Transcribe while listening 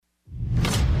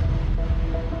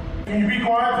Can you be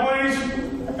quiet, please?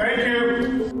 Thank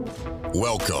you.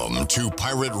 Welcome to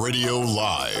Pirate Radio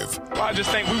Live. I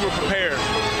just think we were prepared.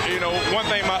 You know, one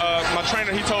thing my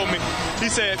trainer, he told me, he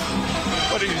said,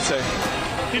 what did he say?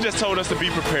 He just told us to be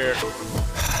prepared.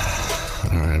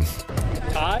 All right.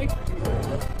 Ty?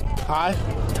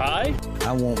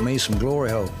 I want me some glory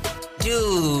hole.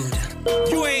 Dude,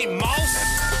 you ain't mouse.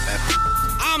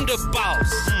 I'm the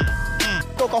boss.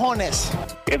 Go cojones.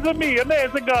 It's me,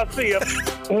 Nancy Garcia.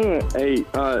 Hey,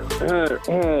 I'm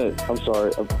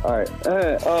sorry. All right.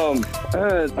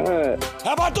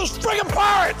 How about those friggin'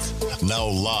 pirates? Now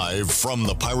live from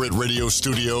the Pirate Radio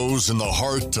studios in the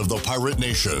heart of the Pirate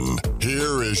Nation,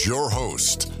 here is your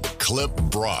host, Clip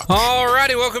Brock.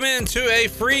 Alrighty, welcome into a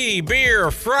Free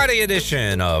Beer Friday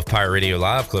edition of Pirate Radio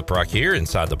Live. Clip Brock here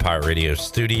inside the Pirate Radio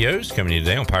studios, coming to you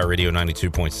today on Pirate Radio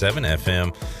 92.7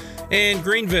 FM in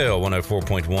Greenville,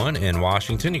 104.1 in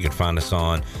Washington. You can find us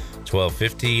on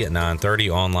 1250 at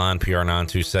 930 online,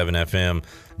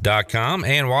 pr927fm.com,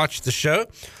 and watch the show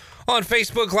on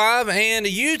Facebook Live and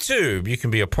YouTube. You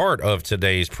can be a part of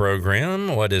today's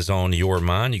program. What is on your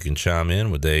mind? You can chime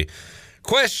in with a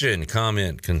question,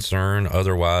 comment, concern,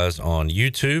 otherwise on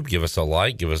YouTube. Give us a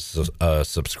like, give us a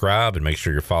subscribe, and make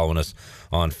sure you're following us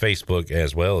on Facebook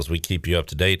as well, as we keep you up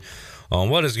to date on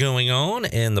what is going on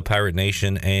in the Pirate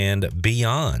Nation and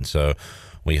beyond. So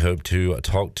we hope to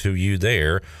talk to you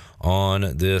there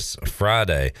on this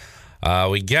Friday.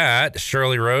 We got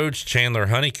Shirley Rhodes, Chandler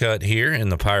Honeycutt here in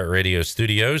the Pirate Radio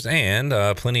studios, and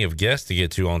plenty of guests to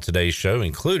get to on today's show,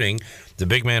 including the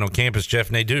big man on campus,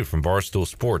 Jeff Nadeau from Barstool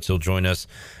Sports. He'll join us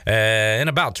in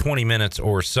about 20 minutes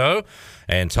or so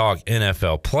and talk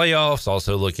NFL playoffs,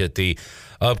 also look at the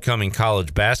upcoming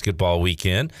college basketball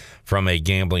weekend from a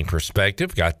gambling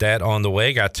perspective. Got that on the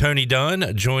way. Got Tony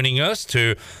Dunn joining us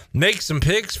to make some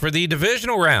picks for the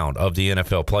divisional round of the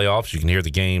NFL playoffs. You can hear the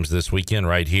games this weekend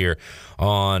right here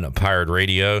on Pirate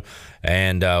Radio.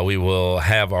 And we will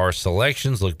have our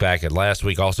selections, look back at last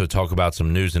week, also talk about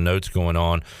some news and notes going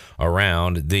on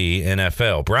around the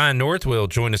NFL. Brian North will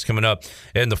join us coming up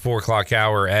in the 4 o'clock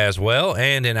hour as well.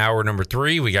 And in hour number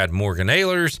 3, we got Morgan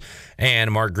Ehlers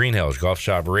and Mark Greenhill's Golf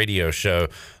Shop Radio Show.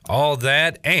 All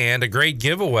that and a great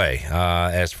giveaway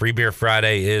as Free Beer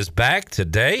Friday is back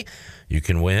today. You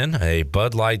can win a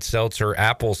Bud Light Seltzer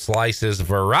Apple Slices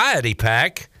Variety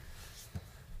Pack.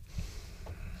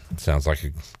 Sounds like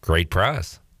a great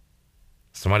prize.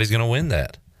 Somebody's going to win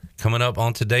that. Coming up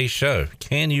on today's show.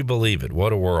 Can you believe it?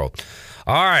 What a world.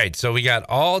 All right, so we got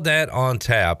all that on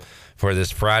tap for this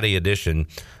Friday edition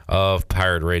of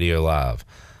Pirate Radio Live.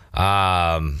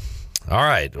 All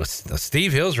right,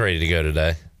 Steve Hill's ready to go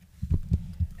today.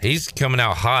 He's coming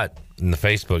out hot in the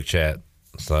Facebook chat.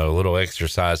 So a little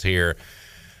exercise here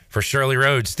for Shirley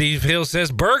Rhodes. Steve Hill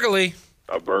says burglary.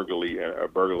 A burglary.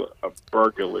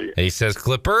 He says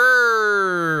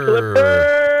Clipper.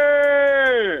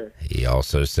 He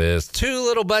also says 2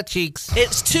 little butt cheeks.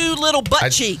 It's 2 little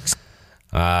butt cheeks.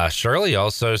 Shirley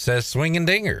also says swinging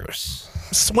dingers.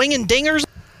 Swinging dingers?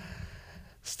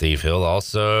 Steve Hill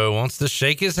also wants to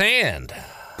shake his hand.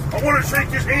 I want to shake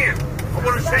his hand. I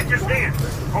want to shake his hand.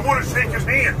 I want to shake his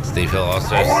hand. Steve Hill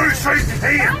also. I want to shake his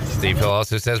hand. Steve Hill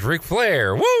also says Ric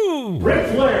Flair. Woo! Ric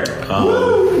Flair.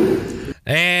 Woo!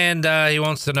 And he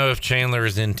wants to know if Chandler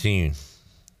is in tune.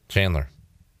 Chandler,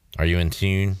 are you in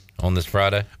tune on this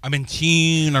Friday? I'm in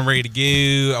tune. I'm ready to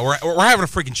go. We're having a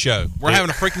freaking show. We're having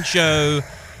a freaking show.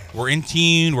 We're in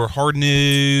tune. We're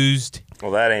hard-nosed. Well,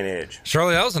 that ain't Edge.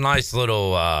 Shirley, that was a nice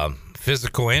little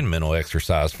physical and mental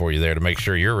exercise for you there to make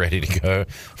sure you're ready to go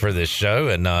for this show,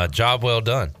 and job well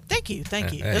done. Thank you.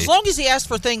 Hey. As long as he asks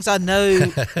for things I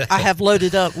know I have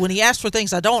loaded up. When he asks for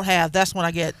things I don't have, that's when I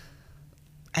get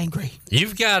angry.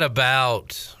 You've got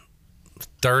about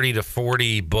 30 to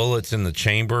 40 bullets in the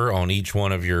chamber on each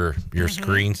one of your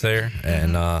screens there,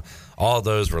 and all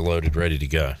those were loaded, ready to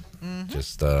go.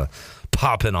 Just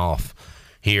popping off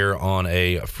here on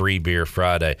a Free Beer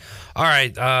Friday. All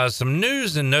right, some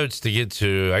news and notes to get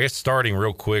to. I guess starting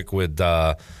real quick with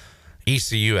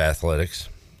ECU athletics.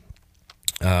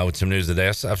 With some news today.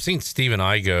 I've seen Stephen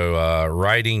Igo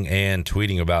writing and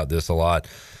tweeting about this a lot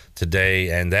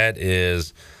today, and that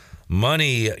is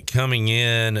money coming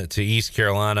in to East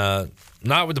Carolina,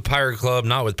 not with the Pirate Club,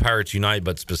 not with Pirates Unite,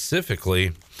 but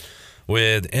specifically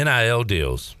with NIL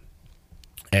deals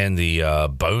and the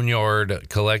Boneyard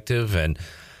Collective. And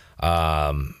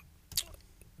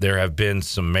there have been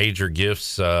some major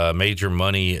gifts, major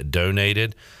money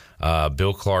donated.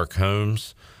 Bill Clark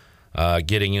Holmes,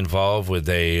 getting involved with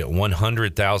a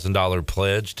 $100,000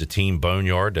 pledge to Team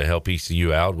Boneyard to help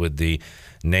ECU out with the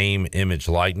name, image,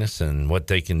 likeness, and what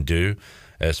they can do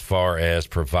as far as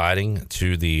providing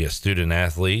to the student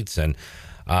athletes. And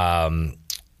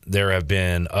there have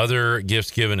been other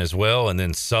gifts given as well. And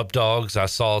then Sup Dogs, I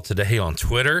saw today on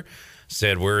Twitter,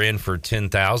 said we're in for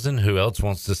 10,000. Who else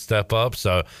wants to step up?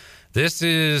 So this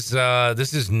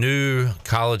is new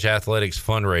college athletics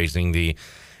fundraising, the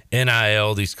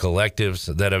NIL, these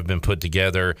collectives that have been put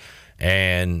together,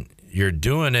 and you're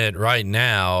doing it right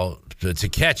now to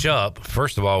catch up,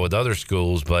 first of all, with other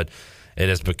schools, but it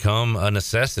has become a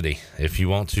necessity if you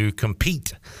want to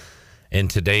compete in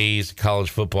today's college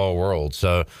football world.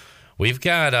 So we've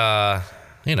got,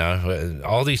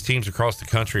 all these teams across the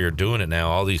country are doing it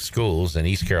now, all these schools in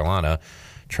East Carolina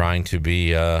trying to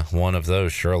be one of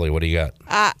those. Shirley, what do you got?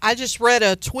 I just read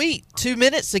a tweet 2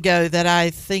 minutes ago that I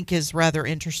think is rather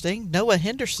interesting. Noah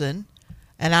Henderson,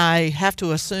 and I have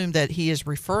to assume that he is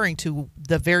referring to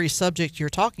the very subject you're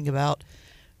talking about.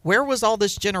 Where was all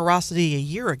this generosity a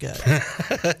year ago?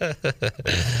 I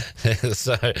guess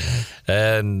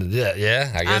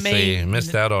they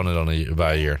missed out on it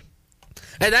by a year.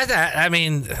 And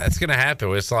that's going to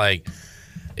happen. It's like,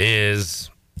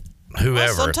 whoever.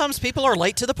 Well, sometimes people are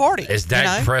late to the party. Is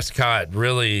Dak Prescott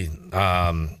really?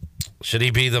 Should he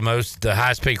be the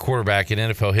highest paid quarterback in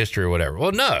NFL history or whatever?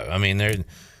 Well, no. I mean,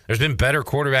 there's been better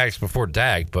quarterbacks before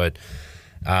Dak, but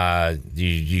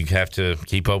you have to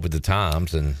keep up with the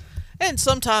times, and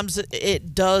sometimes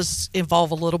it does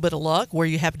involve a little bit of luck where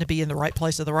you happen to be in the right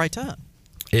place at the right time.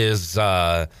 Is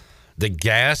the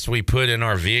gas we put in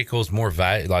our vehicles more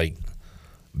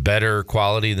better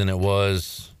quality than it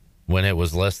was when it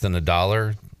was less than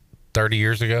 $1 30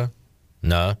 years ago?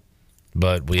 No,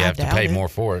 but we have to pay more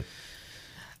for it.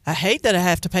 I hate that I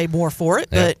have to pay more for it,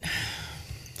 but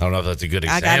I don't know if that's a good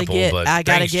example. I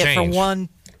got to get from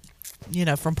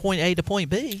from point A to point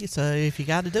B. So if you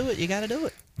got to do it, you got to do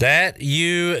it. That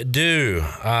you do.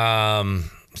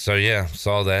 So yeah,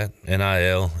 saw that.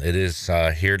 NIL, it is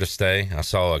here to stay. I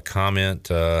saw a comment.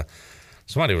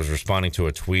 Somebody was responding to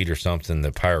a tweet or something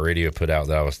that Pirate Radio put out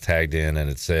that I was tagged in, and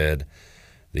it said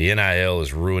the NIL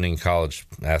is ruining college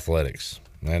athletics.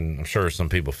 And I'm sure some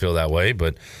people feel that way,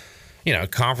 but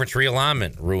conference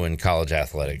realignment ruined college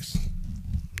athletics.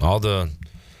 All the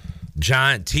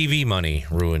giant TV money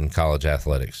ruined college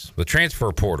athletics. The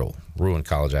transfer portal ruined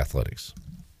college athletics.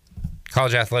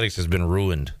 College athletics has been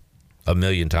ruined 1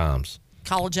 million times.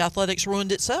 College athletics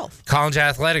ruined itself. College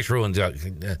athletics ruined.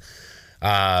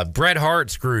 Bret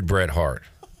Hart screwed Bret Hart,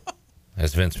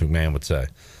 as Vince McMahon would say.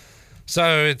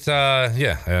 So it's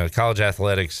college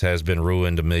athletics has been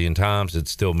ruined 1 million times.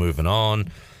 It's still moving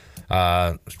on.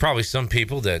 There's probably some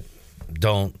people that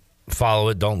don't follow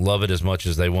it, don't love it as much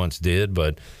as they once did,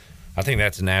 but I think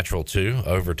that's natural too.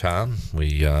 Over time,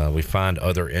 we find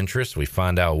other interests. We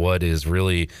find out what is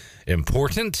really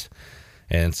important,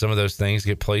 and some of those things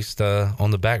get placed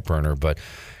on the back burner. But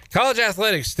college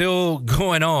athletics still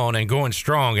going on and going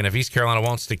strong, and if East Carolina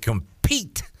wants to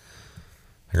compete,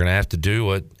 they're going to have to do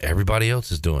what everybody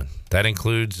else is doing. That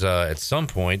includes, at some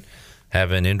point,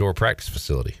 have an indoor practice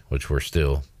facility, which we're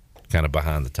still kind of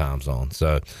behind the times on.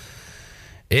 So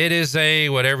it is a,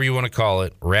 whatever you want to call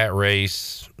it, rat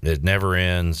race. It never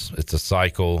ends. It's a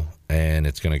cycle, and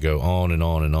it's going to go on and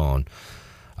on and on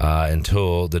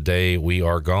until the day we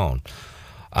are gone.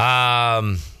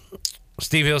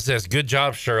 Steve Hill says, good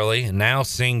job, Shirley. Now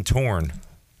sing Torn.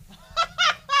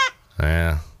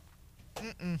 Yeah.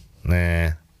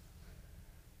 Nah.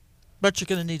 But you're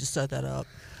going to need to set that up.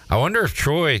 I wonder if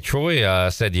Troy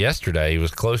said yesterday he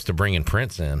was close to bringing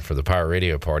Prince in for the Pirate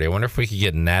Radio party. I wonder if we could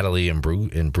get Natalie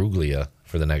Imbruglia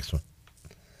for the next one.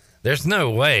 There's no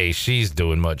way she's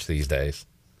doing much these days.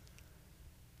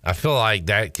 I feel like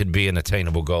that could be an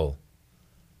attainable goal.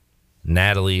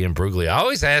 Natalie Imbruglia. I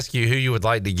always ask you who you would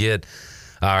like to get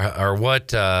or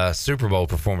what Super Bowl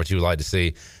performance you would like to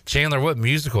see. Chandler, what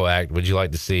musical act would you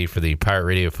like to see for the Pirate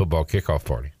Radio football kickoff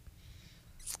party?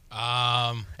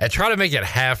 And try to make it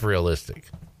half realistic.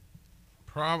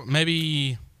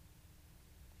 Maybe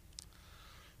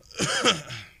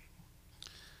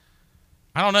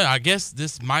I don't know. I guess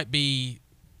this might be.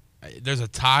 There's a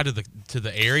tie to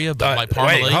the area, but like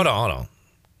Parmalee. Wait, hold on.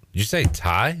 Did you say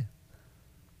tie?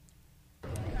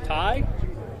 Tie?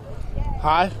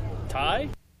 Hi. Tie?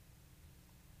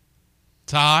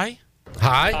 Tie?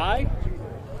 Hi? Tie?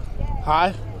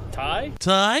 Hi. Tie?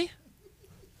 Tie?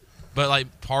 But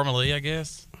like Parmalee, I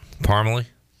guess. Parmalee?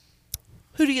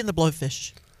 Hootie and the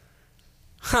Blowfish.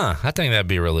 Huh. I think that'd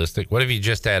be realistic. What if you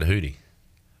just add Hootie?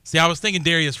 See, I was thinking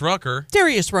Darius Rucker.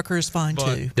 Darius Rucker is fine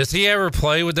too. Does he ever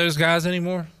play with those guys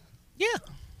anymore? Yeah.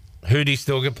 Hootie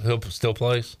still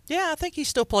plays? Yeah, I think he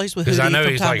still plays with Hootie. Because I know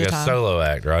from he's time like to a time. solo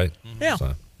act, right? Yeah.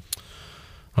 So.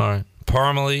 All right.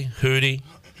 Parmalee, Hootie.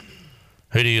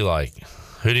 Who do you like?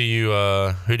 Who do you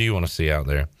want to see out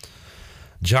there?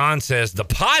 John says the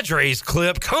Padres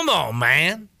clip. Come on,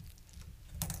 man.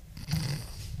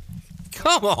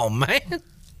 Come on, man.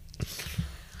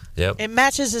 Yep. It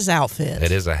matches his outfit.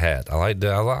 It is a hat. I like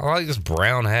this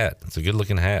brown hat. It's a good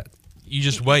looking hat. You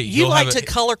just wait. You like to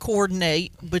color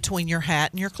coordinate between your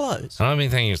hat and your clothes. I don't have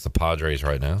anything against the Padres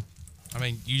right now. I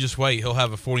mean, you just wait. He'll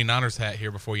have a 49ers hat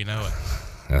here before you know it.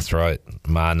 That's right.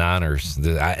 My Niners.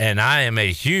 And I am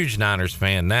a huge Niners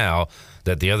fan now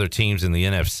that the other teams in the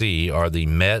NFC are the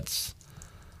Mets.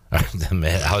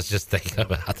 I was just thinking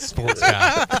about sports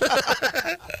guy.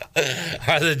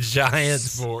 Are the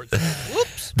Giants. Sports.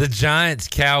 Whoops. The Giants,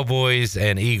 Cowboys,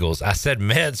 and Eagles. I said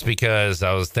Mets because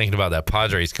I was thinking about that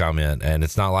Padres comment, and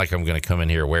it's not like I'm going to come in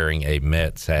here wearing a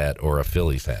Mets hat or a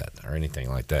Phillies hat or anything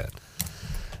like that.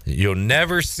 You'll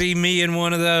never see me in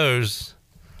one of those.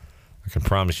 I can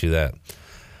promise you that.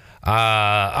 All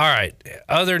right.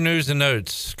 Other news and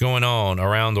notes going on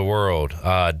around the world.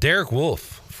 Derek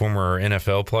Wolfe, former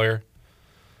NFL player,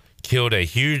 killed a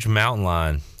huge mountain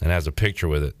lion and has a picture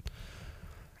with it.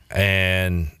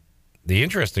 And the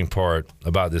interesting part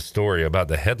about this story, about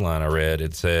the headline I read,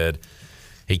 it said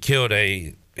he killed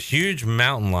a huge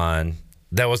mountain lion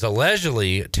that was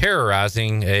allegedly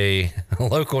terrorizing a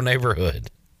local neighborhood.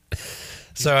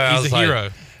 So I was He's a like, hero.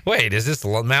 wait, is this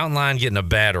mountain lion getting a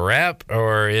bad rap,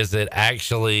 or is it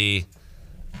actually,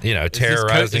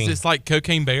 terrorizing? Is this like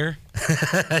Cocaine Bear?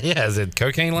 Yeah, is it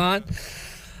Cocaine Lion?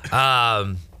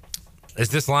 Is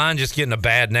this lion just getting a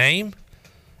bad name,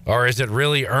 or is it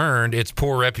really earned its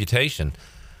poor reputation?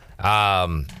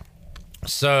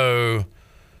 So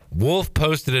Wolf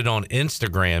posted it on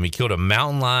Instagram. He killed a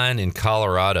mountain lion in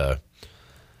Colorado,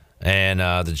 and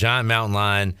the giant mountain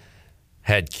lion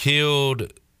had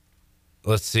killed,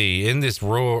 let's see, in this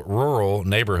rural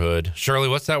neighborhood. Shirley,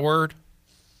 what's that word?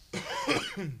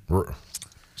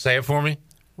 Say it for me.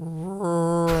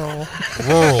 Rural.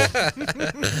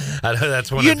 I know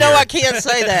that's one. I can't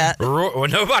say that. Well,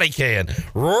 nobody can.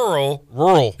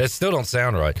 Rural. It still don't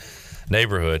sound right.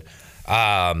 Neighborhood.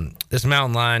 This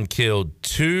mountain lion killed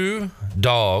 2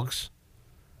 dogs.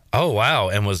 Oh wow!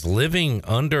 And was living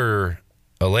under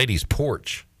a lady's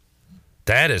porch.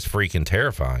 That is freaking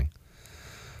terrifying.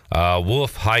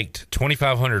 Wolf hiked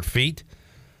 2,500 feet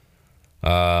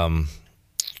up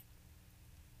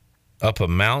a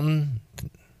mountain.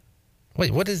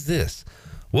 Wait, what is this?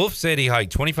 Wolf said he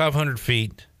hiked 2,500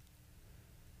 feet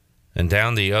and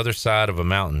down the other side of a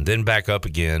mountain, then back up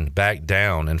again, back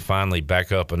down, and finally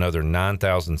back up another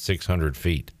 9,600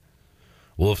 feet.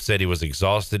 Wolf said he was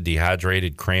exhausted,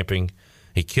 dehydrated, cramping.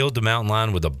 He killed the mountain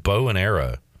lion with a bow and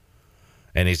arrow,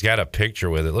 and he's got a picture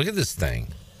with it. Look at this thing.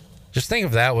 Just think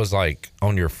if that was like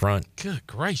on your front, good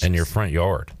gracious, in your front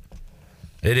yard.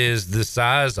 It is the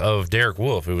size of Derek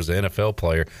Wolfe. It was an NFL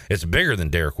player. It's bigger than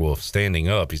Derek Wolfe standing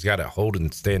up. He's got it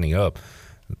holding standing up.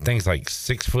 The thing's like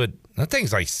 6 foot. That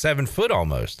thing's like 7 foot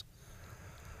almost.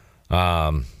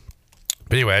 But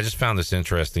anyway, I just found this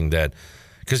interesting that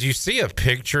because you see a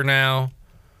picture now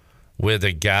with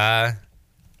a guy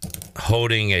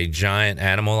holding a giant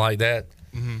animal like that,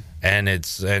 and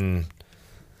it's like,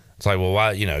 well,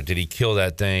 why? Did he kill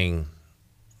that thing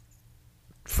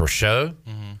for show?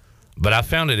 But I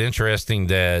found it interesting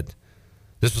that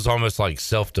this was almost like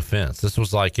self-defense. This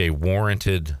was like a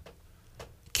warranted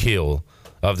kill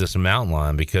of this mountain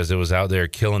lion because it was out there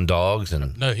killing dogs.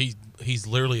 And no, he's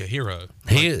literally a hero.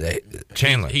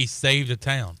 Chandler. He saved a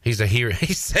town. He's a hero.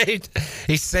 He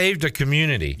saved a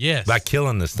community. Yes. By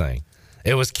killing this thing.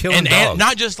 It was killing dogs. And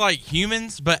not just like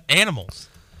humans, but animals.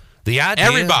 The idea.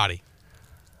 Everybody.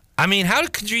 I mean, how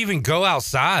could you even go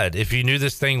outside if you knew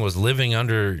this thing was living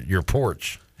under your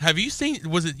porch? Have you seen?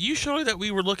 Was it you, Shirley, that we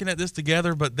were looking at this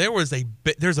together? But there's a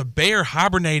bear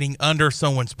hibernating under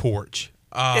someone's porch.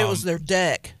 It was their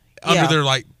deck. Under their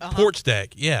porch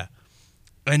deck. Yeah.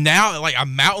 And now like a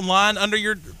mountain lion under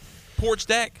your porch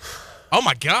deck. Oh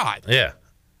my God. Yeah.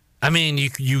 I mean,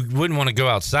 you wouldn't want to go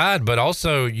outside, but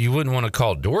also you wouldn't want to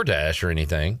call DoorDash or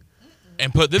anything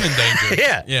and put them in danger.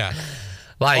 Yeah. Yeah.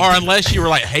 Like, or unless you were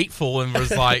like hateful and was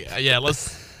like, yeah,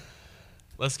 let's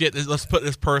put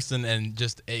this person in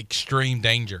just extreme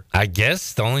danger. I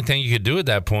guess the only thing you could do at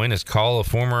that point is call a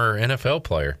former NFL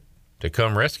player to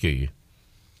come rescue you.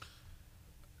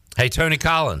 Hey, Tony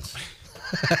Collins,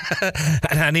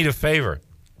 I need a favor.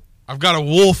 I've got a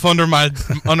wolf under my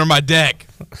deck.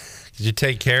 Did you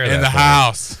take care of that? In the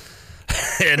house.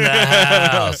 In the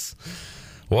house.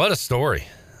 What a story.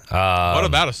 What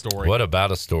about a story? What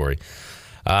about a story?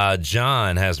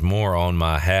 John has more on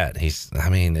my hat. Is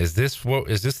this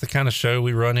the kind of show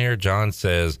we run here? John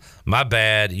says, "My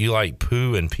bad, you like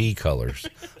poo and pee colors."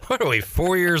 What are we,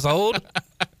 4 years old?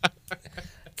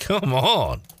 Come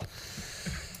on.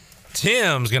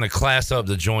 Tim's going to class up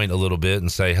the joint a little bit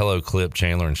and say, hello, Clip,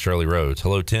 Chandler, and Shirley Rhodes.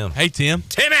 Hello, Tim. Hey, Tim.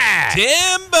 Timmy!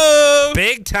 Timbo!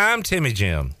 Big time Timmy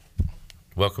Jim.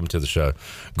 Welcome to the show.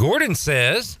 Gordon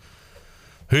says,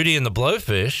 Hootie and the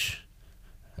Blowfish,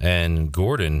 and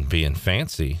Gordon being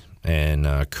fancy and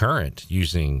current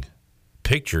using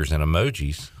pictures and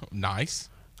emojis. Nice.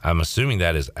 I'm assuming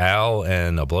that is Al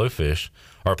and a Blowfish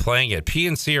are playing at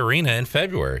PNC Arena in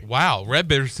February. Wow.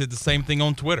 Redbeard said the same thing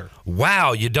on Twitter.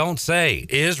 Wow, you don't say.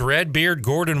 Is Redbeard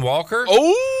Gordon Walker?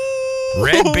 Oh!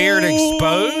 Redbeard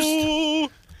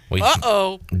exposed?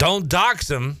 Uh-oh. Don't dox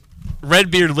him.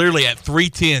 Redbeard literally at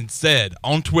 3:10 said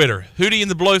on Twitter, Hootie and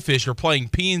the Blowfish are playing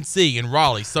PNC in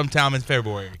Raleigh sometime in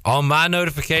February. On my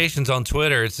notifications on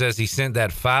Twitter, it says he sent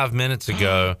that 5 minutes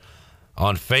ago.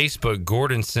 On Facebook,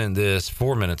 Gordon sent this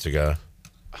 4 minutes ago.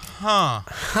 Huh.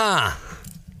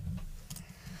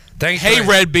 Thanks. Hey,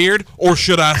 Redbeard, or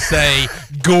should I say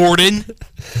Gordon?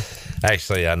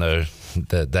 Actually, I know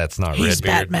that's not He's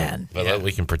Redbeard. Batman. But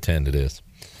we can pretend it is.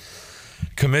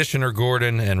 Commissioner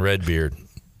Gordon and Redbeard,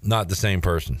 not the same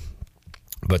person.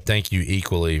 But thank you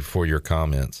equally for your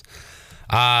comments.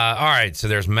 All right, so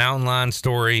there's Mountain Lion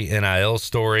story, NIL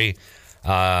story. We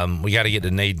got to get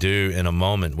to Nate Dew in a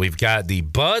moment. We've got the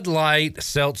Bud Light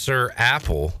Seltzer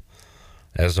Apple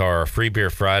as our Free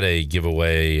Beer Friday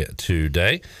giveaway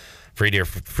today. Free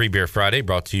Beer Friday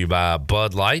brought to you by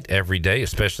Bud Light. Every day,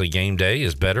 especially game day,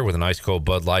 is better with an ice cold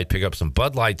Bud Light. Pick up some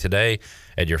Bud Light today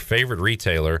at your favorite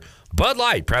retailer. Bud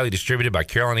Light, proudly distributed by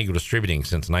Carolina Eagle Distributing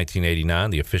since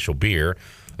 1989, the official beer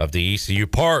of the ECU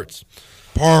Parts.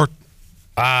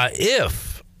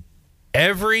 If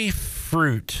every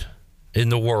fruit in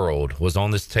the world was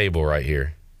on this table right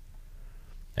here,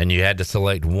 and you had to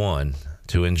select one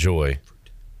to enjoy,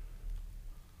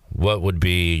 what would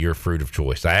be your fruit of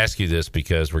choice? I ask you this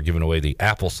because we're giving away the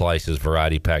Apple Slices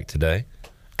variety pack today.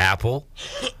 Apple,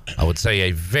 I would say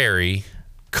a very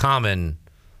common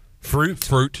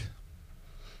fruit.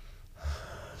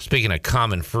 Speaking of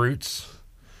common fruits,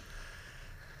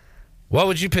 what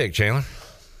would you pick, Chandler?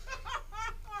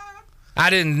 I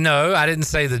didn't know. I didn't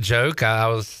say the joke. I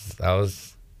was.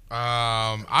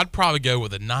 I'd probably go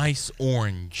with a nice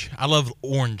orange. I love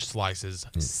orange slices.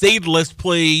 Seedless,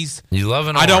 please. You love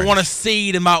an orange. I don't want a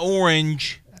seed in my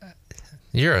orange.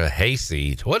 You're a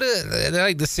hayseed.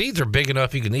 Like the seeds are big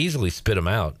enough you can easily spit them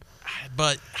out.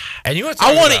 But and you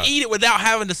I want to eat it without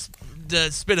having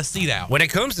to spit a seed out. When it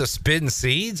comes to spitting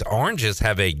seeds, oranges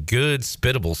have a good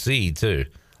spittable seed too.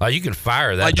 Like you can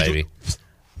fire that baby.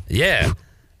 Yeah.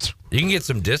 You can get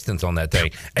some distance on that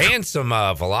thing and some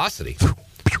velocity.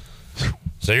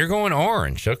 So you're going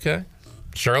orange, okay.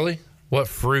 Shirley, what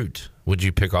fruit would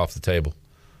you pick off the table?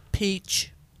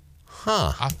 Peach.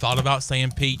 Huh. I thought about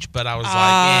saying peach, but I was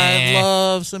I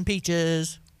love some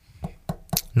peaches.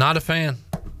 Not a fan.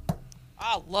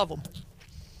 I love them.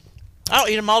 I'll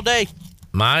eat them all day.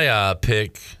 My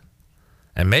pick,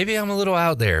 and maybe I'm a little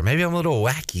out there. Maybe I'm a little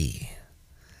wacky.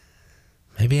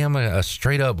 Maybe I'm a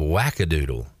straight up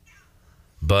wackadoodle.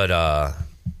 But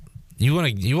you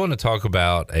want to talk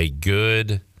about a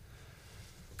good,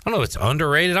 I don't know if it's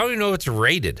underrated. I don't even know if it's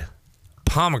rated.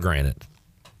 Pomegranate.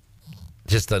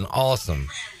 Just an awesome.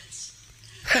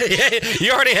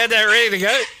 You already had that ready to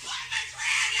go?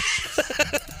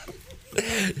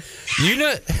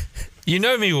 You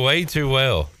know me way too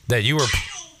well that you were. I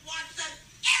don't want them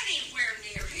anywhere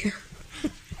near here.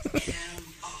 Am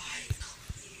I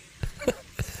clear?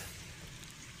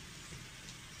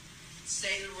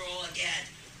 Say the rule again.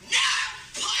 No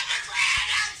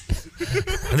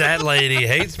pomegranates! That lady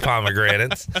hates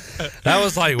pomegranates. That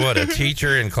was like, what, a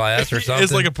teacher in class or something?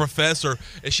 It's like a professor.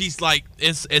 She's like,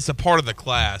 it's a part of the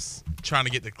class, trying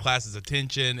to get the class's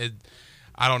attention.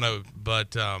 I don't know,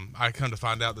 but I come to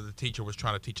find out that the teacher was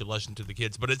trying to teach a lesson to the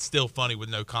kids, but it's still funny with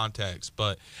no context.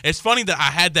 But it's funny that I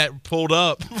had that pulled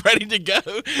up, ready to go,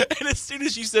 and as soon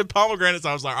as you said pomegranates,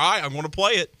 I was like, all right, I'm going to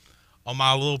play it on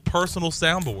my little personal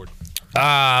soundboard.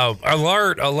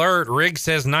 Alert. Rig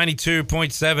says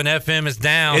 92.7 FM is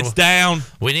down. It's down.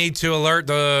 We need to alert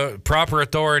the proper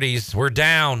authorities. We're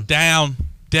down. Down.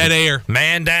 Dead air.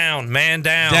 Man down.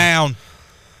 Down.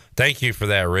 Thank you for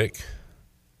that, Rick.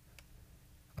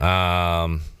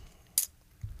 I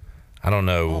I don't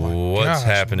know what's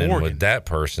happening with that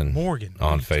person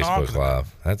on Facebook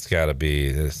Live. That's got to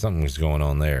be something's going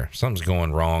on there. Something's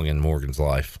going wrong in Morgan's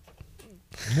life.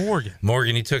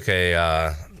 Morgan, he took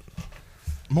a.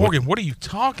 Morgan, what are you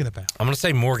talking about? I'm going to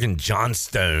say Morgan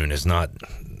Johnstone is not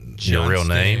your real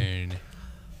name,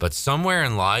 but somewhere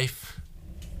in life,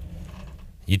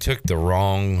 you took the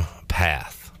wrong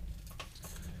path.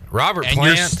 Robert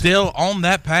Plant, you're still on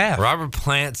that path. Robert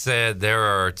Plant said there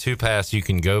are two paths you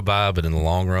can go by, but in the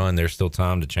long run, there's still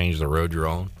time to change the road you're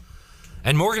on.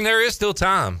 And Morgan, there is still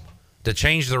time to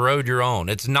change the road you're on.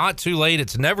 It's not too late.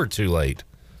 It's never too late.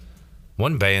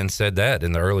 One band said that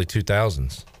in the early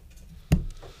 2000s.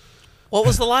 What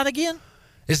was the line again?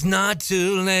 It's not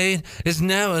too late. It's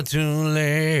never too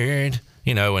late.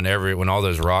 You know, when all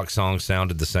those rock songs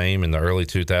sounded the same in the early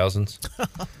 2000s.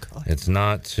 It's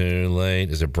not too late.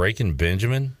 Is it Breaking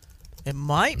Benjamin? It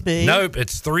might be. Nope,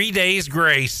 it's 3 Days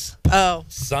Grace. Oh.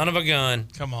 Son of a gun.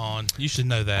 Come on. You should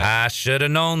know that. I should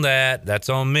have known that. That's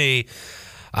on me.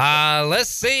 Let's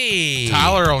see.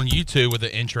 Tyler on YouTube with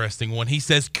an interesting one. He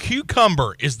says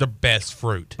cucumber is the best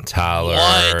fruit. Tyler.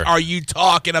 What are you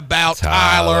talking about,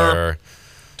 Tyler?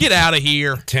 Get out of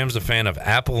here. Tim's a fan of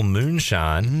apple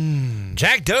moonshine.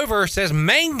 Jack Dover says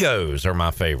mangoes are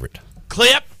my favorite.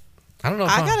 Clip. I don't know.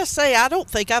 I gotta say, I don't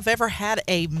think I've ever had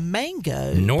a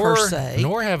mango per se.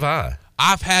 Nor have I.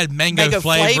 I've had mango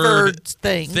flavored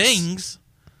things.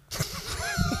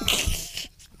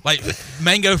 Like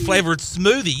mango flavored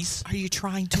smoothies. Are you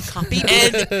trying to copy me?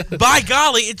 And by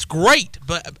golly, it's great.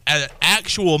 But an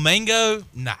actual mango,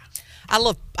 nah. I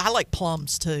like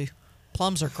plums too.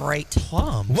 Plums are great.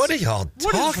 Plums? What are y'all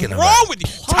talking about? What is wrong with you?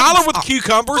 Tyler with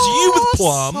cucumbers, you with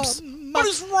plums. What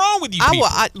is wrong with you people?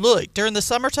 Look, during the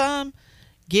summertime,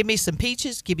 give me some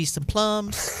peaches, give me some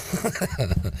plums,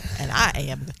 and I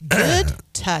am good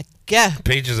to go.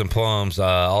 Peaches and plums.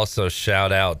 Also,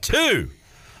 shout out to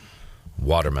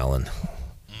Watermelon.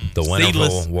 The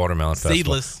Winterville Watermelon Festival.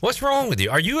 Seedless. What's wrong with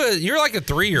you? You're like a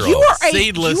 3-year-old.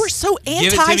 Seedless. You are so Give it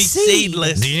to me anti-seed.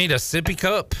 seedless. Do you need a sippy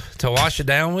cup to wash it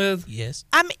down with? Yes.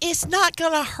 It's not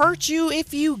gonna hurt you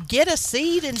if you get a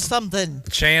seed in something.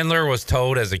 Chandler was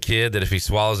told as a kid that if he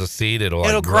swallows a seed,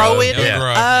 it'll grow in yeah. it.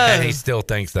 Oh. And he still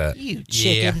thinks that. You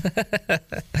chicken.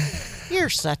 You're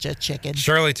such a chicken.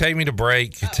 Shirley, take me to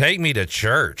break. Take me to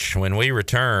church. When we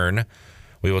return,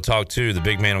 we will talk to the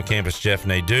big man on campus, Jeff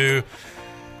Nadeau.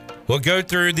 We'll go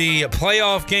through the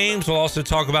playoff games. We'll also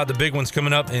talk about the big ones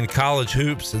coming up in college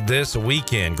hoops this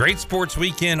weekend. Great sports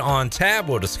weekend on tap.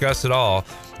 We'll discuss it all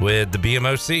with the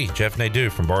BMOC, Jeff Nadeau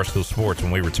from Barstool Sports,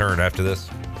 when we return after this.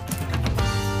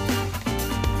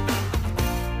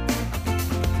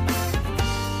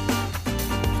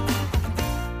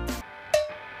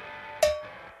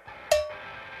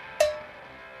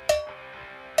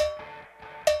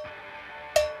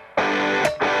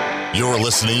 You're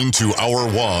listening to Hour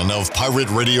 1 of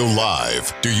Pirate Radio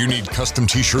Live. Do you need custom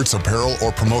t-shirts, apparel,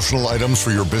 or promotional items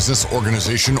for your business,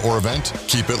 organization, or event?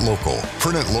 Keep it local.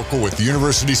 Print it local with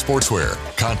University Sportswear.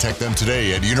 Contact them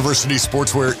today at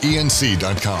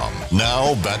universitysportswearenc.com.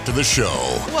 Now, back to the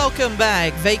show. Welcome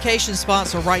back. Vacation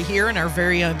spots are right here in our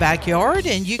very own backyard,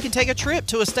 and you can take a trip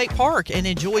to a state park and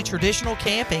enjoy traditional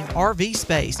camping, RV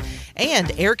space,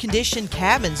 and air-conditioned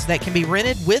cabins that can be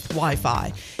rented with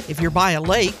Wi-Fi. If you're by a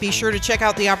lake, be sure to check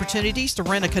out the opportunities to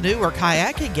rent a canoe or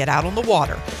kayak and get out on the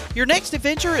water. Your next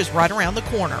adventure is right around the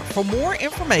corner. For more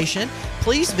information,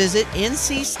 please visit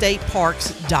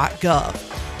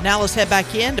ncstateparks.gov. Now let's head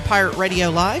back in to Pirate Radio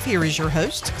Live. Here is your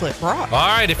host, Clip Brock. All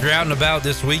right, if you're out and about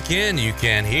this weekend, you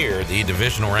can hear the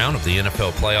divisional round of the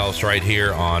NFL playoffs right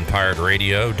here on Pirate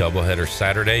Radio. Doubleheader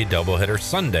Saturday, doubleheader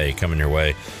Sunday coming your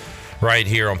way. Right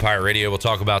here on Pirate Radio, we'll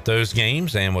talk about those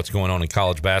games and what's going on in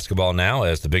college basketball now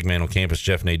as the big man on campus,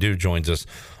 Jeff Nadeau, joins us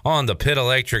on the Pit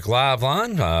Electric Live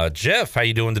line. Jeff, how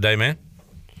you doing today, man?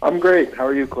 I'm great. How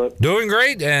are you, Clip? Doing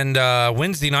great. And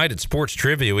Wednesday night at Sports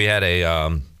Trivia, we had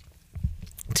a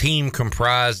team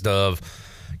comprised of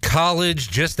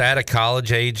just out of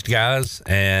college-aged guys.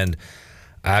 And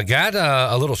I got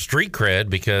a little street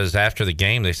cred because after the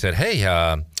game, they said, hey,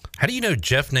 how do you know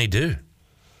Jeff Nadeau?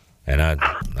 And I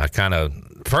kind of,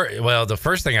 the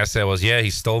first thing I said was, yeah,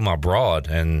 he stole my broad,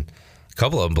 and a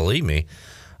couple of them believed me.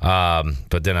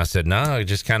 But then I said, no, I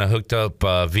just kind of hooked up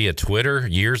via Twitter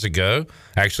years ago.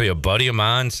 Actually, a buddy of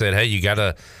mine said, hey, you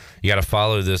gotta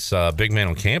follow this big man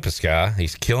on campus guy.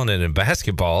 He's killing it in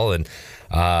basketball, and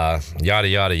yada,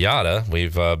 yada, yada.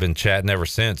 We've been chatting ever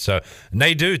since. So,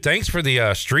 Nadeau, thanks for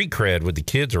the street cred with the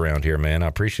kids around here, man. I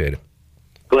appreciate it.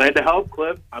 Glad to help,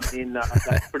 Clip. I mean,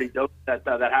 that's pretty dope that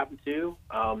happened to you.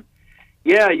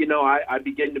 Yeah, I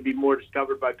begin to be more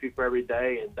discovered by people every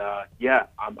day, and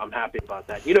I'm happy about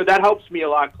that. That helps me a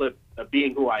lot, Cliff,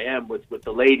 being who I am with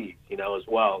the ladies, as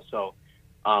well. So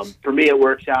for me, it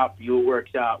works out. For you, it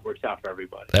works out for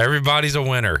everybody. Everybody's a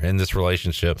winner in this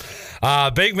relationship.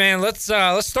 Big man, let's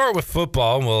start with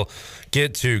football, and we'll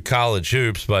get to college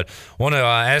hoops. But I want to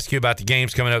ask you about the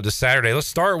games coming up this Saturday. Let's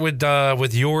start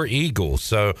with your Eagles.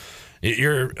 So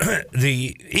you're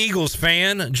the Eagles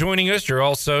fan joining us. You're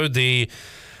also the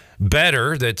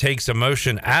bettor that takes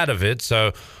emotion out of it.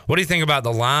 So what do you think about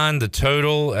the line, the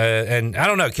total? And I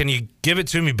don't know, can you give it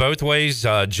to me both ways,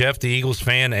 Jeff, the Eagles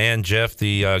fan, and Jeff,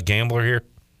 the gambler here?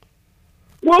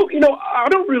 Well, I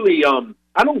don't really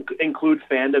I don't include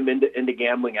fandom into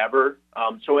gambling ever.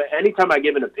 So anytime I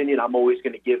give an opinion, I'm always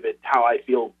going to give it how I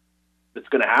feel that's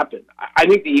going to happen. I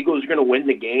think the Eagles are going to win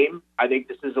the game. I think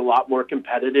this is a lot more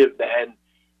competitive than,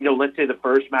 let's say the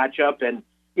first matchup. And,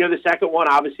 the second one,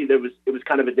 obviously it was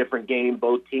kind of a different game.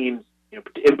 Both teams,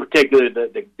 in particular,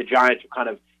 the Giants kind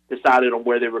of decided on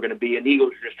where they were going to be, and the Eagles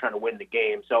were just trying to win the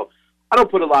game. So I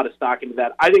don't put a lot of stock into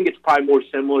that. I think it's probably more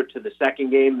similar to the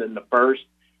second game than the first.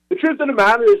 The truth of the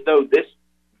matter is, though, this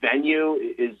venue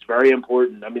is very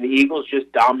important. I mean, the Eagles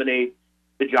just dominate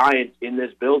the Giants in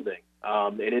this building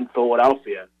and in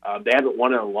Philadelphia. They haven't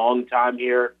won in a long time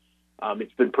here.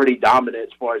 It's been pretty dominant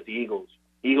as far as the Eagles.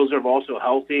 The Eagles are also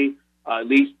healthy, at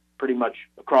least pretty much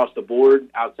across the board,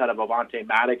 outside of Avonte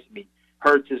Maddox. I mean,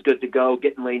 Hurts is good to go.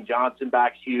 Getting Lane Johnson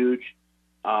back's huge.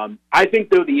 I think,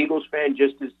 though, the Eagles fan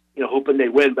just is hoping they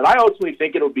win. But I ultimately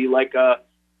think it'll be like a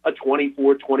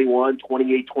 24-21,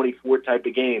 28-24 type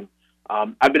of game.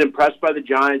 I've been impressed by the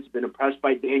Giants. Been impressed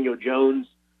by Daniel Jones.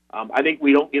 I think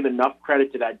we don't give enough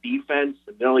credit to that defense.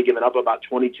 They're only giving up about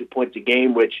 22 points a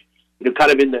game, which,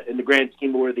 kind of in the grand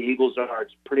scheme of where the Eagles are,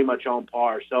 it's pretty much on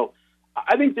par. So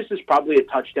I think this is probably a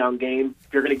touchdown game.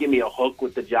 If you're going to give me a hook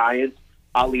with the Giants,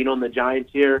 I'll lean on the Giants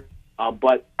here.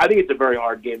 But I think it's a very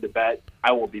hard game to bet.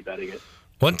 I won't be betting it.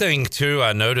 One thing, too,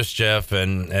 I noticed, Jeff,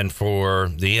 and for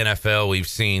the NFL, we've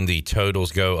seen the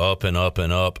totals go up and up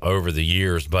and up over the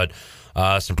years, but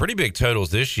some pretty big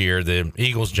totals this year. The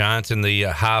Eagles, Giants in the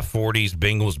high 40s,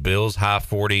 Bengals, Bills, high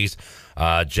 40s,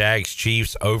 Jags,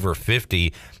 Chiefs over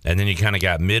 50, and then you kind of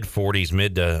got mid 40s,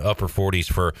 mid to upper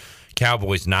 40s for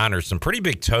Cowboys, Niners. Some pretty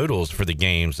big totals for the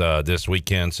games this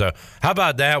weekend. So how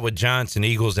about that with Giants and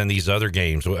Eagles and these other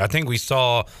games? I think we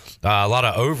saw a lot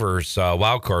of overs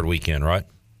wild card weekend, right?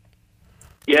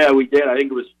 Yeah, we did. I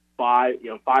think it was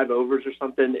five overs or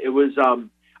something. It was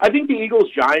I think the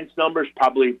Eagles-Giants number is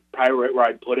probably right where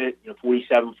I'd put it,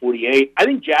 47, 48. I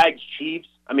think Jags-Chiefs,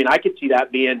 I could see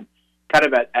that being kind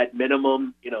of at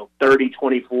minimum, 30,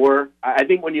 24. I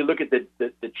think when you look at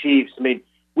the Chiefs,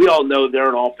 we all know they're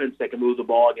an offense that can move the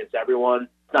ball against everyone.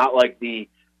 It's not like the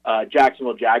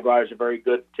Jacksonville Jaguars are very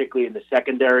good, particularly in the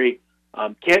secondary.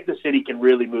 Kansas City can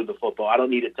really move the football. I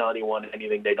don't need to tell anyone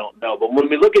anything they don't know. But when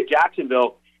we look at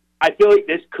Jacksonville, I feel like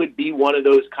this could be one of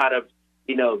those kind of,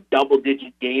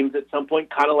 double-digit games at some point,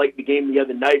 kind of like the game the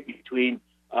other night between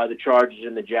the Chargers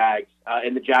and the Jags.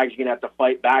 And the Jags are going to have to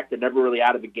fight back. They're never really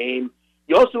out of the game.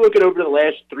 You also look at over the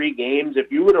last 3 games,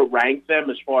 if you were to rank them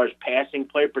as far as passing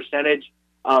play percentage,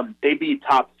 they'd be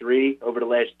top 3 over the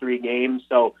last 3 games.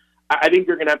 So I think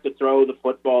you're going to have to throw the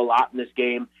football a lot in this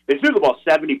game. They threw the ball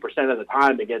 70% of the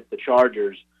time against the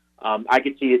Chargers. I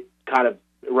could see it kind of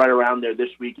right around there this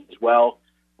week as well.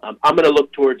 I'm going to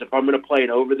look towards, if I'm going to play it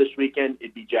over this weekend,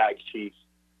 it'd be Jags-Chiefs.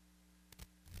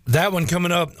 That one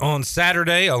coming up on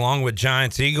Saturday along with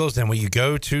Giants-Eagles. And when you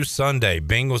go to Sunday,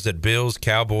 Bengals at Bills,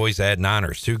 Cowboys at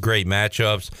Niners. 2 great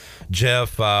matchups.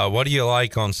 Jeff, what do you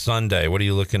like on Sunday? What are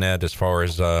you looking at as far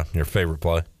as your favorite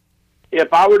play?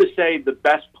 If I were to say the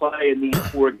best play in these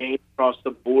 4 games across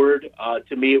the board,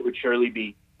 to me it would surely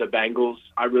be the Bengals.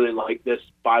 I really like this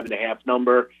 5.5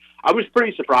 number. I was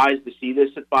pretty surprised to see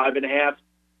this at 5.5.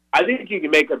 I think you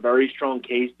can make a very strong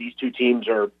case. These 2 teams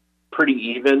are pretty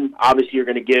even. Obviously, you're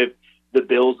going to give the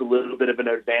Bills a little bit of an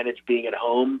advantage being at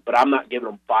home, but I'm not giving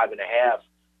them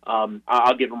 5.5.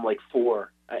 I'll give them like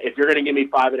 4. If you're going to give me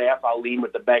 5.5, I'll lean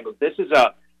with the Bengals. This is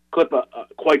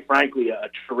quite frankly, a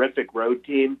terrific road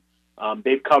team.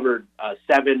 They've covered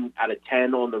 7 out of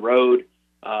 10 on the road,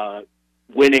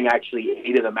 winning actually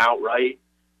 8 of them outright.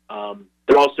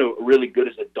 They're also really good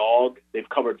as a dog. They've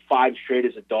covered 5 straight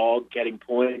as a dog, getting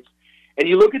points. And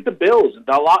you look at the Bills,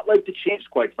 a lot like the Chiefs,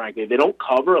 quite frankly. They don't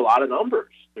cover a lot of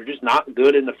numbers. They're just not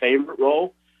good in the favorite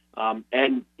role.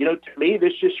 And, to me,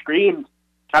 this just screamed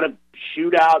kind of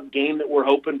shootout game that we're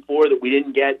hoping for that we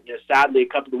didn't get, sadly, a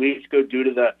couple of weeks ago due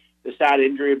to the sad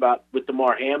injury with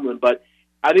Damar Hamlin. But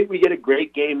I think we get a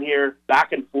great game here,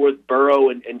 back and forth, Burrow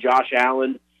and Josh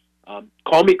Allen.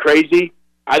 Call me crazy.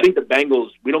 I think the Bengals,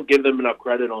 we don't give them enough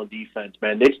credit on defense,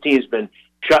 man. This team's been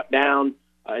shut down,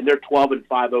 and they're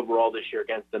 12-5 overall this year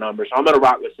against the numbers. So I'm going to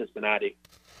rock with Cincinnati.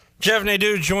 Jeff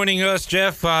Nadeau joining us.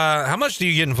 Jeff, how much do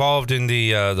you get involved in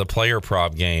the player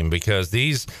prop game? Because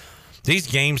these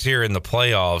games here in the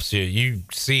playoffs, you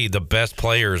see the best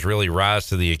players really rise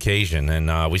to the occasion.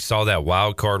 And we saw that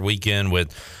wild card weekend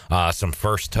with some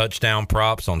first touchdown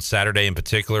props on Saturday in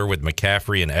particular with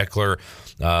McCaffrey and Eckler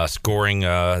scoring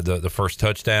the first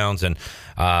touchdowns, and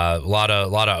a lot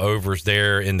of overs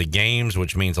there in the games,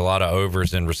 which means a lot of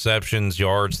overs in receptions,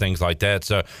 yards, things like that.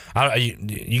 So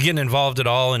you getting involved at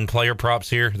all in player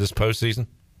props here this postseason?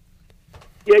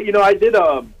 Yeah, I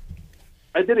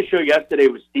did a show yesterday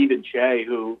with Stephen Shea,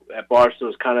 who at Barstool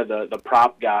is kind of the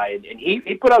prop guy, and he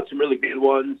put out some really good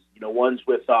ones, ones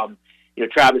with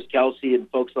Travis Kelce and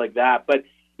folks like that. But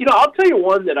I'll tell you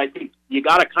one that I think you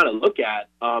got to kind of look at,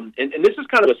 and this is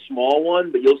kind of a small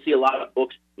one, but you'll see a lot of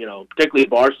books, particularly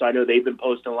Barstool. I know they've been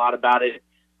posting a lot about it.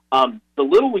 The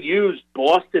little used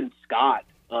Boston Scott,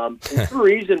 for some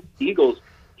reason, Eagles,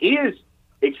 he is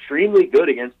extremely good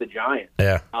against the Giants.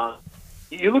 Yeah.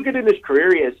 You look at in his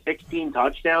career, he has 16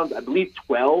 touchdowns. I believe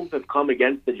 12 have come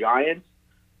against the Giants.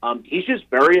 He's just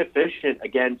very efficient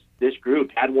against this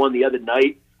group. Had one the other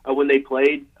night when they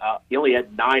played. He only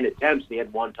had 9 attempts. He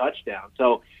had 1 touchdown.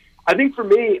 So I think for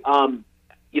me,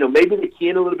 maybe they key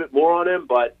in a little bit more on him,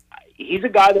 but he's a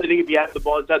guy that I think if you have the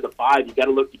ball inside the 5, you got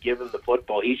to look to give him the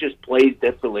football. He just plays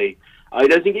differently. He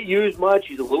doesn't get used much.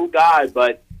 He's a little guy,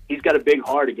 but he's got a big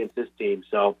heart against this team.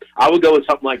 So I would go with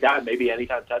something like that, maybe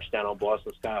anytime touchdown on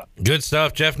Boston Scott. Good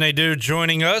stuff. Jeff Nadeau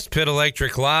joining us, Pit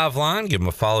Electric Live Line. Give him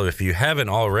a follow if you haven't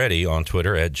already on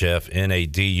Twitter at Jeff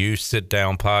Nadu Sit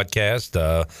Down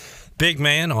Podcast. Big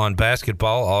man on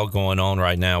basketball, all going on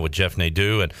right now with Jeff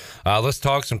Nadeau. And let's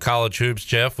talk some college hoops,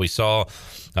 Jeff. We saw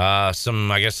some,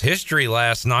 history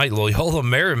last night. Loyola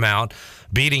Marymount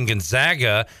beating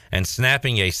Gonzaga and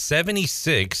snapping a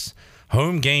 76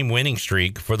 home game winning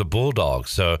streak for the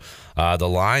Bulldogs. So the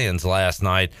Lions last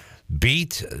night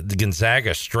beat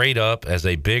Gonzaga straight up as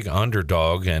a big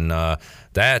underdog, and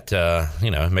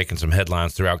making some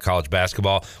headlines throughout college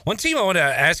basketball. One team I want to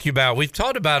ask you about, we've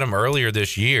talked about them earlier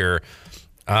this year,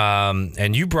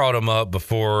 and you brought them up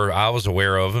before I was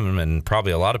aware of them, and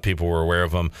probably a lot of people were aware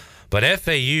of them. But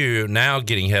FAU now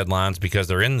getting headlines because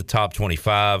they're in the top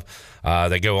 25.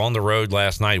 They go on the road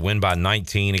last night, win by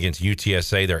 19 against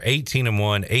UTSA. They're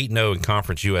 18-1, 8-0 in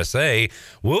Conference USA.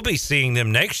 We'll be seeing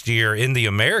them next year in the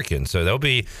American, so they'll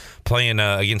be playing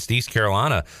against East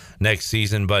Carolina next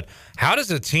season. But how does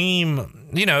a team,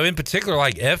 in particular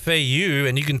like FAU,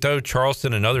 and you can throw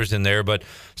Charleston and others in there, but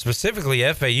specifically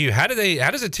FAU, how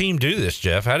does a team do this,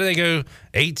 Jeff? How do they go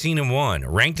 18-1,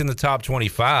 ranked in the top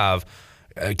 25?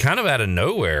 Kind of out of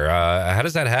nowhere. How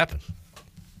does that happen?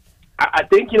 I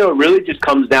think, it really just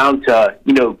comes down to,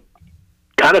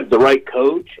 kind of the right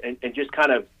coach and just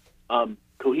kind of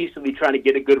cohesively trying to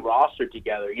get a good roster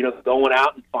together, going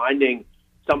out and finding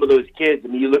some of those kids. I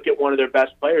mean, you look at one of their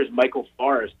best players, Michael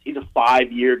Forrest. He's a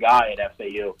 5-year guy at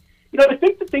FAU. I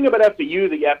think the thing about FAU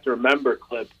that you have to remember,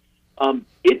 Clip,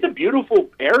 it's a beautiful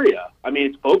area. I mean,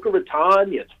 it's Boca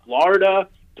Raton, it's Florida.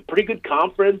 It's a pretty good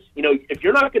conference. If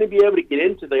you're not going to be able to get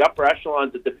into the upper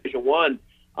echelons of Division I,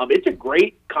 it's a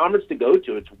great conference to go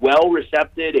to. It's well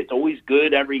recepted. It's always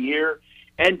good every year.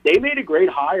 And they made a great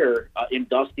hire in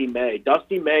Dusty May.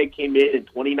 Dusty May came in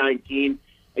 2019,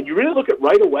 and you really look at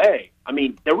right away. I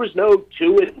mean, there was no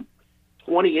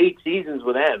 2-28 seasons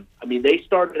with them. I mean, they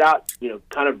started out,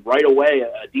 kind of right away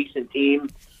a decent team.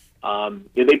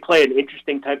 They play an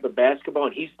interesting type of basketball,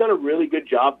 and he's done a really good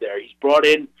job there. He's brought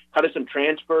in kind of some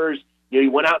transfers. He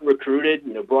went out and recruited,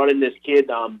 brought in this kid,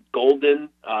 Golden,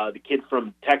 the kid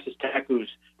from Texas Tech who's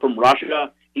from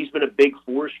Russia. He's been a big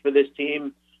force for this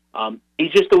team.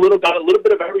 He's just got a little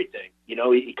bit of everything.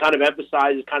 He kind of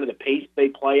emphasizes kind of the pace they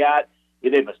play at. They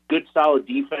have a good, solid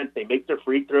defense. They make their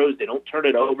free throws. They don't turn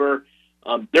it over.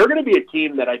 They're going to be a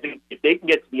team that I think if they can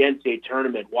get to the NCAA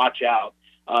tournament, watch out.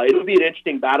 It'll be an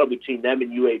interesting battle between them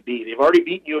and UAB. They've already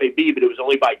beaten UAB, but it was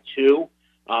only by 2.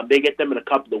 They get them in a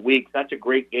couple of weeks. That's a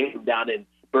great game down in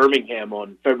Birmingham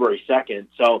on February 2nd.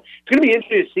 So it's going to be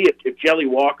interesting to see if Jelly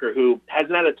Walker, who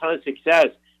hasn't had a ton of success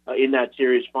in that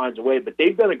series, finds a way. But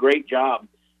they've done a great job,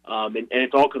 and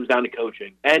it all comes down to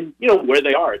coaching. And, where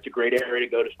they are. It's a great area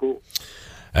to go to school.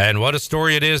 And what a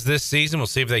story it is this season. We'll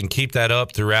see if they can keep that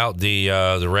up throughout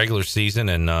the regular season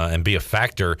and be a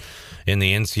factor in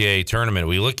the NCAA tournament.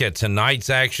 We look at tonight's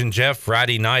action, Jeff.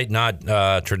 Friday night,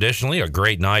 not traditionally a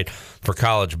great night for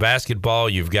college basketball.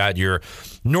 You've got your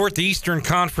Northeastern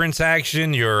Conference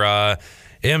action, your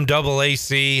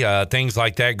MAAC, things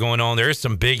like that going on. There is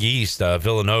some Big East,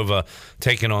 Villanova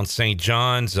taking on St.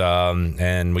 John's,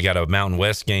 and we got a Mountain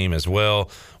West game as well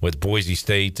with Boise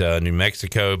State, New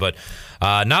Mexico. But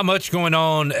not much going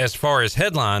on as far as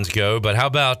headlines go. But how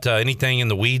about anything in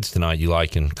the weeds tonight you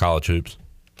like in college hoops?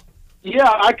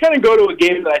 Yeah, I kind of go to a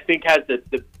game that I think has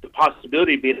the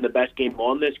possibility of being the best game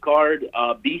on this card.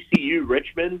 VCU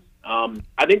Richmond.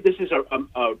 I think this is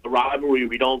a rivalry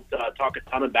we don't talk a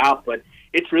ton about, but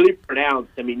it's really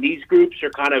pronounced. I mean, these groups are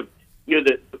kind of,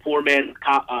 the four-man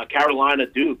Carolina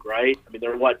Duke, right? I mean,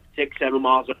 they're, 6-7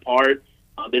 miles apart.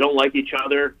 They don't like each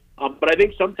other. But I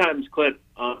think sometimes, Cliff,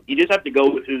 you just have to go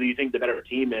with who you think the better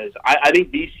team is. I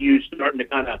think VCU is starting to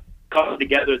kind of come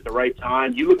together at the right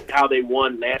time. You look at how they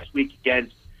won last week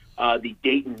against the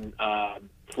Dayton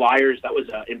Flyers. That was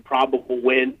an improbable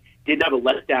win. Didn't have a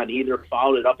letdown either.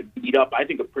 Followed it up and beat up, I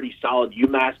think, a pretty solid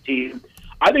UMass team.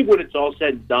 I think when it's all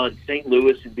said and done, St.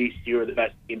 Louis and VCU are the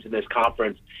best teams in this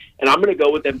conference. And I'm going to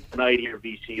go with them tonight here,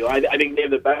 VCU. I think they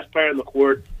have the best player on the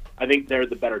court. I think they're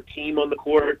the better team on the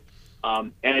court.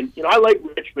 And, I like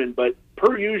Richmond, but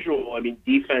per usual,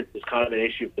 defense is kind of an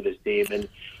issue for this team. And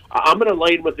I'm going to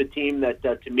lane with a team that,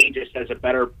 to me, just has a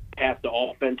better path to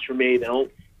offense for me. They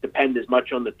don't depend as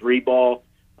much on the three ball.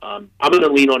 I'm going to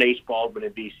lean on Ace Baldwin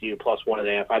and VCU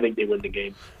 +1.5. I think they win the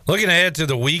game. Looking ahead to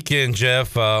the weekend,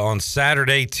 Jeff, on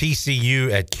Saturday,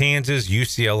 TCU at Kansas,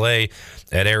 UCLA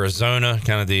at Arizona,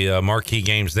 kind of the marquee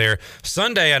games there.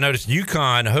 Sunday, I noticed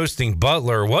UConn hosting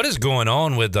Butler. What is going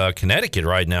on with Connecticut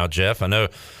right now, Jeff? I know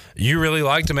you really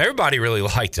liked them. Everybody really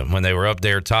liked them when they were up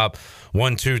there top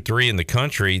 1, 2, 3 in the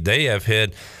country. They have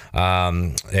hit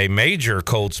a major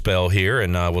cold spell here,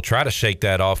 and we'll try to shake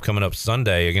that off coming up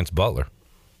Sunday against Butler.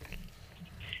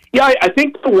 Yeah, I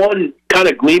think the one kind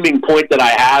of gleaming point that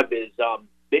I have is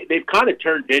they've kind of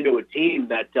turned into a team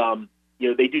that,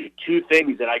 they do two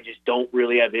things that I just don't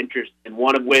really have interest in,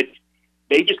 one of which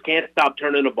they just can't stop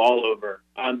turning the ball over.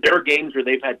 There are games where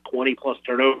they've had 20-plus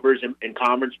turnovers in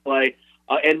conference play,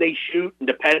 and they shoot and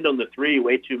depend on the three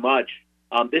way too much.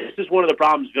 This is one of the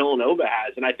problems Villanova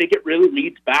has, and I think it really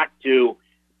leads back to,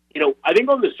 I think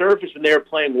on the surface when they were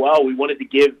playing well, we wanted to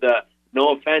give the,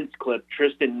 no offense, Clip,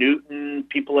 Tristan Newton,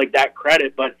 people like that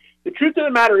credit. But the truth of the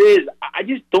matter is, I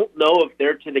just don't know if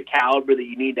they're to the caliber that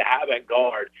you need to have at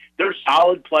guard. They're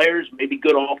solid players, maybe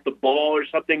good off the ball or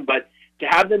something, but to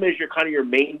have them as your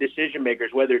main decision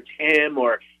makers, whether it's him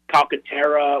or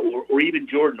Calcaterra or even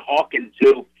Jordan Hawkins,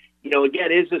 who,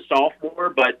 again, is a sophomore,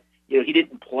 but, he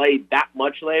didn't play that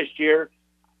much last year.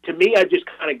 To me, I just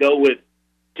kind of go with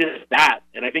just that,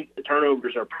 and I think the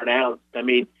turnovers are pronounced.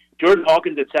 Jordan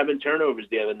Hawkins had 7 turnovers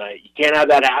the other night. You can't have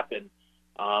that happen.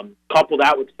 Couple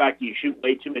that with the fact that you shoot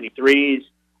way too many threes,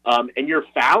 and you're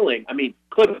fouling.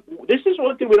 Cliff, this is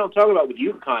one thing we don't talk about with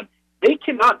UConn. They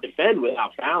cannot defend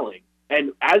without fouling.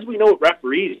 And as we know with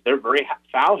referees, they're very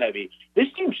foul heavy. This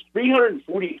team's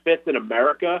 345th in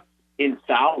America in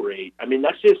foul rate.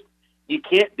 That's just, you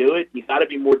can't do it. You got to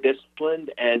be more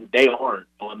disciplined, and they aren't.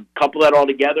 Couple that all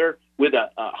together with a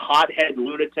hothead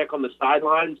lunatic on the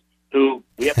sidelines, who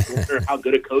we have to wonder how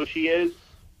good a coach he is.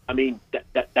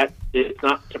 That it's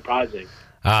not surprising.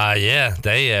 Yeah,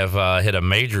 they have hit a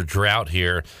major drought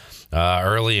here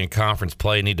early in conference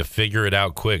play. Need to figure it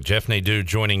out quick. Jeff Nadeau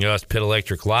joining us, Pit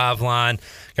Electric Live Line.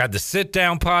 Got the Sit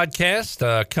Down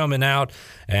podcast coming out,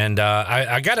 and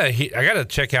I gotta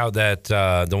check out that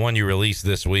the one you released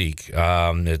this week.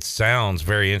 It sounds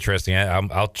very interesting.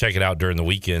 I'll check it out during the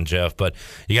weekend, Jeff. But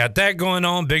you got that going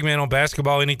on. Big Man on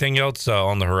Basketball. Anything else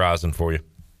on the horizon for you?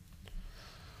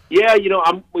 Yeah,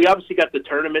 we obviously got the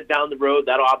tournament down the road.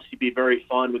 That'll obviously be very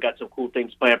fun. We got some cool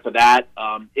things planned for that.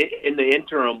 In the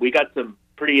interim, we got some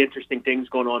pretty interesting things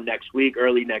going on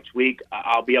early next week.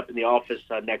 I'll be up in the office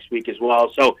next week as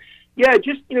well. So, yeah,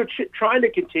 just, trying to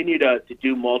continue to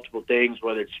do multiple things,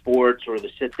 whether it's sports or the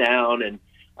sit down, and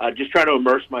just trying to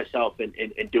immerse myself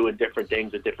in doing different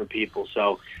things with different people.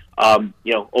 So,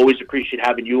 always appreciate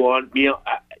having you on,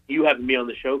 you having me on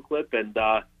the show, Clip, and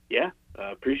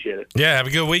appreciate it. Yeah, have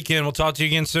a good weekend. We'll talk to you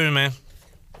again soon, man.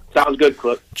 Sounds good,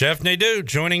 Clip. Jeff Nadeau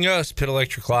joining us, Pit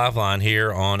Electric Live Line,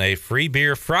 here on a Free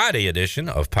Beer Friday edition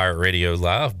of Pirate Radio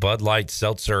Live. Bud Light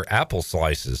Seltzer Apple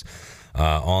Slices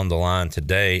on the line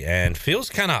today, and feels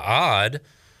kind of odd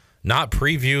not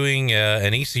previewing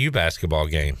an ECU basketball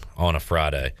game on a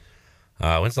Friday.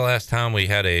 When's the last time we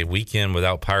had a weekend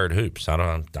without Pirate hoops? I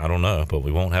don't know, but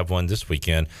we won't have one this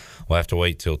weekend. We'll have to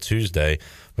wait till Tuesday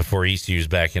before ECU's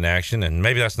back in action, and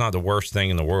maybe that's not the worst thing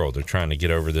in the world. They're trying to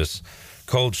get over this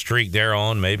cold streak they're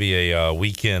on, maybe a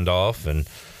weekend off, and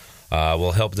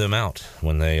we'll help them out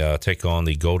when they take on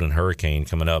the Golden Hurricane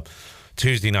coming up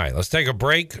Tuesday night. Let's take a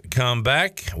break. Come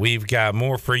back. We've got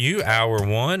more for you. Hour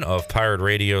 1 of Pirate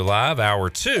Radio Live. Hour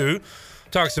 2,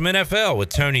 talk some NFL with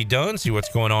Tony Dunn. See what's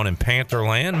going on in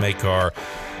Pantherland. Make our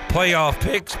playoff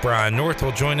picks. Brian North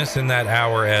will join us in that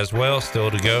hour as well.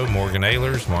 Still to go, Morgan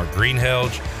Ehlers, Mark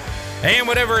Greenhelge, and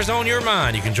whatever is on your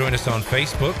mind. You can join us on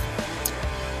Facebook,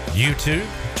 YouTube,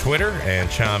 Twitter, and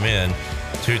chime in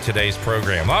to today's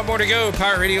program. A lot more to go.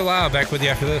 Pirate Radio Live. Back with you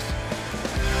after this.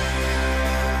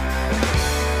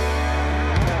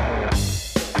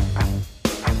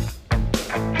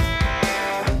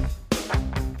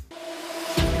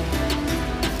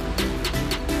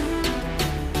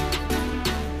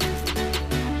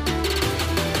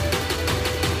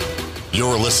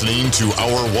 You're listening to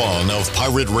Hour 1 of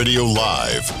Pirate Radio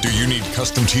Live. Do you need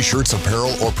custom t-shirts,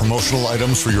 apparel, or promotional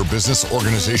items for your business,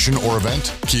 organization, or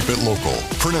event? Keep it local.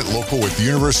 Print it local with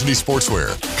University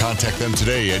Sportswear. Contact them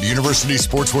today at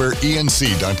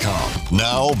universitysportswearenc.com.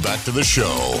 Now, back to the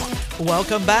show.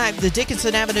 Welcome back. The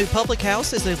Dickinson Avenue Public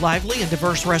House is a lively and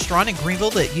diverse restaurant in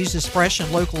Greenville that uses fresh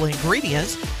and local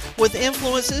ingredients. With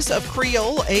influences of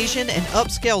Creole, Asian, and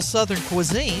upscale Southern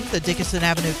cuisine, the Dickinson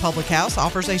Avenue Public House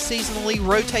offers a seasonally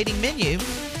rotating menu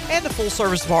and a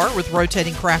full-service bar with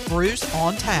rotating craft brews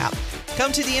on tap.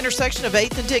 Come to the intersection of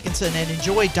 8th and Dickinson and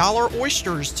enjoy Dollar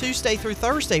Oysters Tuesday through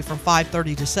Thursday from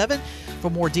 5:30 to 7.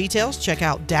 For more details, check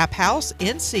out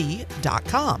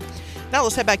daphousenc.com. Now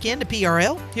let's head back into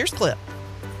PRL. Here's Clip.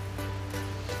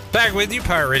 Back with you,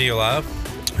 Pirate Radio Live,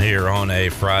 here on a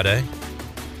Friday.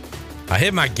 I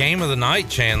hit my game of the night,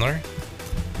 Chandler.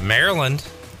 Maryland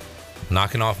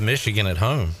knocking off Michigan at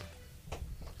home.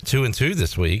 2-2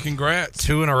 this week. Congrats.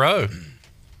 2 in a row.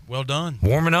 Well done.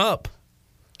 Warming up.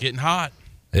 Getting hot.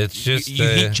 It's just you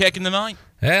heat checking tonight?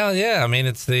 Hell yeah. I mean,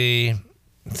 it's the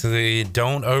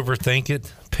don't overthink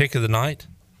it pick of the night.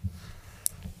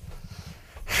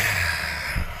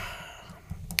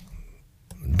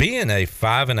 Being a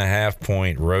 5.5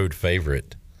 point road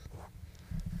favorite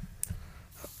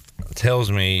tells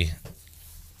me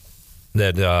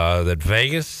that that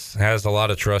Vegas has a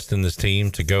lot of trust in this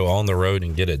team to go on the road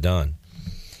and get it done.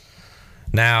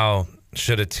 Now,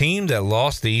 should a team that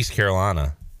lost to East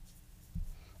Carolina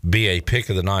be a pick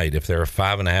of the night if they're a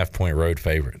 5.5 point road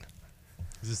favorite?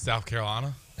 Is this South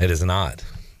Carolina? It is not.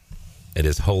 It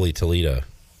is Holy Toledo.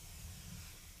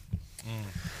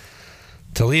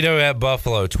 Toledo at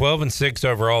Buffalo, 12-6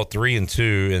 overall,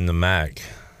 3-2 in the MAC.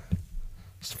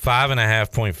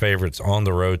 5.5 point favorites on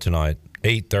the road tonight,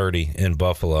 8:30 in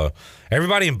Buffalo.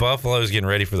 Everybody in Buffalo is getting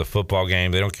ready for the football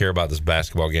game. They don't care about this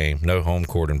basketball game. No home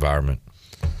court environment.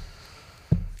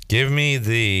 Give me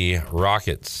the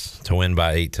Rockets to win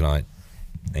by 8 tonight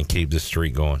and keep this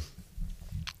streak going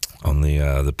on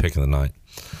the pick of the night.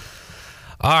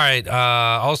 All right.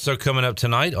 Also coming up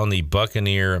tonight on the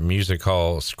Buccaneer Music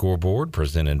Hall scoreboard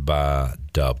presented by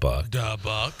Da Buck. Da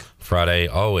Buck. Friday,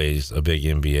 always a big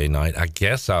NBA night. I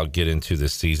guess I'll get into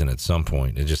this season at some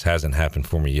point. It just hasn't happened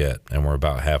for me yet, and we're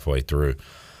about halfway through.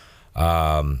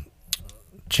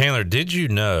 Chandler, did you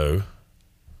know,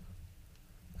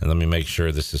 and let me make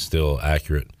sure this is still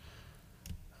accurate,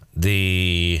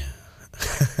 can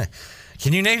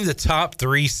you name the top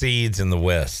 3 seeds in the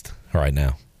West right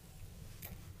now?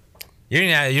 You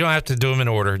don't have to do them in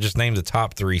order. Just name the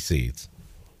top 3 seeds.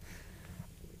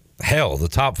 Hell, the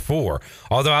top 4.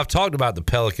 Although I've talked about the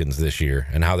Pelicans this year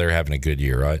and how they're having a good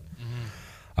year, right?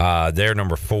 Mm-hmm. They're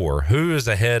number 4. Who is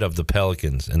ahead of the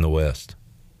Pelicans in the West?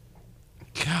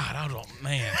 God, I don't,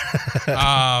 man.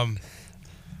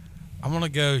 I'm going to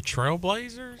go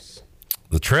Trailblazers.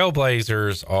 The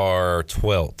Trailblazers are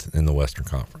 12th in the Western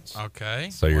Conference. Okay.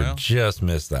 So you just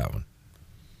missed that one.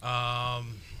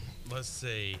 Let's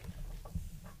see.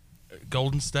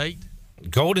 Golden State.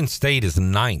 Golden State is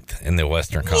 9th in the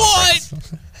Western Conference.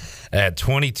 What? At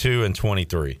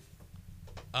 22-23.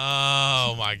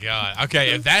 Oh, my God. Okay,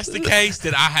 if that's the case,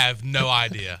 then I have no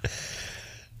idea.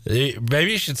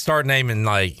 Maybe you should start naming,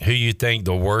 like, who you think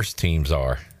the worst teams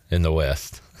are in the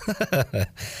West.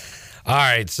 All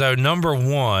right, so number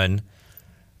 1,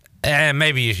 and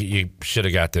maybe you should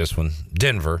have got this one,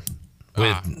 Denver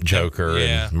with Joker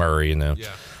and Murray and them. Yeah.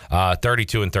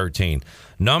 32-13.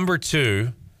 Number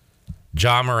 2,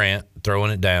 Ja Morant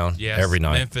throwing it down every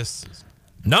night. Memphis.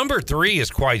 Number 3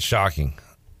 is quite shocking.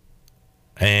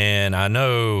 And I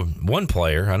know one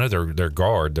player. I know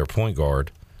their point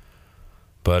guard.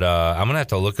 But I'm going to have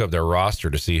to look up their roster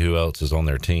to see who else is on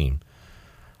their team.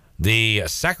 The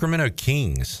Sacramento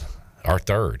Kings are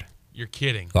 3rd. You're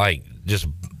kidding. Like, just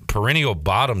perennial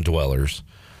bottom dwellers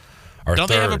are 3rd. Don't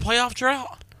they have a playoff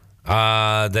drought?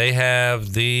 They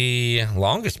have the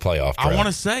longest playoff drought. I want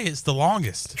to say it's the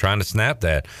longest. Trying to snap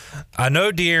that. I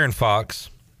know De'Aaron Fox.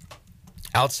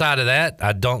 Outside of that,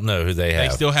 I don't know who they have.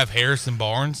 They still have Harrison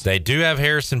Barnes. They do have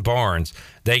Harrison Barnes.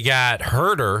 They got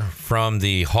Herter from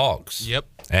the Hawks. Yep.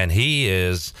 And he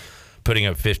is putting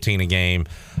up 15 a game.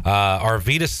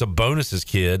 Arvydas Sabonis'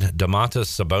 kid, Domantas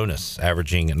Sabonis,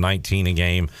 averaging 19 a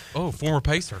game. Oh, former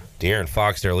Pacer. De'Aaron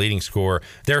Fox, their leading scorer.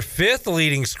 Their fifth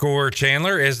leading scorer,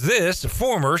 Chandler, is this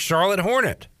former Charlotte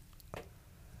Hornet.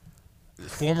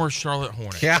 Former Charlotte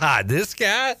Hornet. God, this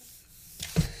guy.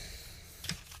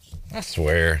 I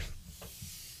swear.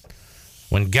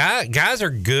 When guys are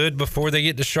good before they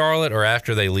get to Charlotte or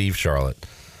after they leave Charlotte.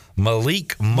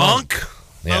 Malik Monk.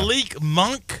 Yeah. Malik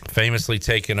Monk. Famously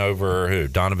taken over who?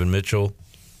 Donovan Mitchell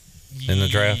in the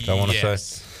draft, I want to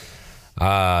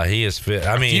say. He is fit.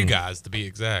 I mean, a few guys to be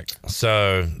exact.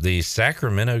 So the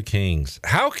Sacramento Kings.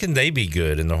 How can they be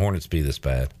good and the Hornets be this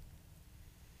bad?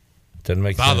 Doesn't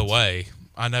make sense. By the way,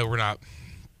 I know we're not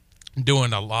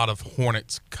doing a lot of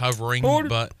Hornets covering,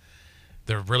 but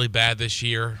they're really bad this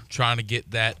year, trying to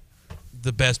get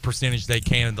the best percentage they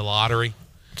can in the lottery.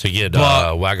 To get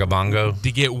Wagabongo.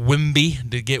 To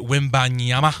get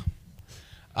Wembanyama.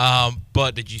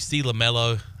 But did you see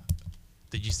LaMelo?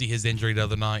 Did you see his injury the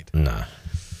other night? No.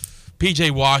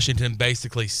 P.J. Washington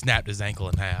basically snapped his ankle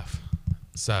in half.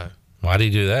 So why did he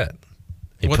do that?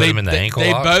 He put him in the ankle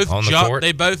lock on the court?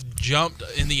 They both jumped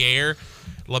in the air.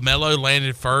 LaMelo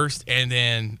landed first, and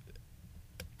then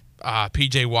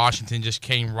P.J. Washington just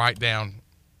came right down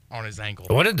on his ankle.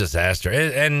 What a disaster.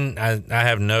 And I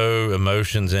have no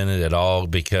emotions in it at all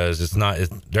because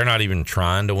they're not even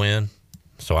trying to win.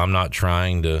 So I'm not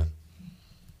trying to,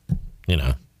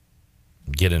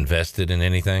 get invested in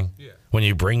anything. Yeah. When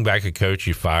you bring back a coach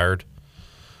you fired,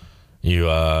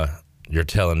 you're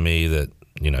telling me that,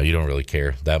 you don't really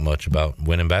care that much about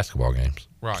winning basketball games.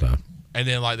 Right. So. And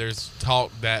then, there's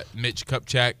talk that Mitch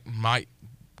Kupchak might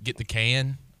get the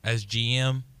can as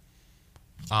GM.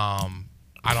 I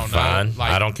don't know. Fine.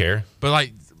 I don't care. But,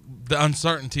 the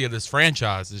uncertainty of this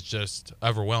franchise is just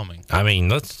overwhelming. I mean,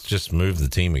 let's just move the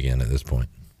team again at this point.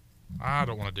 I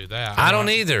don't want to do that. I don't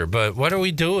either, but what are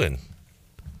we doing?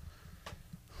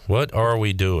 What are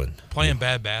we doing? Playing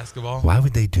bad basketball. Why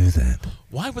would they do that?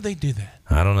 Why would they do that?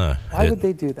 I don't know. Why would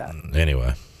they do that?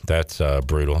 Anyway, that's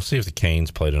brutal. Let's see if the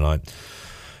Canes play tonight.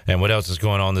 And what else is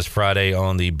going on this Friday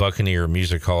on the Buccaneer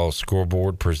Music Hall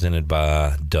scoreboard presented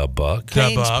by DeBuck?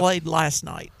 Canes played last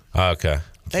night. Okay.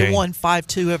 They won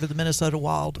 5-2 over the Minnesota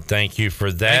Wild. Thank you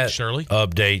for that. Thanks, Shirley.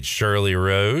 Update, Shirley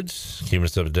Rhodes. Keeping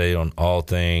us up to date on all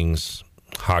things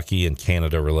hockey and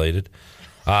Canada related.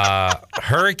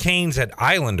 Hurricanes at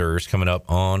Islanders coming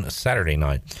up on Saturday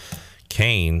night.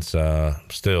 Canes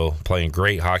still playing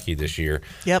great hockey this year.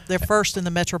 Yep, they're first in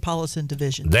the Metropolitan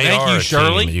Division. They Thank are you, a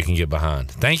Shirley. team that you can get behind.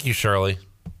 Thank you, Shirley.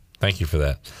 Thank you for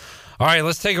that. All right,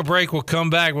 let's take a break. We'll come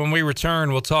back. When we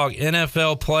return, we'll talk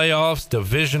NFL playoffs,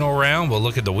 divisional round. We'll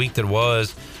look at the week that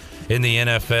was in the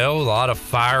NFL. A lot of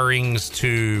firings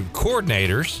to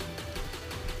coordinators.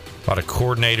 A lot of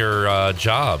coordinator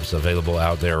jobs available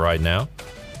out there right now.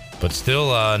 But still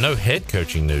no head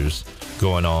coaching news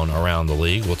going on around the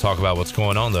league. We'll talk about what's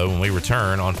going on, though, when we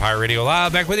return on Pirate Radio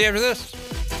Live. Back with you after this.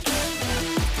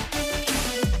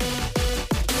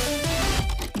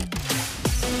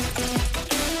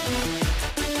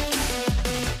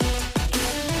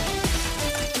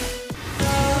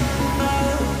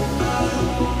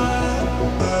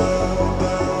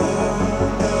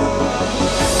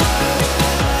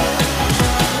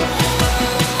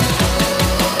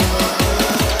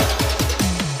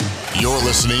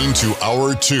 Listening to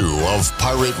Hour 2 of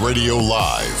Pirate Radio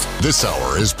Live. This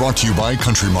hour is brought to you by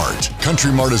Country Mart.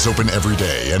 Country Mart is open every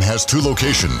day and has 2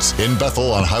 locations, in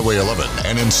Bethel on Highway 11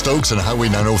 and in Stokes on Highway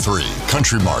 903.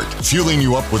 Country Mart, fueling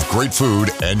you up with great food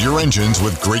and your engines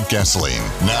with great gasoline.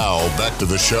 Now, back to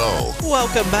the show.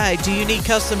 Welcome back. Do you need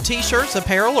custom t-shirts,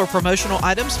 apparel, or promotional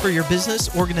items for your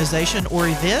business, organization, or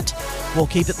event? We'll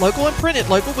keep it local and print it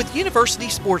local with University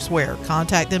Sportswear.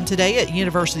 Contact them today at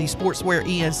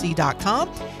universitysportswearenc.com,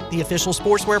 the official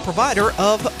sportswear provider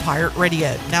of Pirate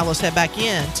Radio. Now let's head back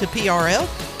in to PRL.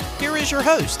 Here is your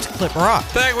host, Clip Rock.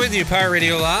 Back with you, Pirate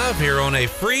Radio Live, here on a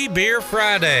Free Beer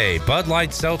Friday. Bud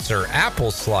Light Seltzer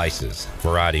Apple Slices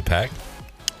Variety Pack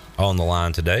on the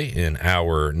line today in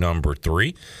hour number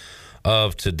 3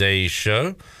 of today's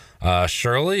show.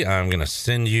 Shirley, I'm going to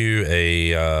send you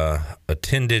a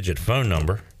 10-digit phone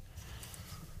number.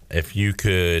 If you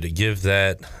could give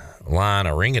that line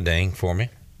a ring-a-ding for me,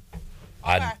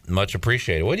 I'd much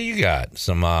appreciate it. What do you got?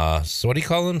 Some, what do you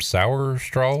call them? Sour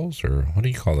straws? Or what do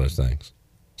you call those things?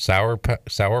 Sour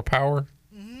power?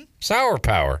 Mm-hmm. Sour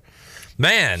power.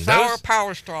 Man, Sour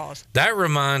power straws. That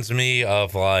reminds me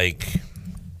of like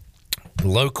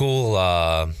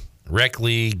local rec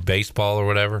league baseball or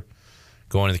whatever.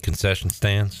 Going to the concession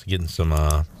stands, getting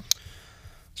some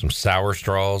sour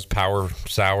straws,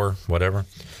 sour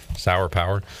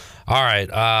power. All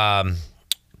right.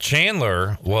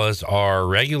 Chandler was our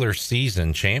regular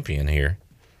season champion here.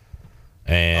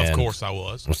 And of course I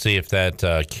was. We'll see if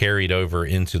that carried over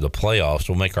into the playoffs.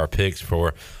 We'll make our picks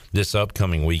for this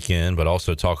upcoming weekend, but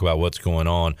also talk about what's going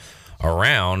on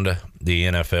around the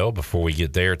NFL before we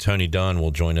get there. Tony Dunn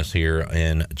will join us here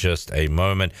in just a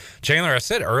moment. Chandler, I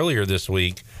said earlier this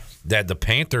week that the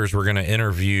Panthers were going to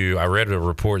interview, I read a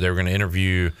report, they were going to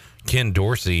interview Ken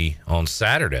Dorsey on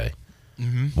Saturday,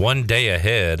 one day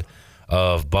ahead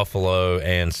of Buffalo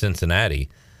and Cincinnati.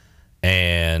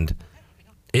 And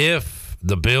if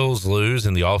the Bills lose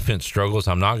and the offense struggles,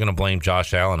 I'm not going to blame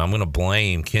Josh Allen. I'm going to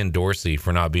blame Ken Dorsey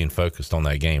for not being focused on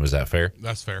that game. Is that fair?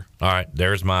 That's fair. All right,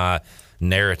 there's my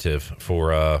narrative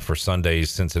for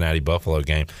Sunday's Cincinnati-Buffalo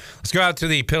game. Let's go out to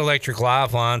the Pit Electric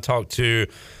Live line, talk to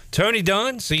Tony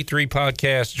Dunn, C3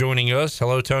 Podcast, joining us.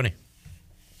 Hello, Tony.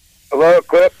 Hello,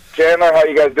 Clip. Chandler, how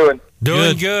you guys doing?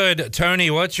 Doing good.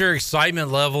 Tony, what's your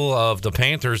excitement level of the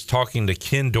Panthers talking to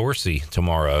Ken Dorsey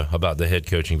tomorrow about the head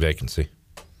coaching vacancy?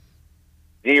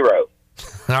 0. All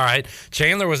right.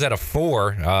 Chandler was at a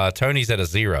 4. Tony's at a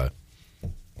 0.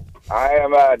 I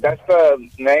am. That's the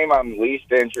name I'm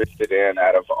least interested in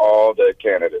out of all the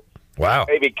candidates. Wow.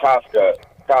 Maybe Kafka.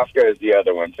 Kafka is the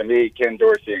other one. To me, Ken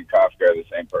Dorsey and Kafka are the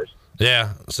same person.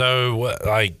 Yeah. So,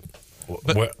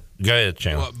 go ahead,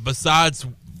 Chandler. Well, besides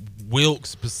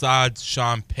Wilkes, besides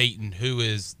Sean Payton, who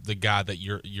is the guy that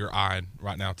you're eyeing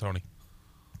right now, Tony?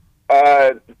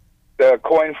 The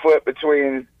coin flip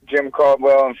between Jim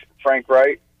Caldwell and Frank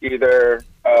Wright, either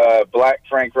black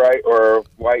Frank Wright or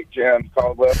white Jim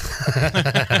Caldwell.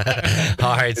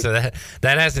 All right, so that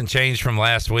hasn't changed from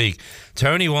last week.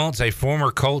 Tony wants a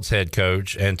former Colts head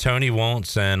coach, and Tony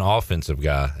wants an offensive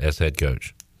guy as head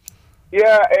coach.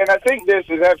 Yeah, and I think I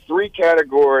have 3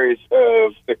 categories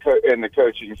of in the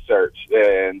coaching search,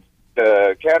 and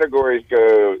the categories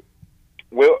go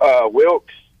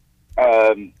Wilkes,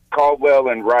 Caldwell,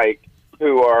 and Wright,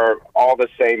 who are all the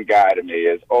same guy to me,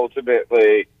 is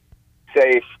ultimately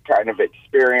safe kind of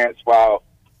experience, while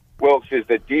Wilkes is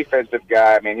the defensive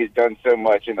guy. I mean, he's done so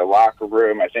much in the locker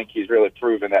room. I think he's really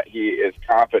proven that he is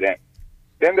competent.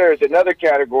 Then there's another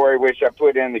category, which I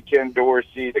put in the Ken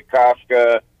Dorsey, the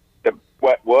Kafka,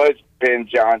 what was Ben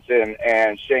Johnson,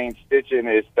 and Shane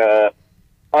Steichen is the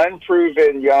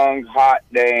unproven young hot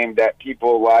name that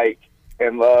people like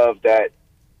and love that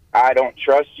I don't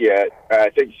trust yet.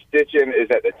 I think Steichen is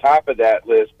at the top of that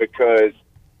list because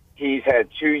he's had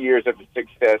 2 years of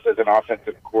success as an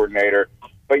offensive coordinator.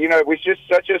 But, it was just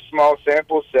such a small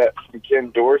sample set from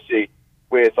Ken Dorsey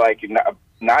with,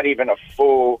 not even a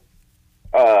full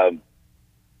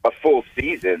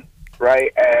season,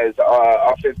 right, as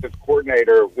offensive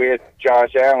coordinator with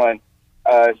Josh Allen.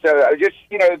 So I just,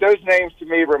 those names to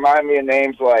me remind me of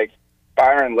names like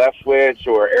Byron Leftwich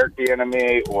or Eric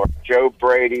Bieniemy or Joe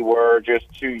Brady were just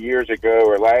 2 years ago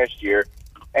or last year.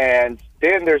 And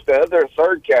then there's the other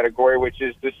third category, which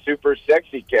is the super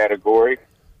sexy category,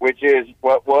 which is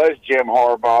what was Jim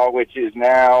Harbaugh, which is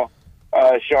now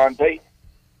Sean Payton.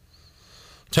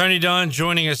 Tony Dunn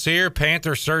joining us here.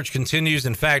 Panther search continues.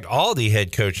 In fact, all the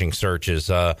head coaching searches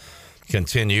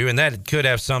continue, and that could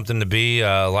have something to be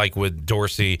like with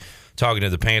Dorsey talking to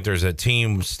the Panthers, that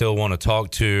teams still want to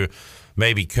talk to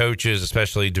maybe coaches,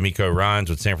 especially D'Amico Ryans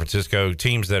with San Francisco,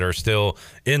 teams that are still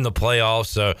in the playoffs.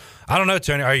 So I don't know,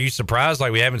 Tony, are you surprised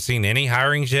we haven't seen any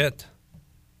hirings yet?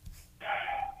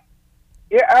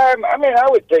 Yeah, I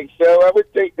would think so. I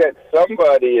would think that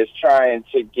somebody is trying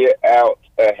to get out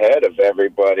ahead of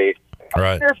everybody. Right.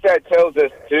 I wonder if that tells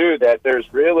us, too, that there's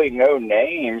really no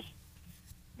names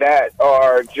that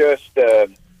are just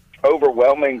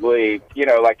overwhelmingly,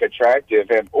 attractive.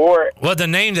 Well, the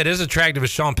name that is attractive is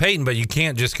Sean Payton, but you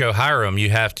can't just go hire him. You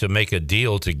have to make a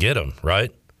deal to get him,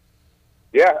 right?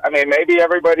 Yeah, maybe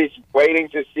everybody's waiting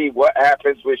to see what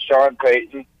happens with Sean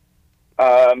Payton,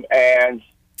 and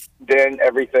then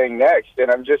everything next.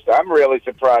 And I'm really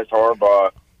surprised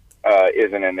Harbaugh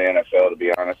isn't in the NFL, to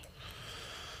be honest.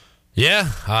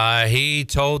 Yeah, he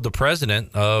told the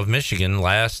president of Michigan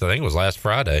last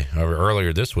Friday or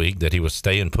earlier this week that he was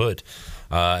staying put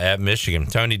at Michigan.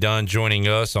 Tony Dunn joining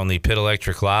us on the Pit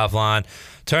Electric Live line.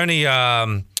 Tony,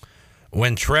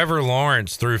 when Trevor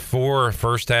Lawrence threw 4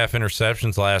 first-half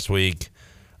interceptions last week,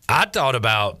 I thought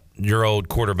about your old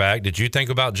quarterback. Did you think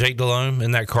about Jake Delhomme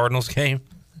in that Cardinals game?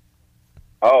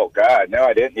 Oh God, no,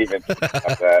 I didn't even think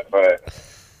about that. But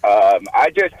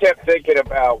I just kept thinking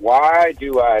about why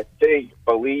do I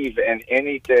believe in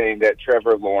anything that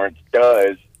Trevor Lawrence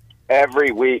does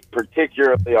every week,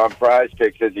 particularly on Prize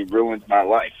Picks, as he ruins my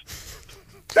life.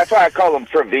 That's why I call him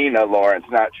Trevina Lawrence,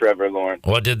 not Trevor Lawrence.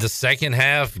 Well, did the second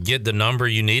half get the number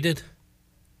you needed?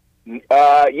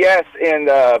 Yes, and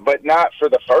but not for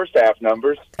the first half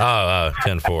numbers. Oh,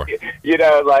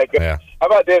 10-4. How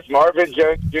about this? Marvin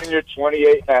Jones Jr.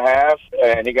 28.5,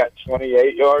 and he got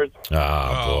 28 yards.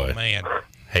 Oh, boy. Man.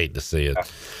 Hate to see it.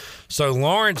 So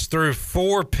Lawrence threw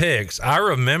 4 picks. I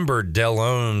remember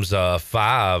Delhome's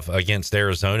 5 against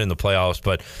Arizona in the playoffs,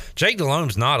 but Jake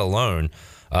Delhome's not alone.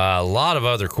 A lot of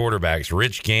other quarterbacks,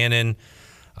 Rich Gannon,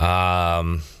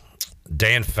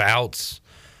 Dan Fouts.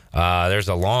 There's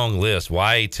a long list.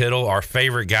 Y.A. Tittle, our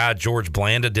favorite guy, George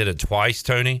Blanda, did it twice,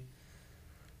 Tony.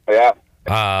 Yeah.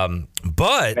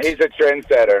 But he's a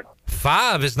trendsetter.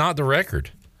 5 is not the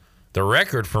record. The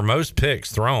record for most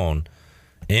picks thrown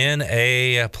in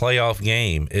a playoff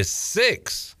game is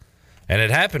 6, and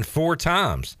it happened 4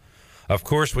 times. Of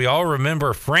course, we all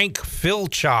remember Frank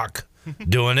Filchock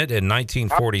doing it in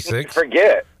 1946. How can you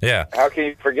forget? Yeah. How can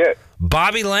you forget?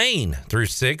 Bobby Lane threw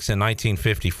 6 in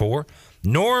 1954.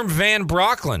 Norm Van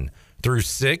Brocklin threw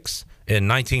 6 in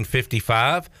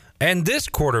 1955. And this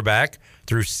quarterback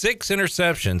threw 6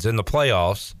 interceptions in the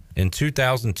playoffs in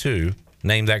 2002.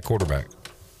 Name that quarterback.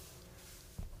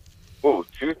 Ooh,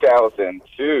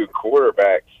 2002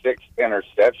 quarterback, 6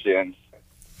 interceptions.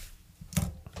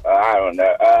 I don't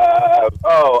know.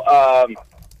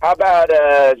 How about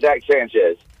Zach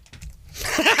Sanchez?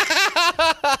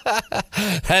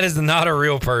 That is not a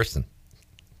real person.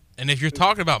 And if you're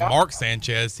talking about Mark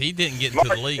Sanchez, he didn't get into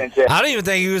the league. Sanchez. I don't even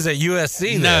think he was at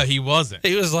USC. No, then. he wasn't.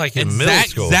 He was like in middle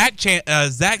school. Zach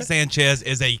Sanchez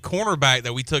is a cornerback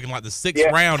that we took in like the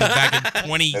 6th round back in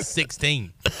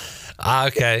 2016.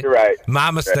 Okay. You're right. My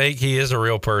mistake. He is a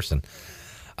real person.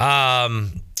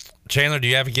 Chandler, do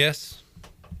you have a guess?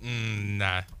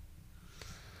 Nah.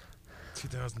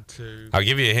 2002. I'll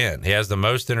give you a hint. He has the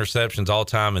most interceptions all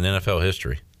time in NFL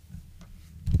history.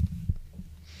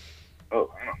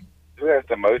 Oh, who has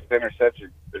the most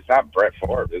interceptions? It's not Brett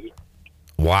Favre, is it?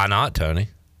 Why not, Tony?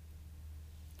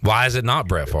 Why is it not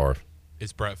Brett Favre?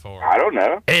 It's Brett Favre. I don't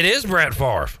know. It is Brett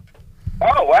Favre.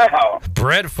 Oh, wow.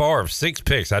 Brett Favre, 6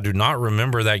 picks. I do not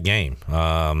remember that game.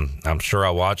 I'm sure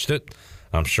I watched it.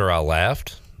 I'm sure I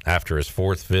laughed after his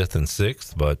 4th, 5th, and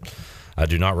 6th, but I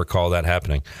do not recall that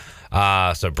happening.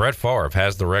 So Brett Favre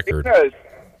has the record. Because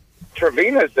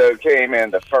Trevina's, though, came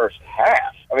in the first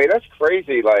half. I mean, that's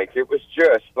crazy. Like, it was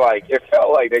just like, it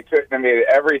felt like they couldn't, I mean,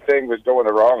 everything was going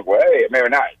the wrong way. I mean,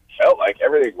 not felt like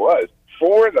everything was.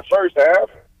 4 in the first half.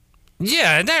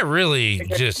 Yeah, and that really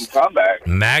just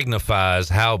magnifies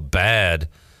how bad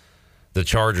the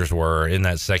Chargers were in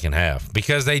that second half,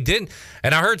 because they didn't.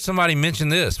 And I heard somebody mention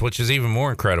this, which is even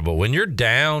more incredible. When you're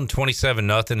down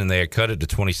 27-0 and they had cut it to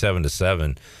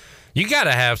 27-7, you got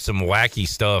to have some wacky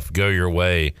stuff go your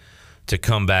way to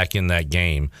come back in that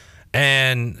game.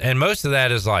 And most of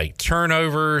that is like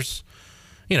turnovers,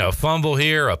 fumble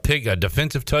here, a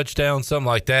defensive touchdown, something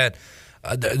like that.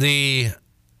 The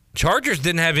Chargers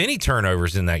didn't have any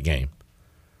turnovers in that game.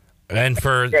 And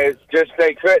it's just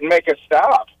they couldn't make a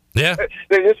stop. Yeah.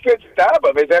 They just couldn't stop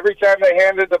them. It's every time they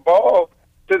handed the ball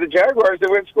to the Jaguars, they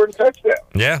went and scored a touchdown.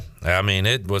 Yeah. I mean,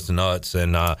 it was nuts.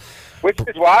 And which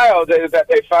is wild that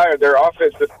they fired their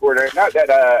offensive coordinator. Not that,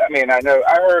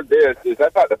 I heard this, I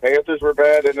thought the Panthers were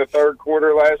bad in the third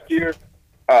quarter last year.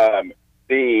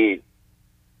 The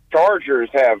Chargers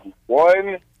have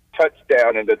 1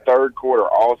 touchdown in the third quarter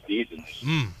all season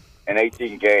in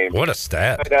 18 games. What a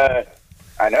stat. But,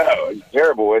 I know, it's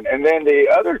terrible. And then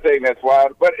the other thing that's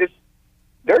wild, but it's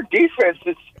their defense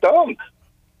is stunk.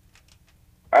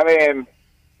 I mean,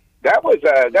 that's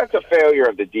a failure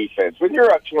of the defense. When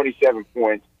you're up 27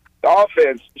 points, the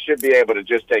offense should be able to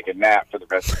just take a nap for the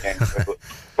rest of the game.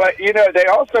 But, they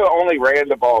also only ran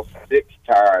the ball 6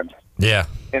 times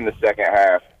in the second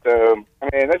half. So, I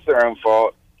mean, that's their own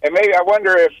fault. And maybe I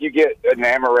wonder if you get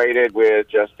enamored with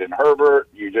Justin Herbert,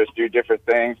 you just do different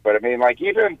things. But, I mean, like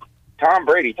even Tom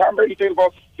Brady threw the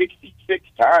ball 66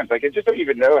 times. Like, I just don't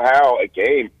even know how a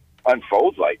game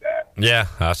unfolds like that. Yeah,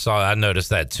 I noticed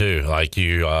that too. Like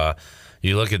you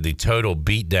look at the total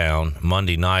beatdown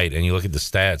Monday night and you look at the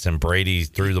stats, and Brady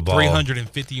threw the ball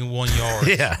 351 yards.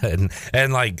 Yeah,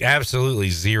 and like absolutely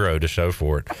 0 to show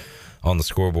for it on the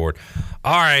scoreboard.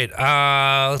 All right,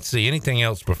 let's see. Anything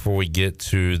else before we get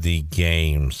to the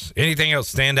games? Anything else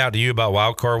stand out to you about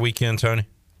Wild Card Weekend, Tony?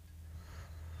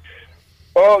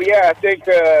 Oh yeah, I think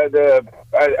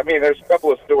I mean, there's a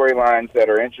couple of storylines that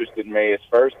are interested in me.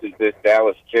 First is this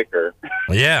Dallas kicker.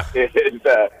 Yeah. It's,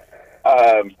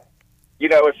 you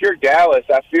know, if you're Dallas,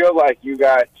 I feel like you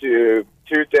got two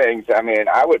things. I mean,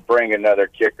 I would bring another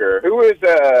kicker. Who is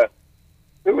the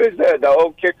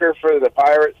old kicker for the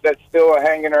Pirates that's still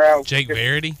hanging around? Jake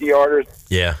Verity?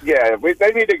 Yeah. Yeah,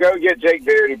 they need to go get Jake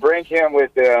Verity, bring him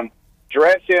with them,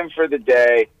 dress him for the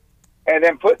day, and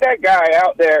then put that guy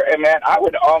out there. And, man, I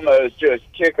would almost just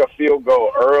kick a field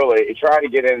goal early, try to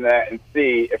get in that and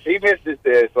see. If he misses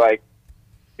this, like,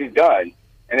 he's done.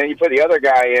 And then you put the other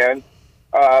guy in.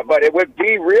 But it would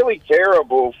be really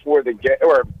terrible or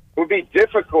it would be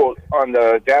difficult on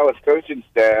the Dallas coaching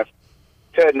staff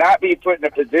to not be put in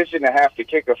a position to have to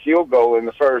kick a field goal in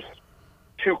the first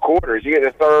 2 quarters. You get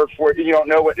the third, fourth, you don't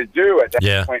know what to do at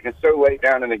that point, and it's so late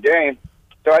down in the game.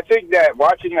 So I think that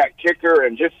watching that kicker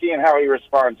and just seeing how he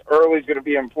responds early is going to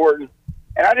be important.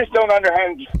 And I just don't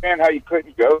understand how you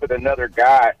couldn't go with another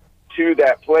guy to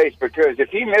that place, because if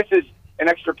he misses an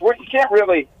extra point, you can't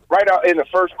really, right out in the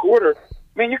first quarter,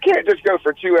 I mean, you can't just go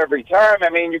for 2 every time. I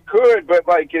mean, you could, but,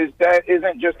 like, that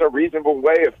isn't just a reasonable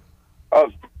way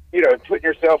of you know, putting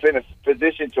yourself in a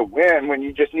position to win when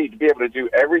you just need to be able to do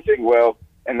everything well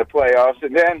in the playoffs.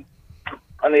 And then,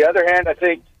 on the other hand, I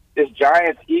think this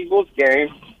Giants-Eagles game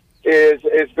is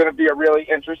going to be a really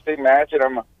interesting match, and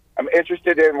I'm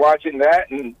interested in watching that,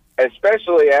 and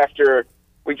especially after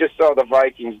we just saw the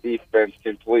Vikings defense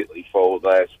completely fold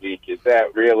last week. Is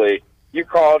that really, you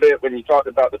called it when you talked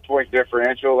about the point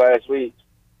differential last week,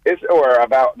 or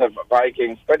about the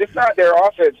Vikings, but it's not their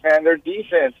offense, man. Their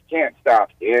defense can't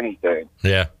stop anything.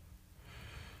 Yeah.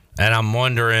 And I'm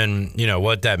wondering, you know,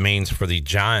 what that means for the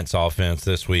Giants offense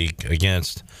this week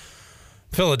against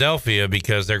Philadelphia,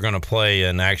 because they're going to play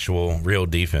an actual real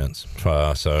defense.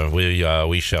 So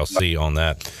we shall see on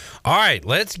that. All right,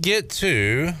 let's get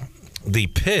to the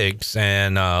picks.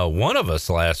 And one of us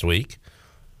last week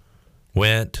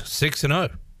went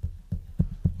 6-0.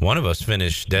 One of us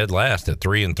finished dead last at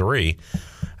 3-3,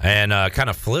 and kind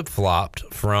of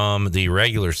flip-flopped from the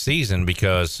regular season,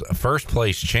 because first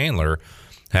place Chandler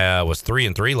was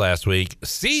 3-3 last week.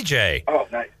 CJ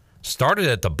started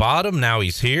at the bottom. Now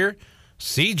he's here.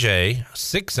 CJ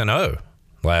 6-0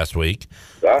 last week.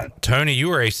 Tony, you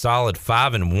were a solid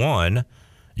 5-1.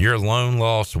 Your lone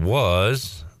loss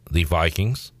was the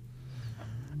Vikings,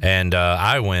 and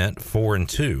I went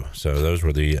 4-2. So those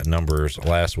were the numbers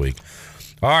last week.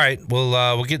 All right,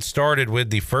 we'll get started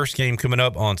with the first game coming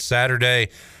up on Saturday.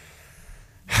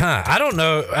 I don't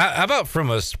know. How about from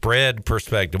a spread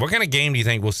perspective? What kind of game do you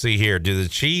think we'll see here? Do the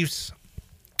Chiefs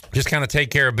just kind of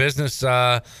take care of business,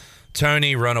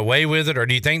 Tony, run away with it, or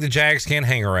do you think the Jags can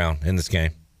hang around in this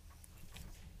game?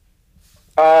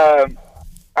 I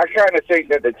kind of think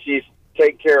that the Chiefs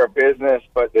take care of business,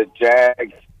 but the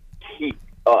Jags keep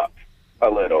up a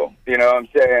little, you know what I'm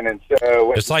saying? And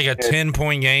so it's like a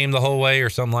 10-point game the whole way or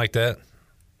something like that.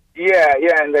 Yeah,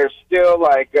 and they're still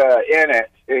like in it.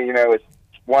 You know, it's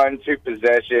 1-2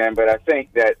 possession, but I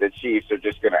think that the Chiefs are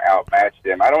just going to outmatch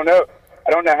them. I don't know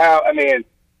how. I mean,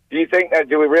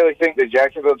 do we really think the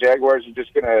Jacksonville Jaguars are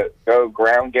just going to go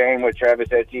ground game with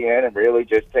Travis Etienne and really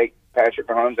just take Patrick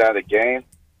Mahomes out of the game?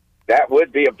 That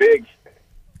would be a big,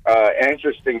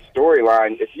 interesting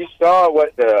storyline. If you saw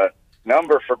what the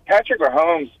number for Patrick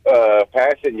Mahomes'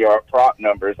 passing yard prop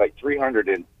number is, like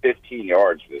 315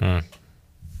 yards. I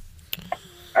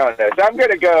don't know. So I'm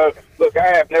going to go. Look, I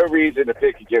have no reason to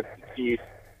pick against the Chiefs.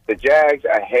 The Jags,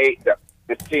 I hate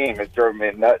this team has driven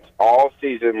me nuts all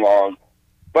season long.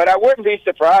 But I wouldn't be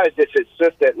surprised if it's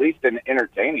just at least an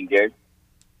entertaining game.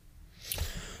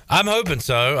 I'm hoping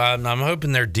so. I'm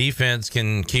hoping their defense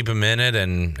can keep them in it,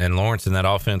 and Lawrence and that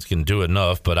offense can do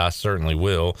enough, but I certainly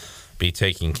will be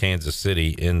taking Kansas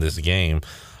City in this game.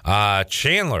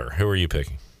 Chandler, who are you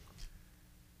picking?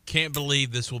 Can't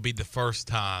believe this will be the first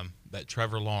time that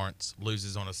Trevor Lawrence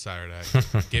loses on a Saturday.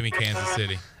 Give me Kansas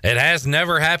City. It has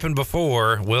never happened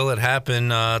before. Will it happen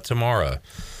tomorrow?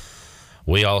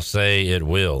 We all say it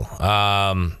will.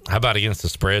 How about against the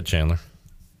spread, Chandler?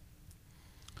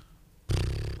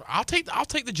 I'll take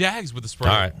the Jags with the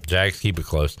spread. All right, Jags keep it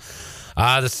close.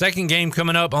 The second game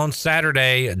coming up on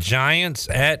Saturday, Giants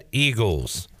at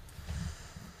Eagles.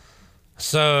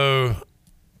 So,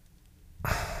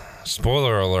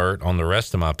 spoiler alert on the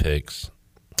rest of my picks.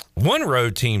 One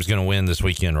road team's going to win this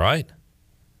weekend, right?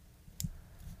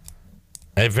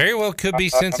 It very well could be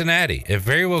Cincinnati. It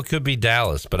very well could be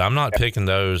Dallas, but I'm not picking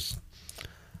those.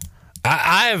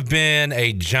 I have been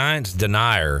a Giants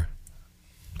denier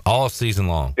all season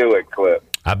long. Do it, Clip.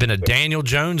 I've been a Daniel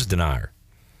Jones denier.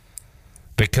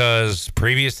 because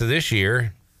previous to this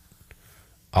year,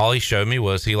 all he showed me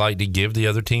was he liked to give the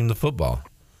other team the football.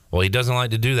 Well, he doesn't like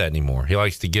to do that anymore. He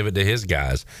likes to give it to his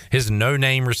guys, his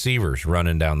no-name receivers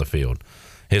running down the field,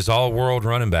 his all-world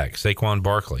running back, Saquon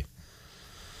Barkley.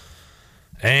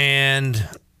 And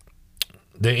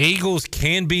the Eagles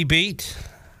can be beat,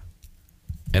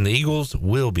 and the Eagles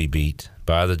will be beat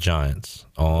by the Giants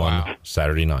on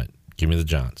Saturday night. Give me the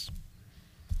Giants.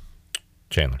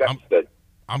 Chandler.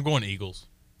 I'm going Eagles.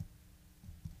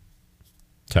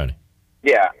 Tony.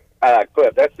 Yeah,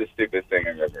 Cliff, that's the stupidest thing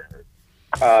I've ever heard.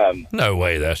 No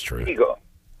way that's true. Eagles.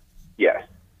 Yes.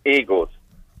 Eagles.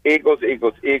 How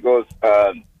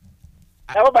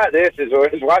about this? I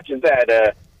was watching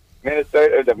that the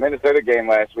Minnesota game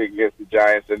last week against the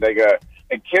Giants, and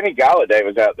and Kenny Golladay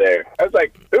was out there. I was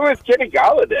like, who is Kenny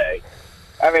Golladay?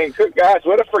 I mean, good gosh,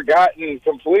 what a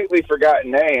completely forgotten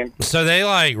name. So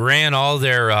they ran all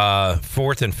their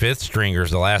fourth and fifth stringers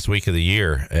the last week of the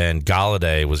year, and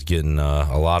Golladay was getting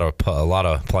a lot of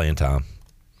playing time.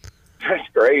 That's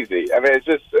crazy. I mean,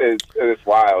 it's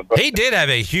wild. But he did have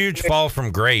a huge fall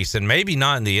from grace, and maybe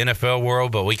not in the NFL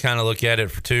world, but we kind of look at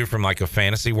it too from a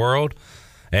fantasy world.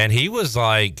 And he was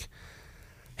up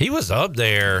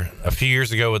there a few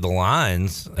years ago with the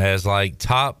Lions as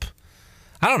top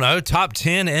 10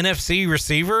 NFC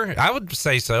receiver. I would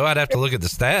say so. I'd have to look at the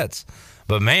stats.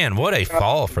 But man, what a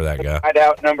fall for that guy. I'd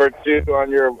out number 2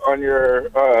 on your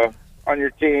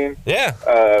team.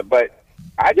 Yeah. But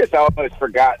I just almost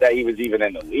forgot that he was even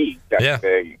in the league. That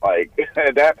thing,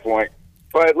 at that point.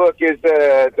 But look,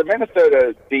 the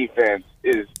Minnesota defense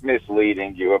is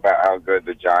misleading you about how good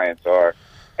the Giants are,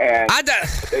 and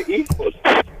the Eagles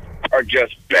are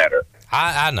just better.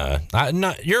 I know.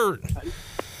 You're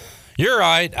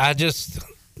right.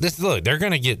 Look, they're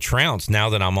going to get trounced now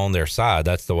that I'm on their side.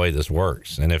 That's the way this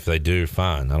works. And if they do,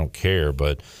 fine. I don't care.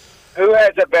 But who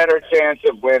has a better chance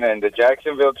of winning? The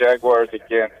Jacksonville Jaguars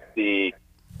against the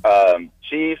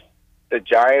Chiefs, the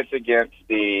Giants against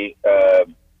the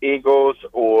Eagles,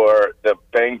 or the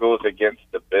Bengals against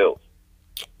the Bills?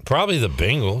 Probably the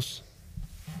Bengals.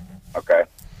 Okay.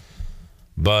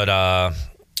 But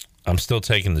I'm still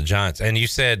taking the Giants. And you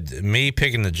said me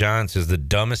picking the Giants is the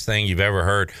dumbest thing you've ever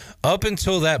heard. Up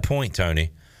until that point, Tony,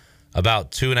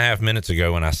 about 2.5 minutes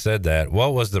ago when I said that,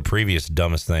 what was the previous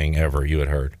dumbest thing ever you had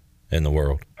heard in the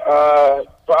world?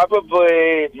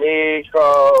 Probably me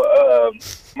call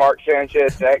Mark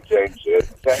Sanchez, Zach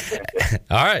Sanchez.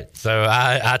 All right. So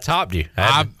I topped you.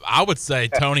 I would say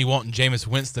Tony wanting Jameis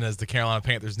Winston as the Carolina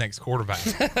Panthers' next quarterback.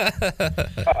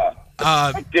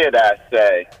 What did I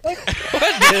say?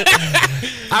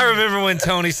 I remember when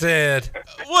Tony said,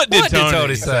 What did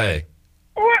Tony say?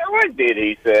 What did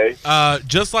he say?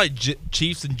 Just like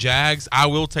Chiefs and Jags, I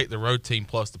will take the road team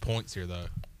plus the points here, though.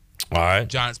 All right.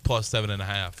 Giants plus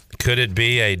 7.5. Could it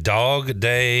be a dog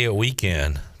day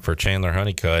weekend for Chandler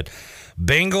Honeycutt?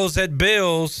 Bengals at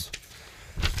Bills.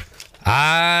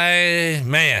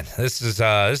 This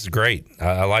is great.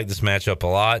 I like this matchup a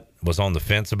lot. Was on the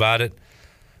fence about it,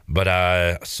 but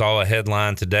I saw a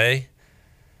headline today.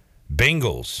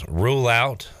 Bengals rule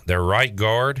out their right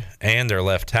guard and their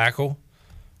left tackle.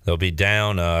 They'll be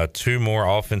down 2 more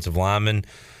offensive linemen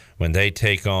when they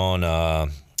take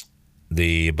on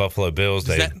the Buffalo Bills.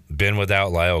 They've been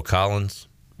without La'el Collins.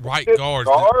 Right guard,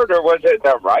 or was it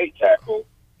the right tackle?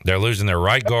 They're losing their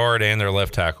right guard and their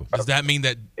left tackle. Does that mean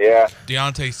that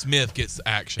Deontay Smith gets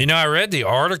action? I read the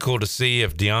article to see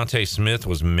if Deontay Smith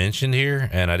was mentioned here,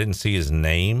 and I didn't see his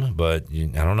name, but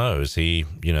I don't know. Is he,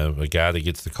 a guy that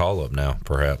gets the call up now,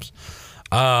 perhaps?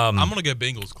 I'm going to go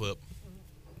Bengals, Clip.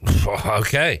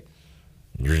 Okay.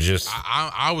 You're just...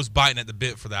 I was biting at the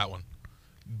bit for that one.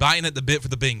 Biting at the bit for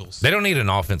the Bengals. They don't need an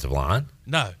offensive line.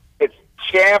 No. It's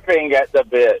champing at the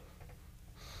bit.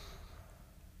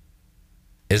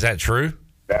 Is that true?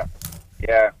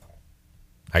 Yeah.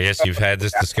 I guess you've had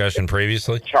this discussion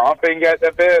previously. Chomping at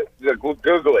the bit.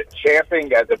 Google it.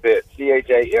 Champing at the bit.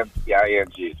 CHAMPING.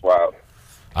 It's wild.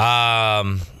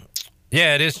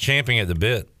 Yeah, it is champing at the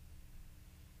bit.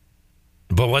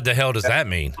 But what the hell does that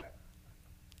mean?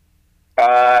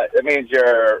 It means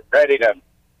you're ready to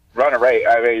run a race.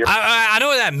 I know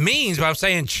what that means, but I'm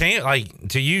saying champ,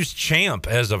 to use champ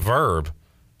as a verb.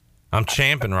 I'm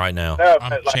champing right now. No,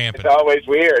 I'm champing. It's always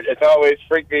weird. It's always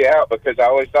freaked me out because I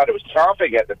always thought it was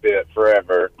chomping at the bit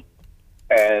forever,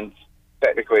 and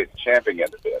technically it's champing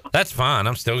at the bit. That's fine.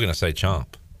 I'm still going to say chomp.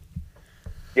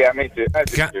 Yeah, me too.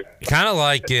 Kind of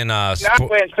like in not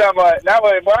when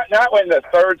the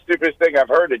third stupidest thing I've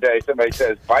heard today somebody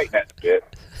says biting at the bit.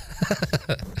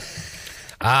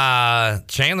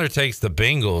 Chandler takes the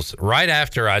Bengals right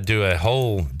after I do a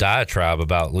whole diatribe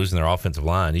about losing their offensive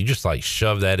line. You just like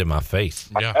shove that in my face.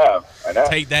 Yeah. I know.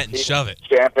 Take that and shove it.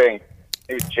 Champing.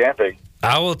 He's champing.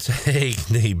 I will take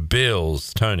the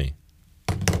Bills, Tony.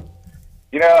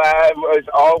 You know, I was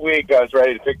all week. I was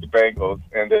ready to pick the Bengals,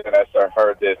 and then I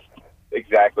heard this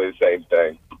exactly the same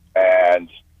thing. And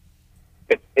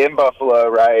it's in Buffalo,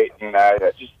 right? And I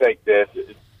just think this.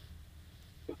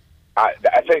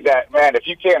 I think that, man, if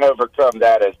you can't overcome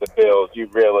that as the Bills, you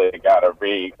really got to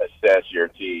reassess your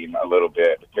team a little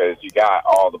bit because you got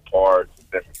all the parts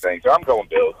and different things. So I'm going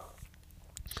Bills.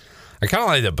 I kind of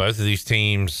like that both of these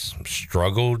teams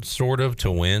struggled sort of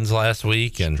to wins last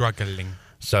week. And struggling.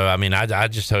 So, I mean, I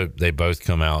just hope they both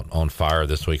come out on fire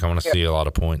this week. I want to see a lot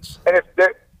of points. And if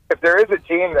there is a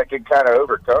team that can kind of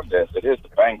overcome this, it is the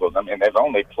Bengals. I mean, they've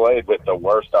only played with the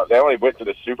worst. They only went to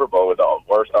the Super Bowl with the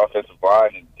worst offensive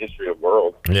line in the history of the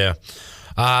world. Yeah.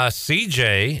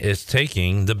 CJ is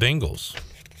taking the Bengals.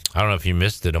 I don't know if you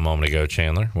missed it a moment ago,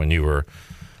 Chandler, when you were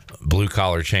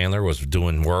blue-collar Chandler was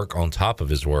doing work on top of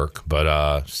his work. But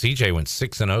CJ went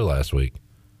 6-0 last week.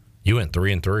 You went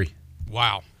 3-3.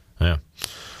 Wow. Yeah.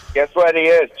 Guess what he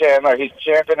is, Chandler? He's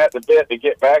champing at the bit to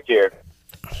get back here.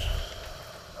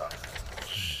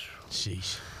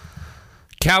 Sheesh.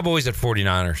 Cowboys at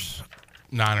 49ers.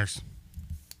 Niners.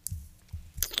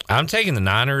 I'm taking the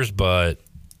Niners, but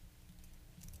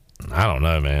I don't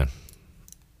know, man.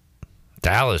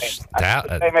 Dallas.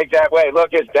 They make that way. Look,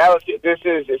 it's Dallas. This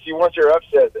is, if you want your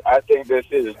upset, I think this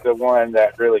is the one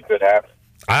that really could happen.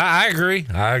 I agree.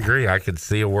 I could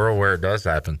see a world where it does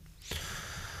happen.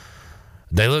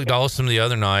 They looked awesome the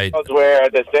other night. Where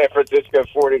the San Francisco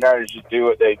 49ers just do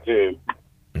what they do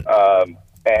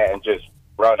and just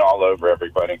run all over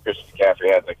everybody. Christian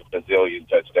McCaffrey has like a bazillion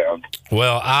touchdowns.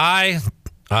 Well,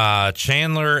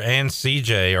 Chandler and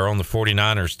CJ are on the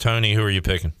 49ers. Tony, who are you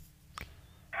picking?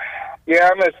 Yeah,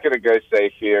 I'm just going to go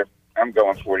safe here. I'm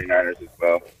going 49ers as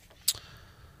well.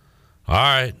 All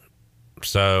right.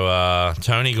 So,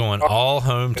 Tony going all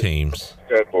home teams.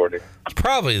 Good boarding. It's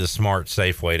probably the smart,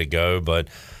 safe way to go, but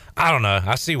I don't know.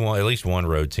 I see at least one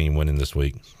road team winning this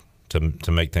week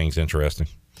to make things interesting.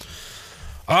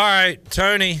 All right,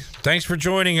 Tony, thanks for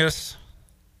joining us.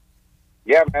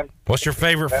 Yeah, man. What's your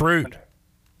favorite fruit?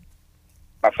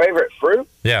 My favorite fruit?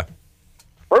 Yeah.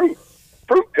 Fruit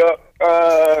cup.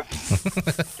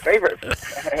 Favorite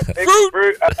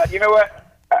fruit. You know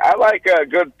what? I like a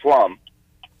good plum.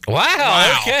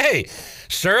 Wow. Okay.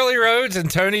 Shirley Rhodes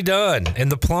and Tony Dunn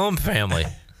and the Plum family.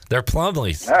 They're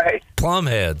Plumleys. Nice. Plum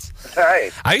heads.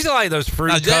 Nice. I used to like those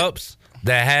fruit cups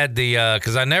that had the,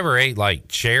 because I never ate like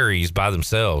cherries by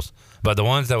themselves, but the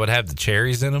ones that would have the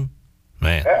cherries in them,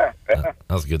 man, that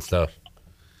was good stuff.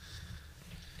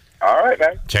 All right,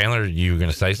 man. Chandler, you were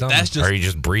going to say something? That's just, or are you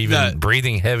just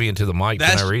breathing heavy into the mic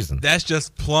for no reason? That's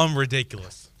just plumb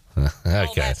ridiculous.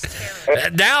 Okay.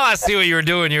 Now I see what you were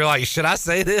doing. You're like, should I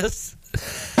say this?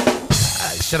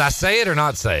 Should I say it or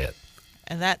not say it?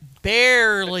 And that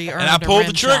barely earned and I pulled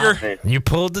the trigger. Shot. You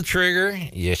pulled the trigger.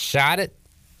 You shot it.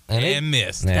 And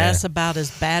missed. Yeah. That's about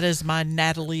as bad as my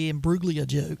Natalie Imbruglia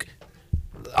joke.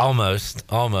 Almost.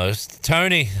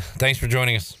 Tony, thanks for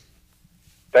joining us.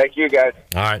 Thank you, guys.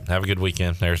 All right. Have a good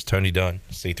weekend. There's Tony Dunn,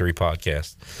 C3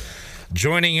 Podcast.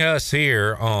 Joining us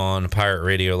here on Pirate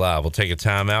Radio Live. We'll take a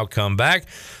timeout, come back,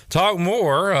 talk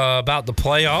more about the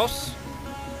playoffs,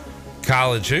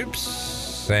 college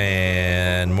hoops,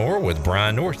 and more with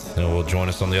Brian North. And will join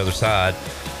us on the other side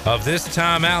of this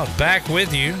timeout. Back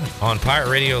with you on Pirate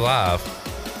Radio Live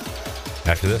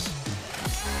after this.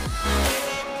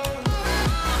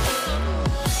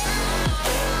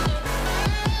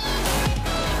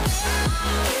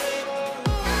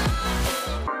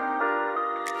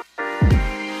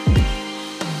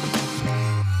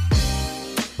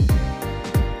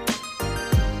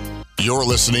 You're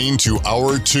listening to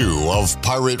Hour 2 of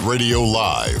Pirate Radio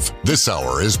Live. This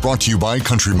hour is brought to you by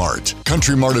Country Mart.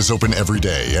 Country Mart is open every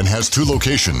day and has 2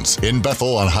 locations, in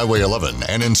Bethel on Highway 11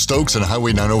 and in Stokes on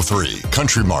Highway 903.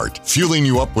 Country Mart, fueling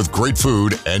you up with great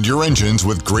food and your engines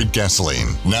with great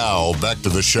gasoline. Now, back to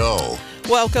the show.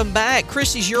 Welcome back.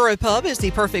 Christie's Europub is the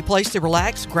perfect place to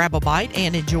relax, grab a bite,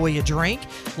 and enjoy a drink.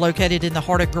 Located in the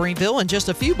heart of Greenville and just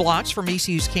a few blocks from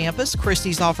ECU's campus,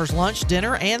 Christie's offers lunch,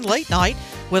 dinner, and late night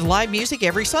with live music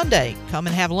every Sunday. Come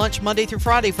and have lunch Monday through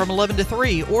Friday from 11 to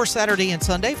 3 or Saturday and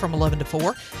Sunday from 11 to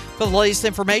 4. For the latest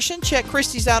information, check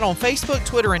Christie's out on Facebook,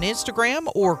 Twitter, and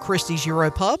Instagram or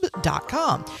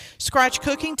Christie'sEuropub.com. Scratch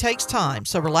cooking takes time,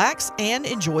 so relax and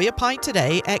enjoy a pint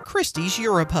today at Christie's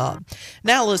Europub.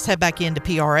 Now let's head back into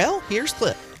PRL. Here's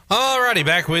Clip. Alrighty,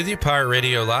 back with you. Pirate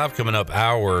Radio Live coming up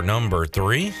hour number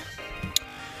 3.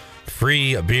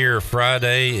 Free Beer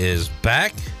Friday is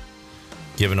back.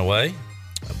 Giving away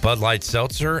a Bud Light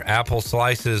Seltzer Apple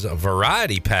Slices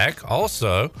Variety Pack.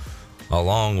 Also,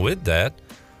 along with that,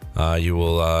 you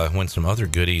will win some other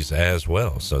goodies as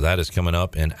well. So that is coming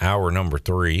up in hour number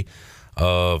 3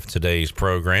 of today's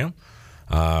program.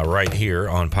 Right here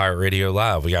on Pirate Radio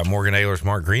Live. We got Morgan Ayler's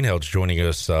Mark Greenhelds joining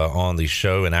us on the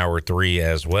show in hour 3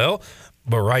 as well.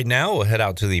 But right now, we'll head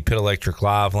out to the Pit Electric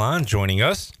Live line. Joining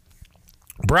us,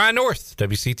 Brian North,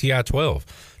 WCTI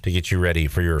 12, to get you ready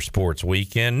for your sports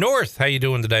weekend. North, how you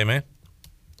doing today, man?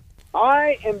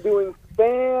 I am doing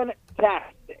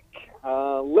fantastic.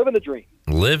 Living the dream.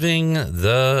 Living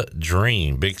the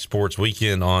dream. Big sports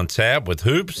weekend on tap with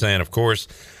hoops and, of course,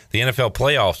 the NFL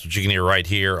playoffs, which you can hear right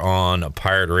here on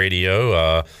Pirate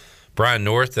Radio. Brian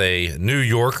North, a New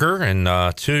Yorker,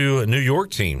 and 2 New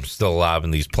York teams still alive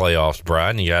in these playoffs,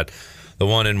 Brian. You got the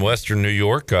one in Western New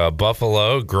York,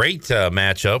 Buffalo. Great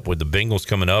matchup with the Bengals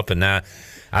coming up. And now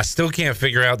I still can't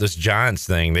figure out this Giants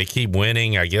thing. They keep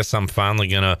winning. I guess I'm finally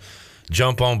going to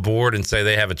jump on board and say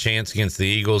they have a chance against the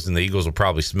Eagles, and the Eagles will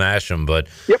probably smash them. But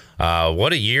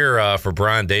what a year for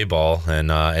Brian Daboll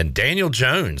and Daniel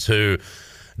Jones, who –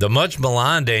 the much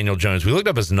maligned Daniel Jones. We looked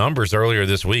up his numbers earlier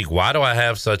this week. Why do I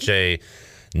have such a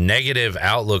negative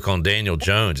outlook on Daniel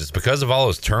Jones? It's because of all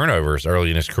his turnovers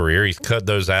early in his career. He's cut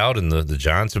those out, and the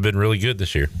Giants have been really good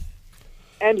this year.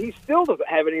 And he still doesn't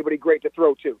have anybody great to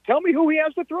throw to. Tell me who he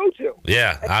has to throw to.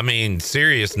 Yeah, I mean,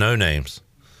 serious no names.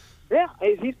 Yeah,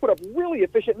 he's put up really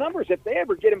efficient numbers. If they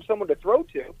ever get him someone to throw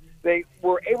to, they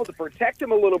were able to protect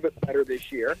him a little bit better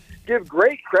this year. Give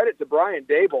great credit to Brian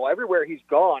Daboll. Everywhere he's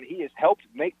gone, he has helped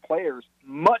make players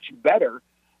much better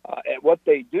at what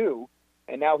they do.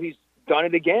 And now he's done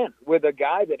it again with a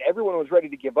guy that everyone was ready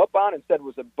to give up on and said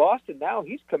was a bust. And now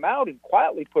he's come out and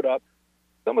quietly put up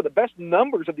some of the best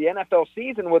numbers of the NFL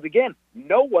season with, again,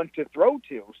 no one to throw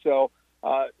to. So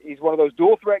he's one of those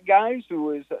dual threat guys who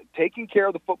is taking care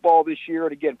of the football this year.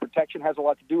 And again, protection has a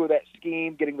lot to do with that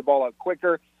scheme, getting the ball out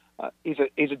quicker. He's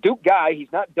a Duke guy.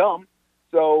 He's not dumb.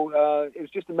 So it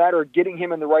was just a matter of getting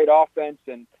him in the right offense,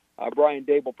 and Brian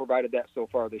Daboll provided that so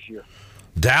far this year.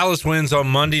 Dallas wins on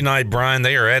Monday night, Brian.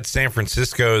 They are at San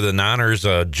Francisco. The Niners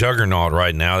a juggernaut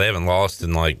right now. They haven't lost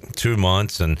in like 2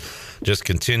 months and just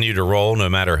continue to roll no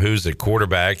matter who's at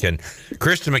quarterback. And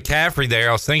Christian McCaffrey there,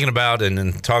 I was thinking about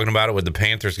and talking about it with the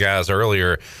Panthers guys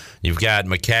earlier. You've got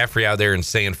McCaffrey out there in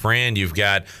San Fran. You've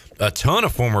got a ton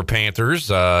of former Panthers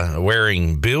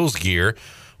wearing Bills gear,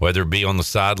 whether it be on the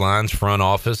sidelines, front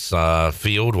office,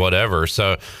 field, whatever.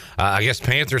 So I guess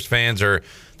Panthers fans they're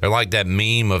like that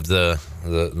meme of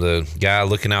the guy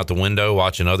looking out the window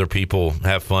watching other people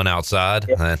have fun outside.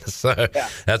 Yeah. So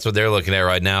that's what they're looking at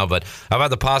right now. But how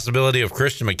about the possibility of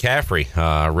Christian McCaffrey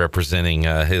representing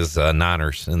his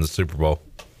Niners in the Super Bowl?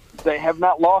 They have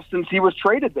not lost since he was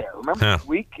traded there. Remember, the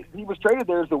week he was traded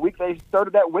there is the week they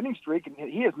started that winning streak, and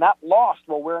he has not lost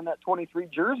while wearing that 23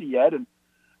 jersey yet.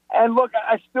 And look,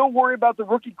 I still worry about the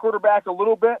rookie quarterback a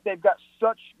little bit. They've got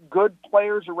such good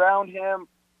players around him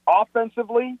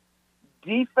offensively.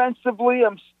 Defensively,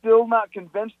 I'm still not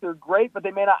convinced they're great, but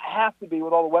they may not have to be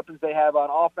with all the weapons they have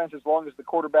on offense as long as the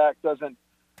quarterback doesn't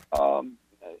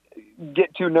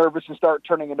get too nervous and start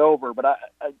turning it over. But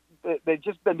they've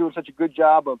just been doing such a good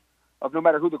job of no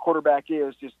matter who the quarterback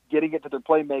is, just getting it to their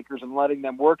playmakers and letting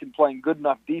them work and playing good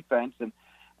enough defense.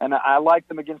 And I like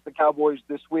them against the Cowboys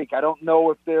this week. I don't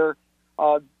know if they're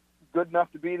good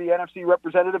enough to be the NFC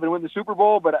representative and win the Super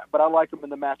Bowl, but I like them in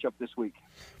the matchup this week.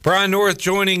 Brian North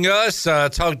joining us.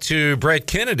 Talked to Brett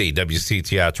Kennedy,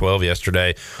 WCTI 12,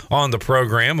 yesterday on the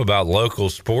program about local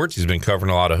sports. He's been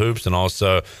covering a lot of hoops and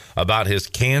also about his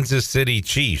Kansas City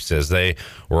Chiefs as they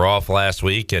were off last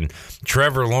week. And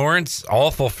Trevor Lawrence,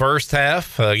 awful first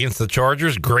half against the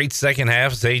Chargers. Great second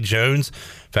half. Zay Jones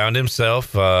found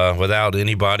himself without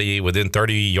anybody within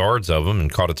 30 yards of him and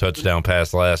caught a touchdown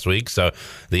pass last week. So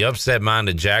the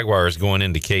upset-minded Jaguars going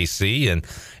into KC. And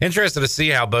interested to see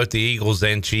how both the Eagles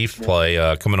and Chiefs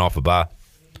play coming off a bye.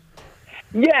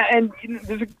 Yeah, and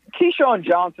there's Keyshawn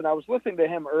Johnson. I was listening to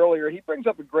him earlier. He brings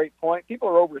up a great point. People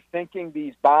are overthinking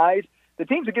these buys. The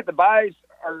teams that get the buys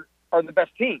are the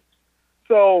best teams.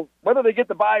 So whether they get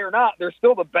the buy or not, they're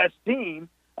still the best team.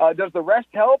 Does the rest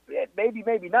help? Maybe,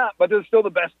 maybe not, but they're still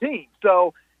the best team.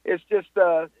 So it's just,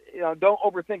 don't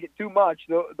overthink it too much.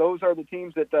 Those are the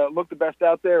teams that look the best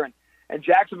out there. And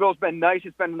Jacksonville's been nice.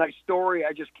 It's been a nice story.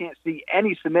 I just can't see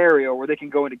any scenario where they can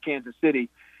go into Kansas City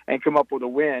and come up with a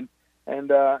win. And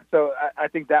so I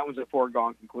think that was a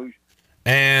foregone conclusion.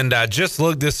 And I just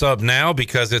looked this up now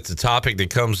because it's a topic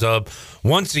that comes up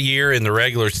once a year in the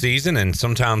regular season and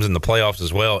sometimes in the playoffs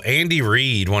as well. Andy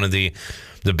Reid, one of the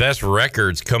best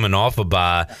records coming off a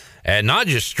bye, and not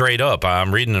just straight up.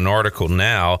 I'm reading an article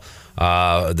now,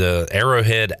 the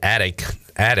Arrowhead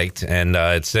Addict, and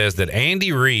it says that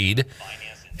Andy Reid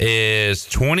is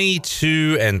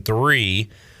 22-3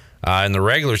 in the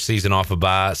regular season off a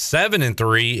bye,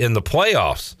 7-3 in the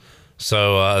playoffs.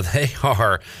 So they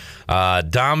are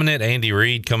dominant. Andy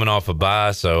Reid coming off a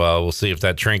bye, so we'll see if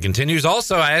that trend continues.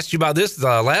 Also, I asked you about this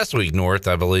last week, North,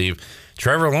 I believe.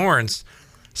 Trevor Lawrence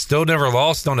still never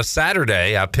lost on a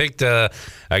Saturday. I picked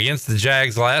against the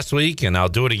Jags last week, and I'll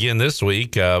do it again this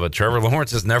week. But Trevor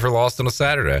Lawrence has never lost on a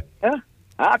Saturday. Yeah,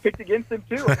 I picked against him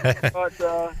too. But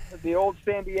the old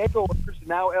San Diego,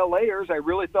 now LAers, I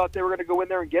really thought they were going to go in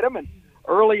there and get him. And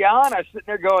early on, I was sitting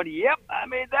there going, "Yep, I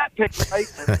made that pick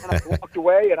right." And then I walked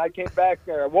away, and I came back.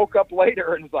 I woke up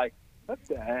later and was like, "What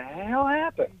the hell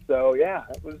happened?" So yeah,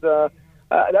 it was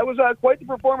that was quite the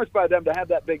performance by them to have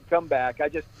that big comeback.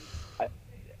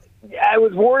 I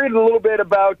was worried a little bit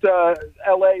about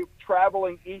LA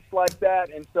traveling east like that,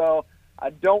 and so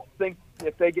I don't think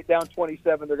if they get down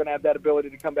 27, they're going to have that ability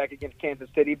to come back against Kansas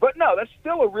City. But no, that's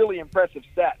still a really impressive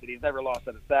stat that he's never lost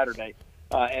on a Saturday,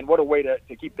 and what a way to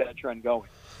keep that trend going.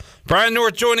 Brian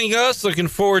North joining us. Looking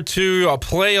forward to a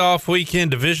playoff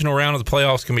weekend. Divisional round of the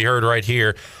playoffs can be heard right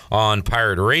here on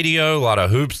Pirate Radio. A lot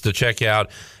of hoops to check out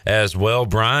as well,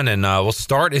 Brian. And we'll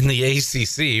start in the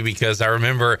ACC because I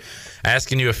remember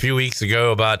asking you a few weeks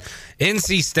ago about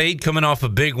NC State coming off a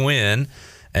big win.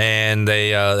 And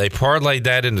they parlayed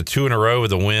that into 2 in a row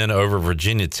with a win over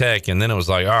Virginia Tech. And then it was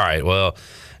like, all right, well,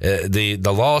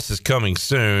 the loss is coming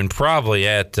soon, probably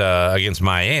against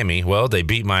Miami. Well, they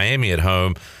beat Miami at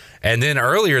home. And then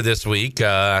earlier this week,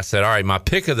 I said, all right, my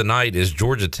pick of the night is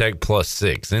Georgia Tech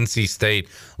 +6. NC State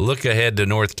look ahead to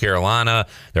North Carolina.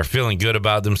 They're feeling good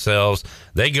about themselves.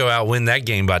 They go out, win that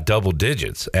game by double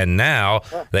digits. And now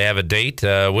they have a date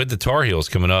with the Tar Heels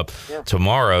coming up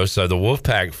tomorrow. So the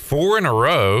Wolfpack 4 in a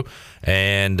row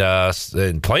and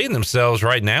playing themselves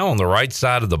right now on the right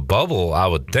side of the bubble, I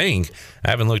would think.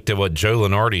 I haven't looked at what Joe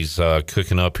Lunardi's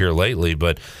cooking up here lately,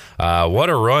 but what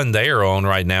a run they are on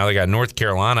right now. They got North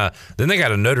Carolina. Then they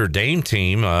got a Notre Dame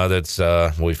team that's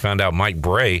we found out Mike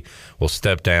Bray will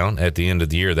step down at the end of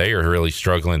the year. They are really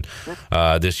struggling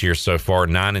this year so far,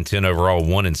 9-10 overall,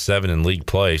 1-7 in league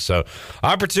play. So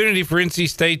opportunity for NC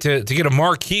State to get a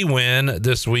marquee win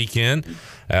this weekend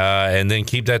and then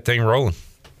keep that thing rolling.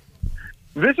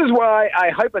 This is why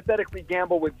I hypothetically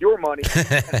gamble with your money,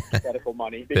 hypothetical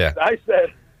money, because I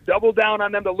said double down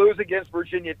on them to lose against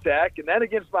Virginia Tech and then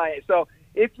against Miami. So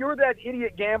if you're that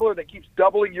idiot gambler that keeps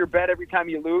doubling your bet every time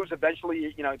you lose,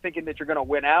 eventually, thinking that you're going to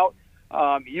win out,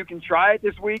 you can try it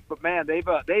this week. But man,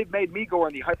 they've made me go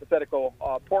in the hypothetical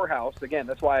poorhouse again.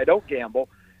 That's why I don't gamble,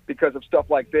 because of stuff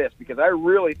like this. Because I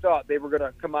really thought they were going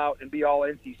to come out and be all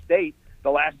NC State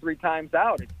the last 3 times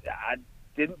out. I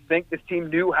didn't think this team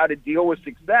knew how to deal with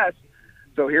success.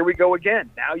 So here we go again.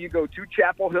 Now you go to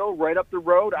Chapel Hill, right up the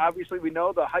road. Obviously, we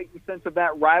know the heightened sense of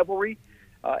that rivalry,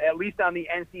 at least on the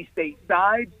NC State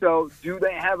side. So do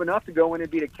they have enough to go in and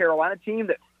beat a Carolina team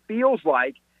that feels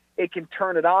like it can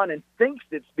turn it on and thinks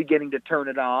it's beginning to turn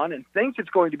it on and thinks it's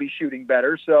going to be shooting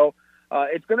better? So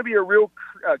it's going to be a real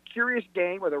curious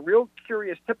game with a real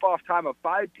curious tip-off time of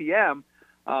 5 p.m.,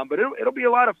 but it'll be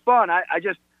a lot of fun.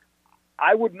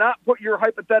 I would not put your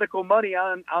hypothetical money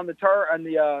on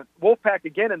the Wolfpack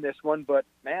again in this one, but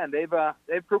man,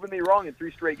 they've proven me wrong in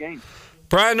 3 straight games.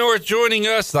 Brian North joining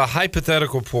us, the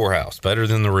hypothetical poorhouse, better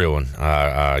than the real one,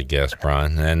 I guess,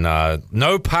 Brian. And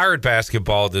no Pirate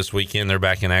basketball this weekend. They're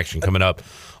back in action coming up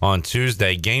on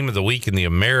Tuesday. Game of the week in the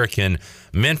American,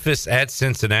 Memphis at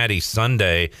Cincinnati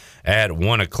Sunday at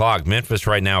 1 o'clock. Memphis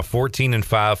right now 14-5,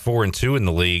 4-2 in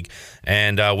the league.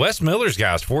 And Wes Miller's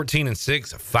guys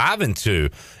 14-6,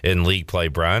 5-2 in league play,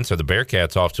 Brian. So the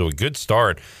Bearcats off to a good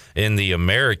start in the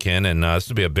American, and this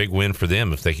would be a big win for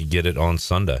them if they could get it on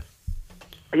Sunday.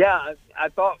 Yeah, I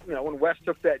thought, when Wes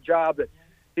took that job that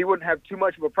he wouldn't have too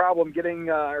much of a problem getting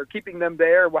or keeping them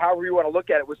there, however you want to look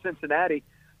at it, with Cincinnati,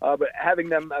 but having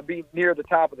them be near the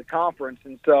top of the conference.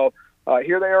 And so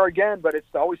here they are again, but it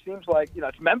always seems like,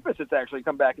 it's Memphis that's actually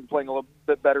come back and playing a little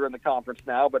bit better in the conference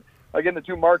now. But again, the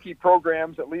 2 marquee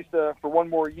programs, at least for one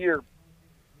more year,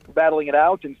 battling it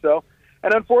out. And so,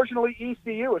 and unfortunately,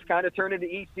 ECU has kind of turned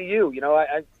into ECU.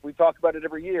 We talk about it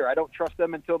every year. I don't trust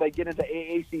them until they get into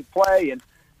AAC play, and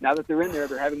now that they're in there,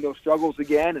 they're having those struggles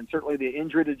again, and certainly the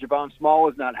injury to Javon Small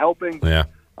is not helping. Yeah,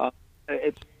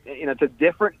 it's a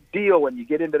different deal when you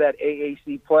get into that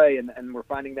AAC play, and we're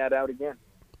finding that out again.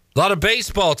 A lot of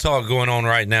baseball talk going on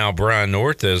right now, Brian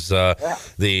North, as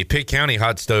the Pitt County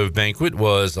Hot Stove Banquet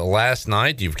was last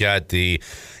night. You've got the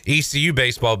ECU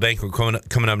Baseball Banquet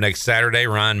coming up next Saturday.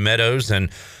 Ryan Meadows and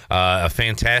a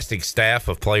fantastic staff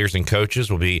of players and coaches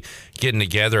will be getting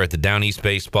together at the Down East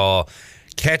Baseball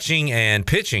Catching and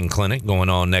Pitching Clinic going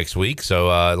on next week. So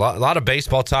a lot of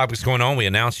baseball topics going on. We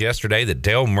announced yesterday that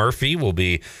Dale Murphy will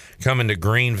be coming to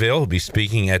Greenville. He'll be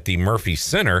speaking at the Murphy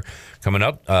Center coming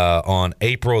up on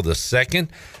April the 2nd,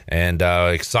 and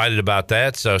excited about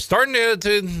that. So starting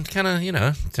to kind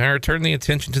of, turn the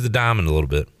attention to the diamond a little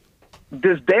bit.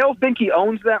 Does Dale think he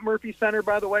owns that Murphy Center,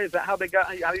 by the way? Is that how you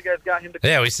guys got him to?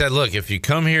 Yeah, we said, look, if you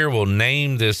come here, we'll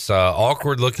name this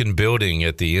awkward-looking building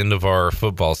at the end of our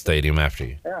football stadium after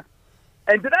you. Yeah.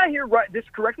 And did I hear this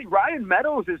correctly? Ryan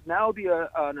Meadows is now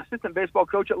an assistant baseball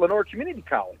coach at Lenore Community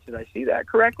College. Did I see that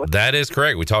correctly? That is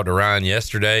correct. We talked to Ryan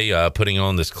yesterday, putting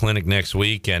on this clinic next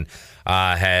week, and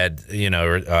had, I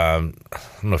don't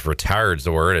know if retired is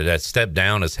the word, had stepped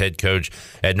down as head coach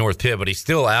at North Pitt, but he's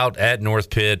still out at North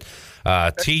Pitt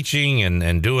teaching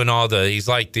and doing he's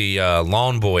like the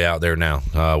lawn boy out there now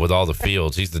with all the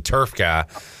fields. He's the turf guy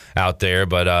out there,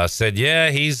 but said,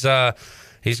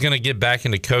 he's going to get back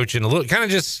into coaching a little, kind of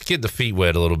just get the feet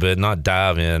wet a little bit, not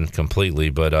dive in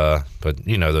completely, but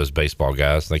those baseball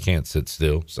guys, they can't sit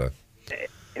still. So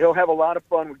he'll have a lot of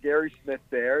fun with Gary Smith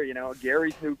there.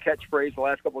 Gary's new catchphrase the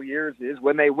last couple of years is,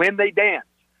 when they win, they dance.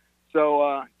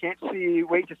 So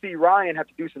wait to see Ryan have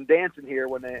to do some dancing here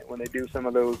when they do some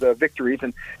of those victories,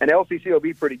 and LCC will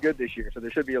be pretty good this year, so there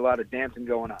should be a lot of dancing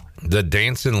going on. The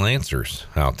dancing Lancers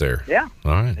out there. Yeah.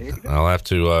 All right. I'll have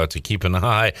to keep an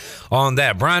eye on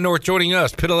that. Brian North joining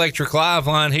us, Pitt Electric Live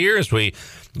Line here as we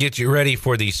get you ready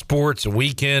for the sports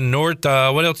weekend. North,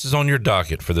 what else is on your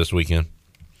docket for this weekend?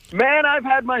 Man, I've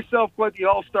had myself quite the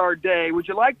all-star day. Would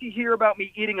you like to hear about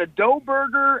me eating a dough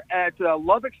burger at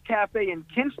Lovett's Cafe in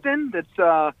Kinston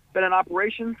that's been in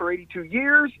operation for 82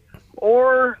 years,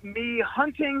 or me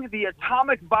hunting the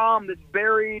atomic bomb that's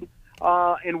buried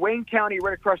in Wayne County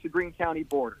right across the Greene County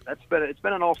border? It's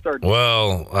been an all-star day.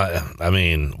 Well, I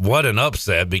mean, what an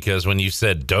upset, because when you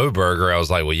said dough burger, I was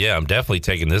like, well, yeah, I'm definitely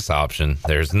taking this option.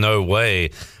 There's no way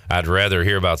I'd rather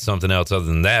hear about something else other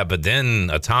than that. But then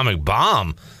atomic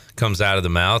bomb comes out of the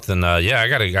mouth, and I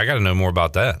gotta know more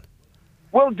about that.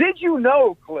 Well, did you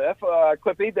know,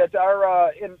 Clippy, that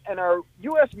in our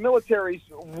U.S. military's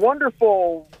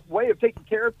wonderful way of taking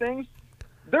care of things,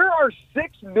 there are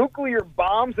 6 nuclear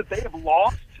bombs that they have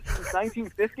lost since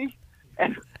 1950,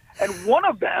 and one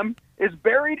of them is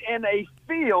buried in a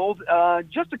field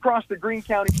just across the Greene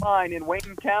County line in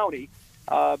Wayne County,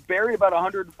 buried about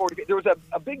 140 feet. There was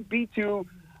a big B-2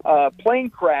 plane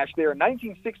crash there in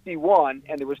 1961,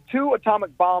 and there was 2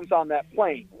 atomic bombs on that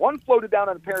plane. One floated down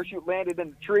on a parachute, landed in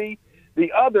a tree.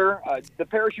 The other, the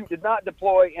parachute did not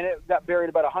deploy, and it got buried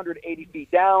about 180 feet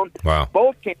down. Wow.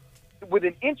 Both came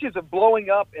within inches of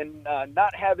blowing up and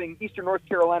not having Eastern North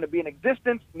Carolina be in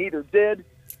existence. Neither did.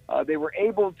 They were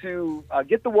able to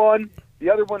get the one. The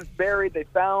other one's buried. They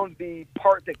found the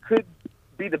part that could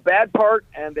be the bad part,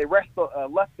 and they left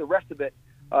the rest of it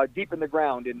deep in the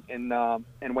ground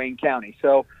in Wayne County.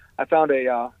 So I found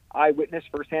a eyewitness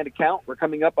firsthand account. We're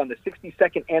coming up on the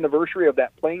 62nd anniversary of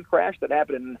that plane crash that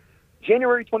happened in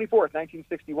January 24th,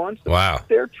 1961. So wow.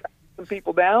 They're tracking some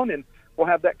people down, and we'll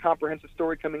have that comprehensive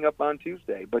story coming up on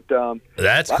Tuesday. But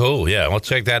that's cool. Yeah, we'll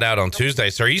check that out on Tuesday.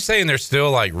 So are you saying there's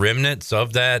still like remnants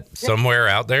of that somewhere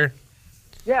out there?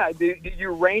 Yeah, the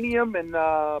uranium and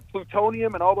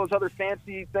plutonium and all those other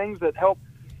fancy things that help.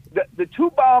 The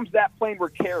 2 bombs that plane were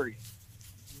carrying,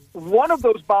 one of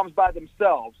those bombs by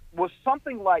themselves was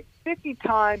something like 50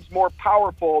 times more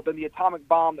powerful than the atomic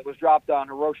bomb that was dropped on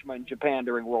Hiroshima in Japan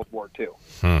during World War II.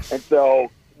 And so,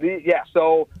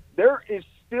 so there is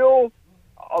still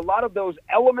a lot of those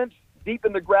elements deep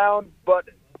in the ground, but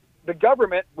the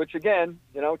government, which again,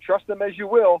 trust them as you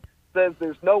will, says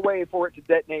there's no way for it to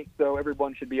detonate, so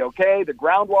everyone should be okay. The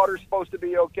groundwater is supposed to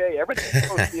be okay. Everything's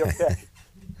supposed to be okay.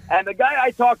 And the guy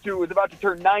I talked to is about to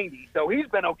turn 90, so he's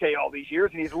been okay all these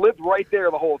years, and he's lived right there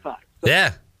the whole time. So,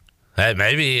 yeah. Hey,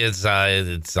 maybe it's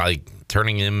like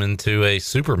turning him into a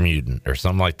super mutant or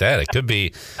something like that. It could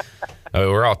be,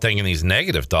 we're all thinking these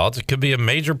negative thoughts. It could be a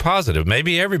major positive.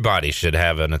 Maybe everybody should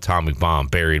have an atomic bomb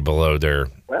buried below their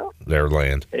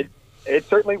land. It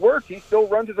certainly worked. He still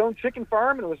runs his own chicken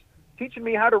farm and was teaching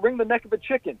me how to wring the neck of a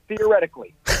chicken,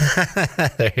 theoretically.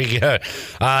 There you go.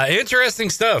 Interesting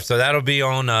stuff. So that'll be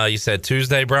on, you said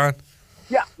Tuesday, Brian?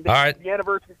 Yeah. All right. The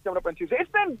anniversary is coming up on Tuesday.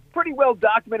 It's been pretty well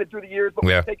documented through the years, but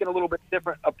we're taking a little bit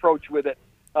different approach with it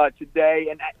today.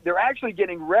 And they're actually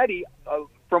getting ready,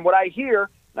 from what I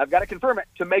hear, and I've got to confirm it,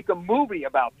 to make a movie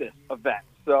about this event.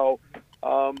 So,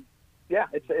 yeah,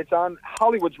 it's on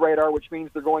Hollywood's radar, which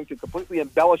means they're going to completely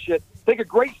embellish it, take a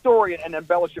great story and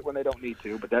embellish it when they don't need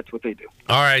to, but that's what they do.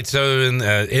 All right, so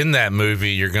in that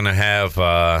movie, you're going to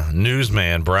have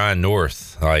newsman Brian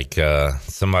North, like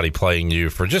somebody playing you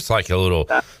for just like a little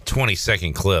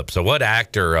 20-second clip. So what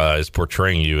actor is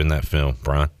portraying you in that film,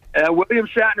 Brian? William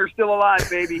Shatner's still alive,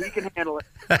 baby. He can handle it.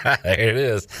 There it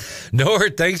is.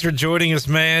 North, thanks for joining us,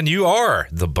 man. You are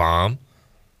the bomb.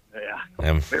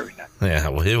 Yeah, very nice. Yeah,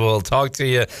 we will talk to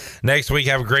you next week.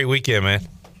 Have a great weekend, man.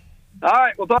 All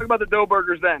right, we'll talk about the dough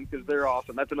burgers then, because they're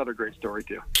awesome. That's another great story,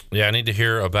 too. Yeah, I need to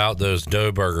hear about those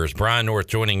dough burgers. Brian North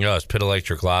joining us, Pit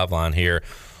Electric Live Line here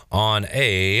on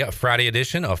a Friday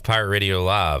edition of Pirate Radio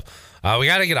Live. We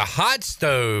got to get a hot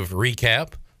stove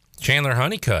recap. Chandler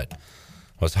Honeycutt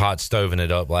was hot stoving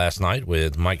it up last night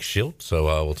with Mike Schilt, so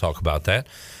we'll talk about that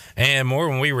and more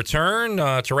when we return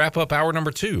to wrap up hour number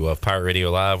 2 of Pirate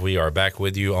Radio Live. We are back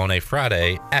with you on a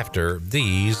Friday after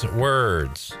these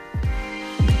words.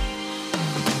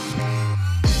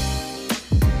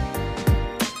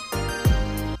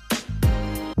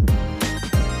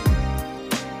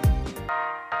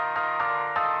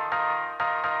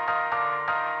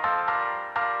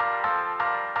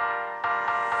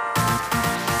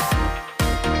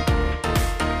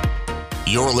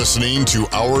 You're listening to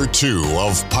Hour 2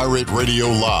 of Pirate Radio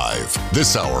Live.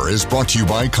 This hour is brought to you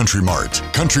by Country Mart.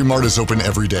 Country Mart is open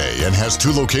every day and has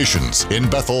 2 locations, in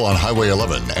Bethel on Highway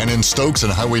 11 and in Stokes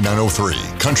on Highway 903.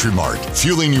 Country Mart,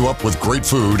 fueling you up with great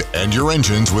food and your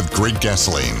engines with great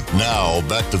gasoline. Now,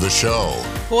 back to the show.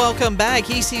 Welcome back.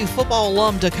 ECU football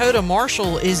alum Dakota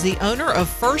Marshall is the owner of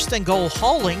First and Goal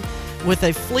Hauling. With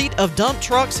a fleet of dump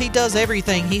trucks, he does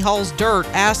everything. He hauls dirt,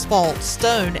 asphalt,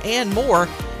 stone, and more.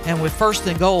 And with First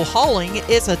and Goal Hauling,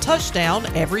 it's a touchdown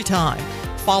every time.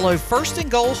 Follow First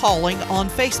and Goal Hauling on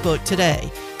Facebook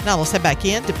today. Now let's head back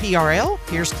in to PRL.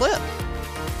 Here's Clip.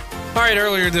 All right,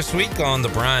 earlier this week on the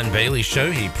Brian Bailey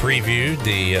Show, he previewed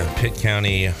the Pitt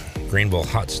County Greenville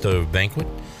Hot Stove Banquet.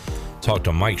 Talked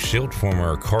to Mike Schilt,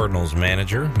 former Cardinals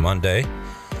manager, Monday.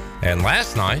 And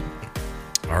last night,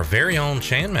 our very own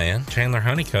Chandler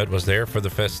Honeycutt, was there for the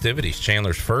festivities.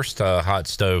 Chandler's first hot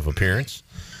stove appearance.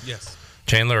 Yes.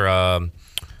 Chandler,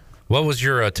 what was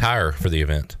your attire for the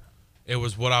event? It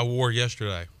was what I wore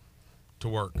yesterday to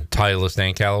work. Titleist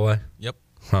and Callaway? Yep.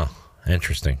 Huh.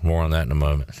 Interesting. More on that in a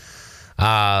moment.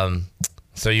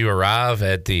 So you arrive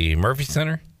at the Murphy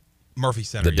Center? Murphy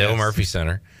Center, The Dale Murphy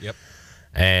Center. Yep.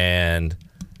 And,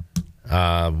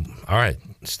 all right,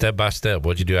 step by step,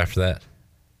 what'd you do after that?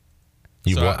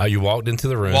 You walked into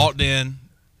the room. Walked in.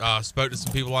 Spoke to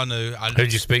some people I knew.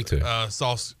 Who'd you speak to?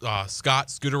 Saw Scott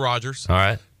Scooter Rogers. All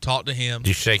right. Talked to him. Did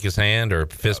you shake his hand or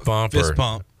fist bump? Fist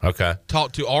bump. Okay.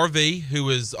 Talked to RV, who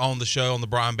was on the show, on the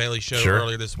Brian Bailey Show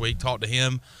earlier this week. Talked to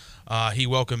him. He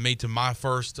welcomed me to my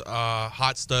first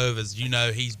hot stove. As you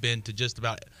know, he's been to just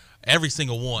about every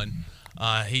single one.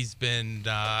 He's been.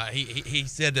 He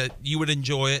said that you would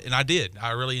enjoy it, and I did.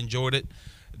 I really enjoyed it.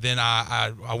 Then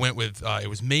I went with it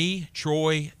was me,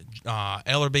 Troy,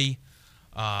 Ellerby.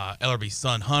 Ellerby's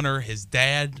son Hunter, his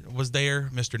dad was there,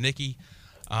 Mr. Nicky.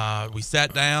 We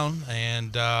sat down,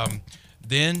 and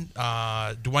then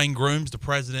Dwayne Grooms, the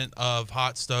president of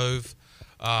Hot Stove,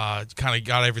 kind of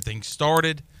got everything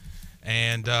started.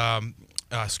 And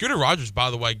Scooter Rogers,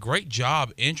 by the way, great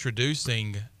job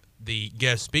introducing the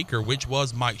guest speaker, which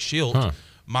was Mike Schilt. Huh.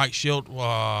 Mike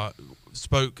Schilt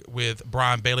spoke with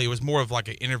Brian Bailey. It was more of like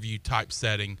an interview type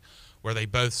setting where they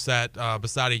both sat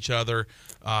beside each other.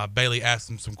 Bailey asked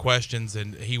him some questions,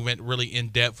 and he went really in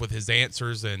depth with his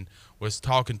answers and was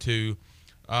talking to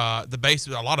a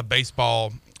lot of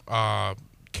baseball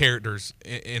characters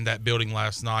in that building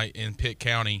last night in Pitt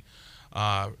County,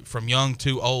 from young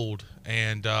to old.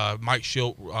 And Mike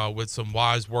Schilt with some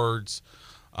wise words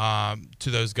to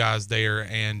those guys there.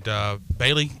 And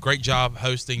Bailey, great job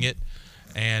hosting it.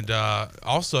 And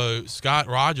also Scott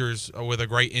Rogers with a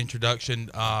great introduction,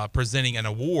 presenting an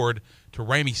award to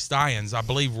Ramey Styons. I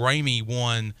believe Ramey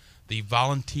won the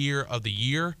Volunteer of the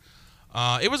Year.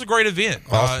 It was a great event.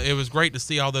 Awesome. It was great to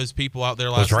see all those people out there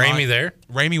last night. Was Ramey there?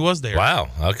 Ramey was there. Wow.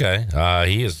 Okay.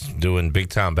 He is doing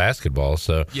big-time basketball,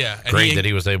 so yeah, great that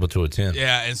he was able to attend.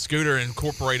 Yeah, and Scooter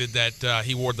incorporated that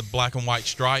he wore the black and white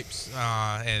stripes,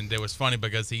 and it was funny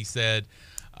because he said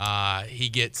he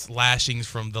gets lashings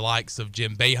from the likes of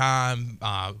Jim Boeheim,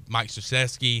 Mike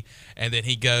Krzyzewski, and then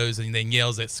he goes and then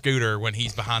yells at Scooter when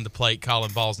he's behind the plate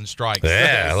calling balls and strikes.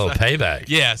 Yeah, a little payback.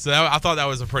 Yeah, so I thought that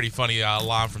was a pretty funny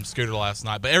line from Scooter last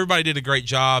night. But everybody did a great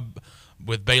job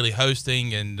with Bailey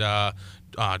hosting, and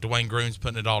Dwayne Grooms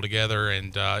putting it all together,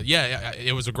 and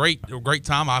it was a great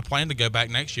time. I plan to go back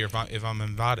next year if I'm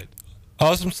invited.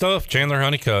 Awesome stuff. Chandler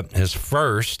Honeycutt, his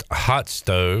first hot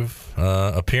stove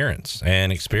appearance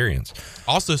and experience.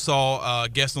 Also saw a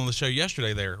guest on the show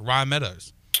yesterday there, Ryan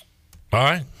Meadows. All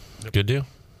right. Good deal.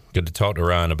 Good to talk to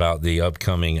Ryan about the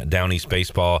upcoming Down East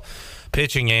Baseball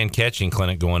pitching and catching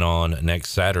clinic going on next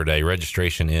Saturday.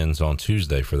 Registration ends on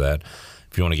Tuesday for that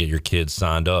if you want to get your kids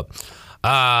signed up.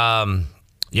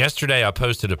 Yesterday I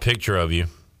posted a picture of you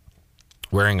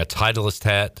wearing a Titleist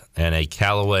hat and a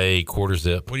Callaway quarter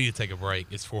zip. We need to take a break.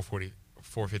 It's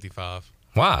 4:55.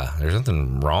 Why? There's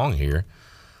nothing wrong here.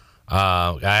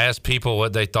 I asked people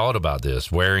what they thought about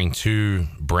this, wearing two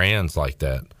brands like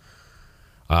that.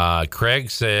 Craig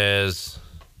says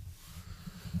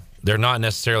they're not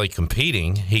necessarily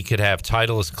competing. He could have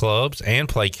Titleist clubs and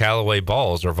play Callaway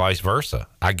balls or vice versa.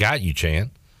 I got you,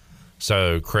 Chan.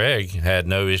 So Craig had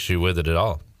no issue with it at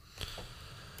all.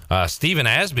 Stephen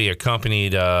Asby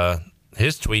accompanied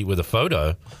his tweet with a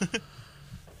photo.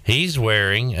 He's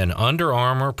wearing an Under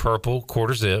Armour purple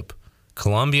quarter zip,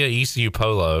 Columbia ECU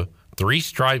polo,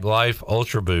 3-Stripe Life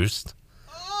Ultra Boost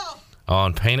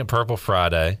on Painted Purple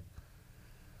Friday.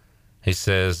 He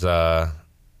says, I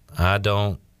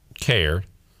don't care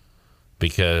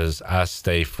because I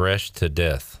stay fresh to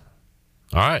death.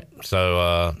 All right.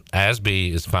 So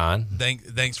Asby is fine.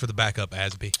 Thanks for the backup,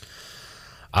 Asby.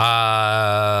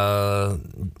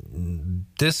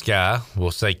 This guy,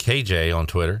 we'll say KJ on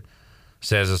Twitter,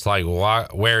 says it's like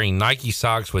wearing Nike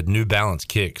socks with New Balance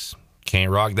kicks.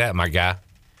 Can't rock that, my guy.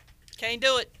 Can't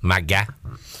do it. My guy.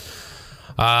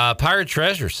 Pirate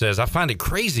Treasure says, I find it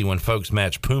crazy when folks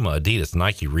match Puma, Adidas,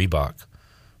 Nike, Reebok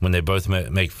when they both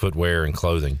make footwear and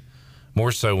clothing.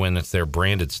 More so when it's their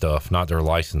branded stuff, not their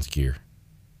licensed gear.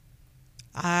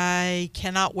 I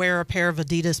cannot wear a pair of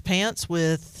Adidas pants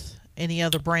with any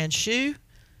other brand shoe.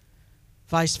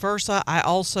 Vice versa. I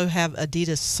also have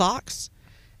Adidas socks.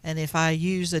 And if I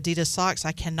use Adidas socks,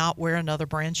 I cannot wear another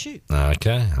brand shoe.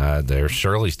 Okay. There's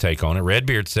Shirley's take on it.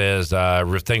 Redbeard says, I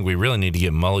think we really need to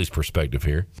get Mully's perspective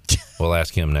here. We'll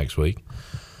ask him next week.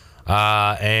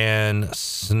 And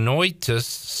Snoits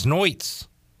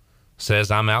says,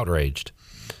 I'm outraged.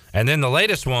 And then the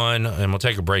latest one, and we'll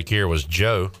take a break here, was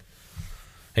Joe.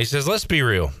 He says, let's be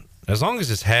real. As long as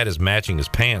his hat is matching his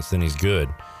pants, then he's good.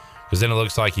 Because then it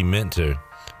looks like he meant to.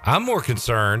 I'm more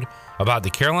concerned about the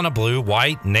Carolina blue,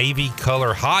 white, navy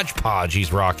color hodgepodge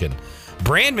he's rocking.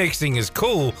 Brand mixing is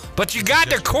cool, but you got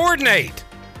to coordinate.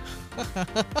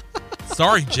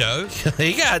 Sorry, Joe.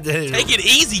 You got to take it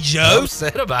easy, Joe.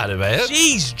 Upset about it, man.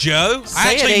 Jeez, Joe.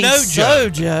 I actually know Joe.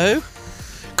 Joe.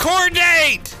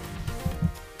 Coordinate.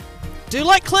 Do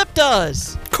like Clip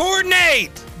does.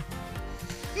 Coordinate.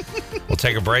 We'll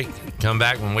take a break. Come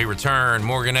back when we return.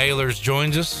 Morgan Ehlers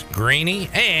joins us, Greeny,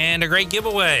 and a great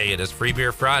giveaway. It is Free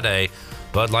Beer Friday.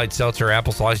 Bud Light Seltzer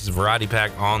Apple Slices Variety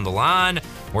Pack on the line.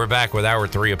 We're back with Hour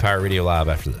 3 of Pirate Radio Live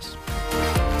after this.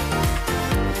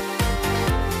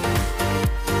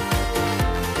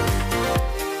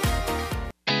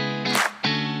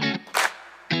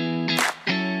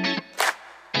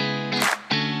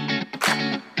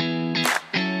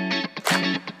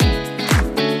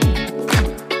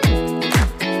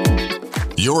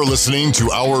 You're listening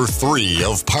to Hour 3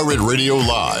 of Pirate Radio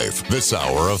Live. This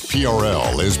hour of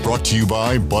PRL is brought to you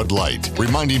by Bud Light,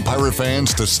 reminding Pirate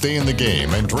fans to stay in the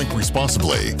game and drink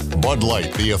responsibly. Bud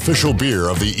Light, the official beer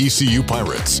of the ECU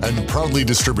Pirates, and proudly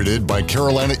distributed by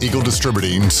Carolina Eagle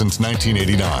Distributing since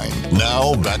 1989.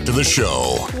 Now, back to the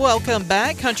show. Welcome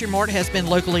back. Country Mart has been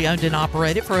locally owned and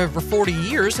operated for over 40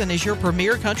 years and is your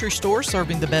premier country store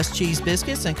serving the best cheese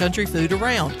biscuits and country food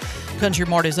around. Country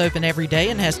Mart is open every day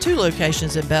and has 2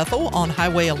 locations in Bethel on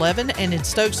Highway 11 and in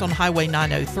Stokes on Highway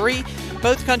 903.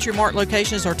 Both Country Mart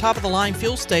locations are top-of-the-line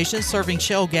fuel stations serving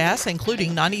Shell gas,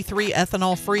 including 93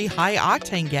 ethanol-free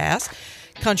high-octane gas.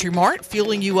 Country Mart,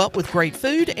 fueling you up with great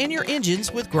food and your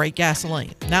engines with great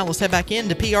gasoline. Now let's head back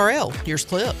into PRL. Here's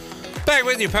Clip. Back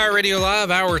with you, Pirate Radio Live,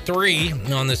 Hour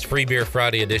 3 on this Free Beer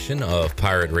Friday edition of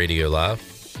Pirate Radio Live.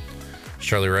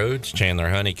 Shirley Rhodes,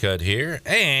 Chandler Honeycutt here,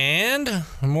 and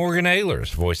Morgan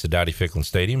Ehlers, voice of Dowdy Ficklin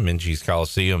Stadium, Minges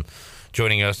Coliseum,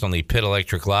 joining us on the Pit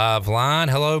Electric Live line.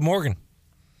 Hello, Morgan.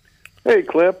 Hey,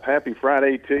 Clip. Happy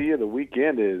Friday to you. The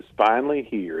weekend is finally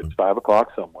here. It's 5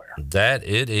 o'clock somewhere. That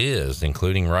it is,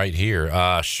 including right here.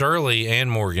 Shirley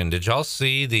and Morgan, did y'all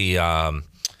see the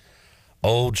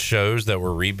old shows that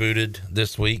were rebooted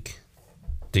this week?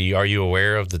 Are you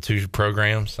aware of the 2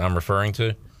 programs I'm referring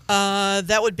to?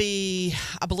 That would be,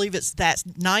 I believe it's that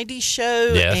 90s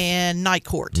show and Night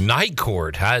Court. Night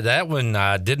Court. That one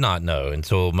I did not know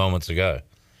until moments ago.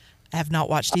 have not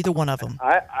watched either one of them.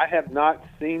 I have not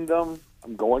seen them.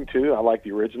 I'm going to. I like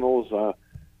the originals.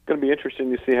 Going to be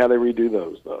interesting to see how they redo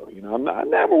those, though. You know, I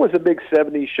never was a big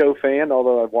 '70s show fan,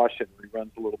 although I've watched it in reruns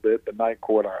a little bit. But Night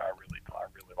Court, I really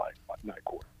like Night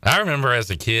Court. I remember as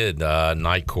a kid,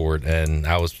 Night Court, and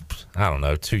I don't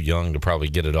know, too young to probably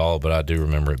get it all, but I do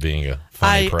remember it being a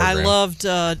funny program. I loved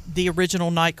the original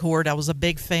Night Court. I was a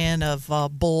big fan of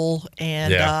Bull,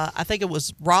 and I think it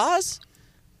was Roz.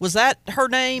 Was that her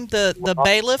name? The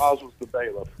bailiff? Roz was the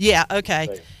bailiff. Yeah,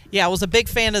 okay. Yeah, I was a big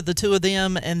fan of the two of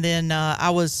them, and then I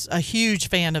was a huge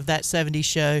fan of that 70s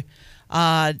show.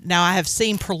 Now, I have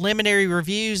seen preliminary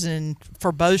reviews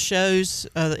for both shows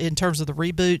in terms of the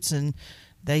reboots, and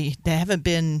they haven't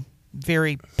been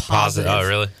very positive. Oh,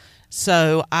 really?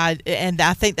 So, I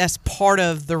think that's part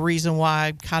of the reason why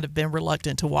I've kind of been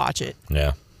reluctant to watch it.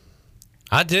 Yeah.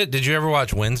 I did. Did you ever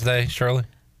watch Wednesday, Shirley?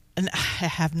 And I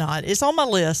have not. It's on my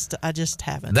list. I just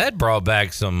haven't. That brought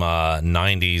back some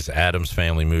 90s Addams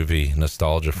Family movie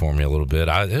nostalgia for me a little bit.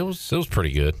 It was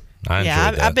pretty good. I enjoyed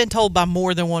that. I've been told by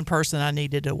more than one person I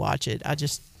needed to watch it. I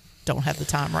just don't have the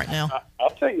time right now.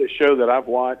 I'll tell you a show that I've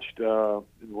watched in the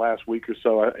last week or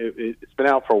so. It's been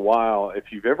out for a while.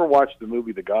 If you've ever watched the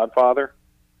movie The Godfather,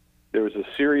 there was a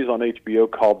series on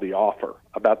HBO called The Offer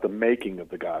about the making of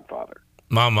The Godfather.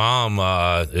 My mom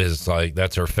is like,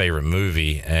 that's her favorite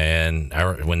movie, and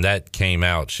when that came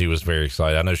out, she was very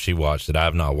excited. I know she watched it. I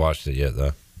have not watched it yet,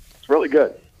 though. It's really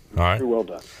good. All right. Very well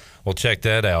done. We'll check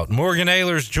that out. Morgan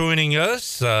Ayler's joining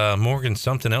us. Morgan,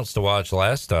 something else to watch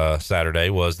last Saturday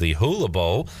was the Hula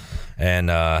Bowl,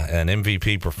 and an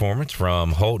MVP performance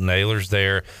from Holton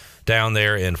Ahlers down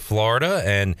there in Florida,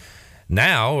 and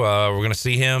now we're going to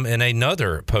see him in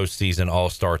another postseason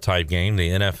All-Star type game, the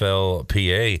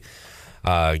NFLPA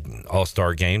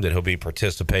All-Star game that he'll be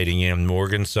participating in,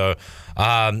 Morgan. So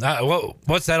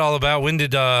what's that all about? When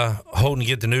did Holton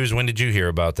get the news? When did you hear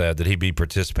about that he'd be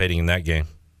participating in that game?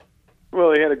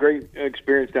 Well, he had a great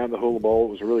experience down at the Hula Bowl.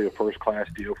 It was really a first-class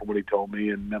deal from what he told me,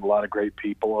 and met a lot of great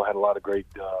people. I had a lot of great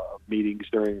meetings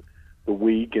during the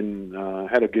week, and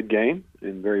had a good game,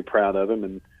 and very proud of him.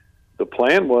 And the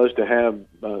plan was to have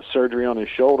surgery on his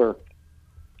shoulder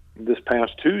this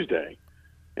past Tuesday,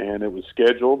 and it was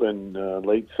scheduled. And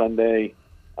late Sunday,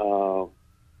 and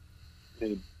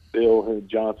Bill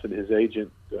Johnson, his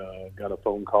agent, got a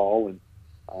phone call, and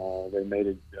they made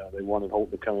it. They wanted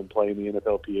Holton to come and play in the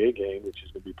NFLPA game, which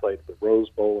is going to be played at the Rose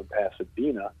Bowl in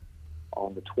Pasadena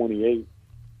on the 28th.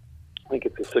 I think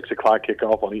it's a 6 o'clock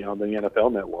kickoff on the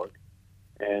NFL Network,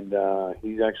 and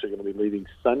he's actually going to be leaving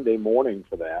Sunday morning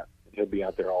for that. He'll be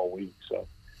out there all week. So,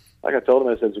 like I told him,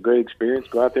 I said it's a great experience.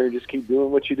 Go out there and just keep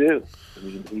doing what you do. I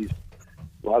mean,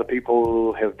 a lot of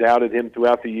people have doubted him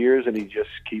throughout the years, and he just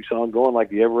keeps on going like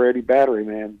the ever-ready battery,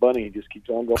 man. Bunny, he just keeps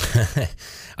on going.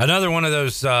 Another one of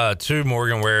those, too,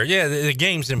 Morgan, where, the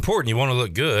game's important. You want to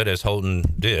look good, as Holton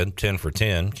did, 10 for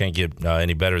 10. Can't get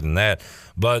any better than that.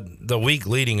 But the week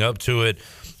leading up to it,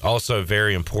 also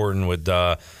very important with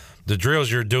the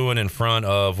drills you're doing in front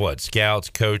of,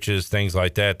 scouts, coaches, things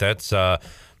like that.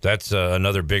 That's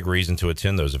another big reason to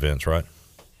attend those events, right?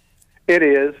 It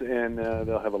is, and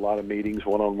they'll have a lot of meetings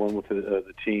one-on-one with the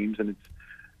teams. And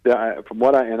it's from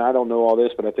what I don't know all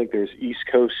this, but I think there's East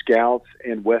Coast scouts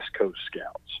and West Coast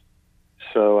scouts.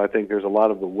 So I think there's a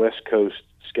lot of the West Coast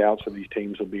scouts of these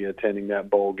teams will be attending that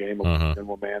bowl game.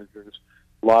 General managers,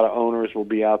 a lot of owners will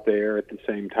be out there at the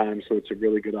same time. So it's a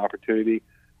really good opportunity.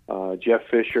 Jeff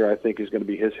Fisher, I think, is going to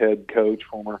be his head coach,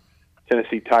 former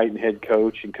Tennessee Titan head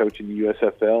coach and coaching the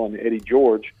USFL, and Eddie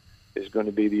George is going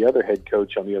to be the other head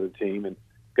coach on the other team. And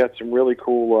got some really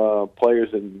cool players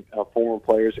and former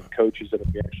players and coaches that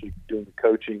will be actually doing the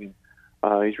coaching.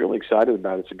 And he's really excited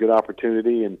about it. It's a good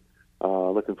opportunity, and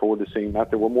looking forward to seeing him out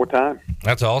there one more time.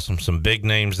 That's awesome. Some big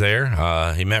names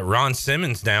there. He met Ron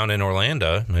Simmons down in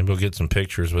Orlando. Maybe we'll get some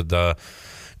pictures with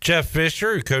Jeff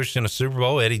Fisher, who coached in a Super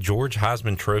Bowl. Eddie George,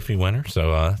 Heisman Trophy winner.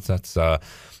 So that's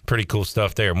pretty cool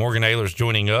stuff there. Morgan Ayler's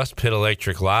joining us, Pit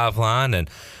Electric Live Line. And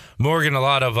Morgan, a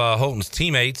lot of Holton's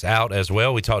teammates out as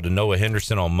well. We talked to Noah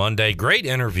Henderson on Monday. Great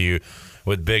interview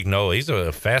with Big Noah. He's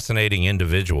a fascinating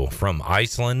individual from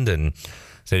Iceland, and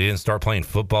said he didn't start playing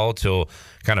football till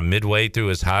kind of midway through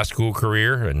his high school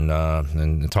career,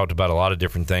 and talked about a lot of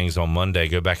different things on Monday.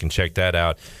 Go back and check that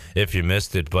out if you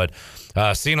missed it. But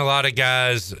seeing a lot of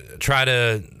guys try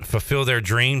to fulfill their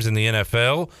dreams in the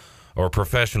NFL or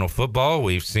professional football.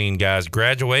 We've seen guys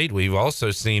graduate. We've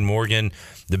also seen, Morgan,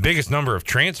 the biggest number of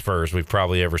transfers we've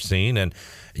probably ever seen. And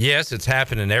yes, it's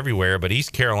happening everywhere, but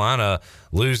East Carolina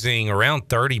losing around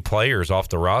 30 players off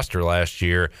the roster last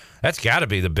year, that's got to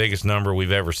be the biggest number we've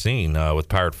ever seen with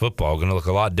Pirate football. Going to look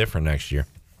a lot different next year.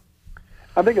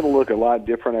 I think it'll look a lot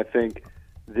different. I think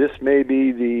this may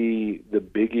be the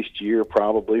biggest year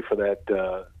probably for that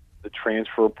the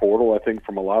transfer portal. I think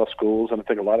from a lot of schools, and I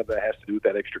think a lot of that has to do with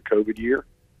that extra COVID year,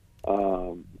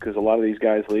 because a lot of these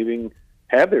guys leaving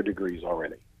have their degrees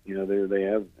already. You know,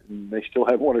 they still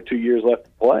have 1 or 2 years left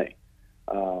to play.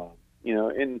 You know,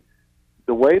 and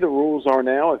the way the rules are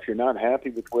now, if you're not happy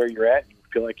with where you're at, you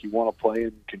feel like you want to play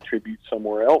and contribute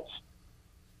somewhere else,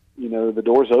 you know, the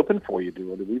door's open for you.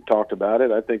 We've talked about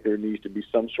it. I think there needs to be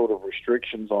some sort of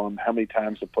restrictions on how many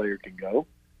times a player can go.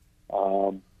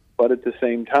 But at the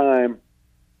same time,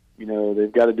 you know,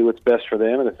 they've got to do what's best for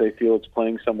them. And if they feel it's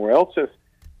playing somewhere else, if,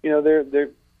 you know, they're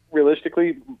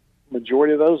realistically,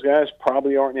 majority of those guys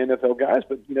probably aren't NFL guys,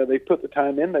 but, you know, they put the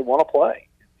time in, they want to play.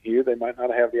 Here, they might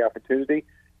not have the opportunity.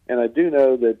 And I do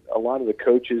know that a lot of the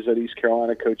coaches at East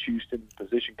Carolina, Coach Houston,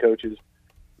 position coaches,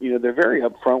 you know, they're very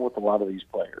upfront with a lot of these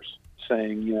players,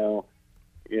 saying, you know,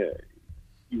 yeah,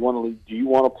 do you want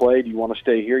to play? Do you want to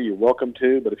stay here? You're welcome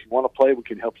to, but if you want to play, we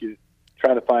can help you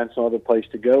try to find some other place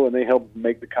to go. And they help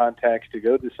make the contacts to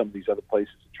go to some of these other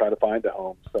places to try to find a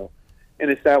home. So,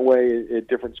 and it's that way at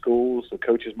different schools. The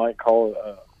coaches might call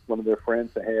one of their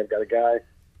friends, say, hey, I've got a guy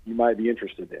you might be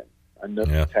interested in. I know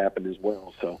that's happened as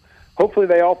well. So hopefully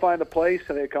they all find a place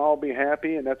and they can all be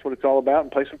happy, and that's what it's all about,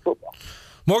 and play some football.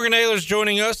 Morgan Ayler's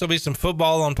joining us. There'll be some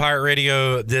football on Pirate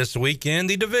Radio this weekend,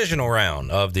 the divisional round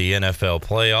of the NFL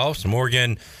playoffs.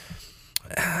 Morgan,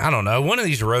 I don't know. One of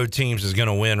these road teams is going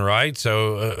to win, right?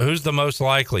 So who's the most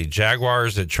likely?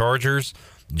 Jaguars at Chargers,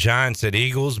 Giants at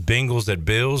Eagles, Bengals at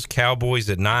Bills, Cowboys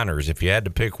at Niners. If you had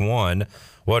to pick one,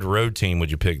 what road team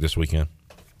would you pick this weekend?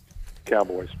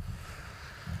 Cowboys.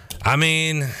 I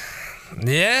mean,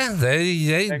 yeah,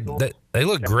 they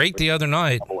looked great the other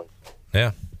night.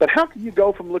 Yeah. But how can you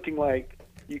go from looking like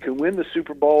you can win the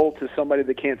Super Bowl to somebody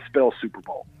that can't spell Super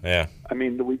Bowl? Yeah. I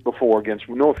mean, the week before,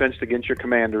 no offense against your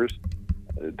Commanders,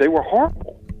 they were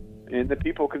horrible. And the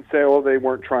people can say, oh, they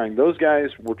weren't trying. Those guys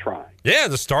were trying. Yeah,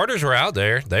 the starters were out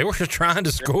there. They were trying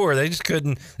to score. They just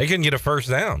couldn't get a first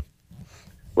down.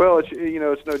 Well,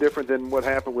 it's no different than what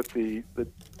happened with the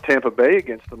Tampa Bay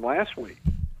against them last week.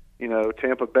 You know,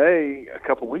 Tampa Bay a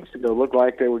couple of weeks ago looked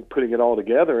like they were putting it all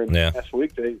together, and last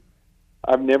week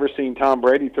I've never seen Tom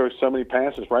Brady throw so many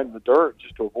passes right in the dirt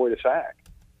just to avoid a sack,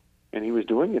 and he was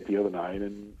doing it the other night.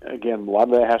 And again, a lot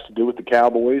of that has to do with the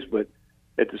Cowboys, but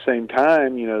at the same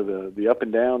time, you know, the up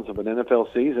and downs of an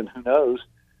NFL season, who knows?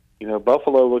 You know,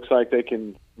 Buffalo looks like they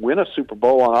can win a Super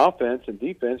Bowl on offense, and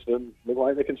defense doesn't look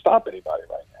like they can stop anybody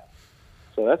right now.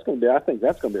 So I think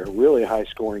that's going to be a really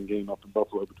high-scoring game up in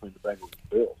Buffalo between the Bengals and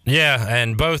the Bills. Yeah,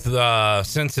 and both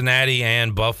Cincinnati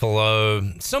and Buffalo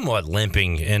somewhat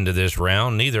limping into this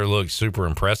round. Neither looked super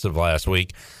impressive last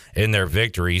week in their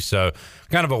victory. So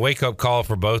kind of a wake-up call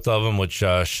for both of them, which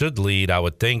should lead, I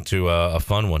would think, to a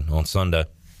fun one on Sunday.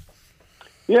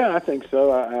 Yeah, I think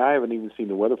so. I haven't even seen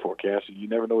the weather forecast. You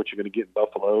never know what you're going to get in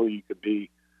Buffalo. You could be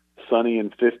sunny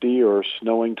and 50 or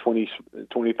snowing 20,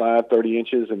 25, 30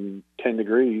 inches and 10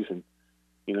 degrees. And,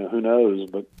 you know, who knows?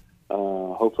 But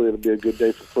hopefully it'll be a good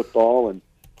day for football. And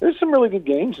there's some really good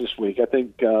games this week. I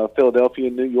think Philadelphia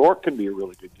and New York can be a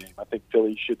really good game. I think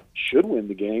Philly should win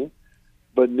the game.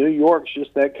 But New York's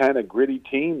just that kind of gritty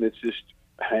team that's just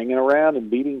hanging around and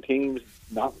beating teams.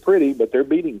 Not pretty, but they're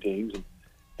beating teams. And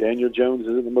Daniel Jones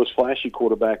isn't the most flashy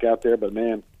quarterback out there, but,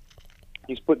 man,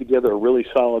 he's put together a really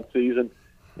solid season,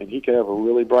 and he could have a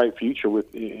really bright future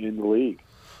in the league.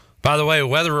 By the way,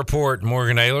 weather report,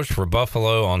 Morgan Ayler's for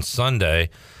Buffalo on Sunday.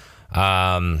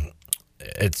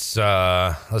 It's,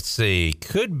 let's see,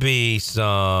 could be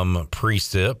some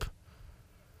precip.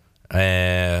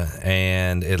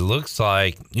 And it looks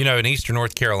like, you know, in eastern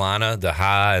North Carolina, the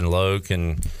high and low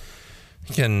can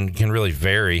really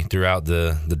vary throughout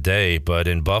the day. But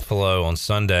in Buffalo on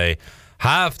Sunday,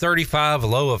 high of 35,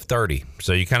 low of 30.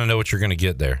 So you kind of know what you're going to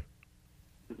get there.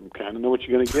 Kind of know what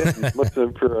you're going to get. What's the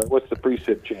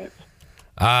precip chance?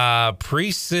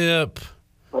 Precip.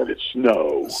 Let it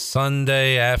snow.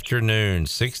 Sunday afternoon,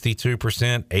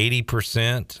 62%,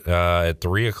 80% at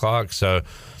 3 o'clock. So,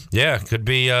 yeah, could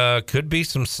be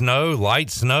some snow, light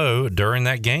snow during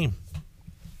that game.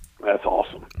 That's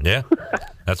awesome. Yeah,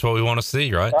 that's what we want to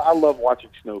see, right? I love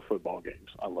watching snow football games.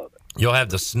 I love it. You'll have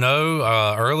the snow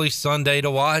early Sunday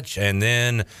to watch, and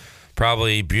then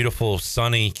probably beautiful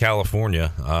sunny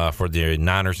California for the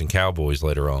Niners and Cowboys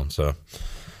later on. So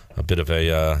a bit of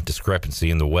a discrepancy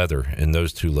in the weather in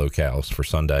those two locales for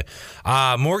Sunday.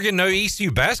 Morgan, no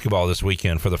ECU basketball this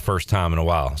weekend for the first time in a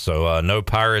while. So no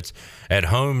Pirates at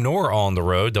home nor on the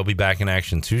road. They'll be back in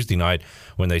action Tuesday night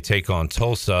when they take on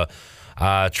Tulsa.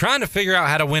 trying to figure out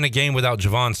how to win a game without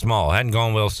Javon Small. Hadn't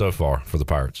gone well so far for the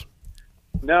Pirates.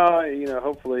 No,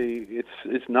 hopefully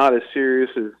it's not as serious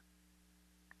as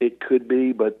it could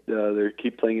be, but they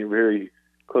keep playing it very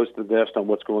close to the vest on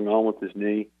what's going on with his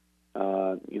knee.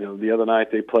 The other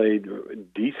night they played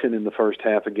decent in the first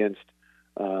half against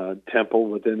Temple,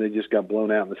 but then they just got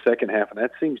blown out in the second half, and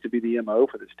that seems to be the MO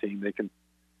for this team. They can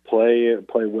play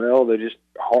well. They're just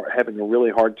having a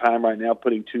really hard time right now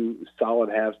putting two solid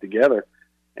halves together,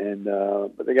 and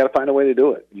but they got to find a way to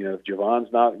do it. If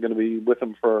Javon's not going to be with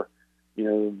them for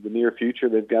the near future,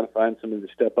 they've got to find somebody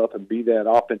to step up and be that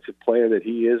offensive player that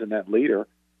he is and that leader,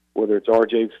 whether it's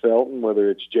R.J. Felton, whether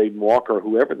it's Jaden Walker,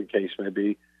 whoever the case may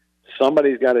be.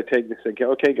 Somebody's got to take this and say,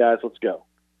 okay, guys, let's go.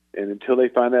 And until they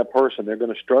find that person, they're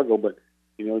going to struggle. But,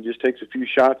 it just takes a few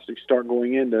shots to start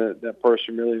going into that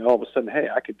person really all of a sudden, hey,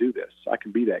 I could do this. I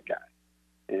can be that guy.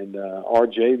 And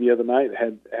R.J. the other night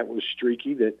was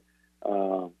streaky that,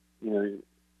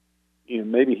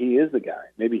 maybe he is the guy.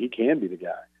 Maybe he can be the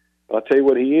guy. But I'll tell you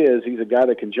what he is. He's a guy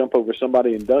that can jump over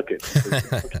somebody and dunk it. The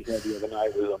dunk he had the other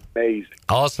night was amazing.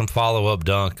 Awesome follow-up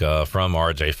dunk from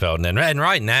R.J. Felton. And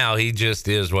right now, he just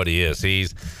is what he is. He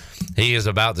is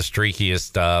about the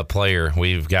streakiest player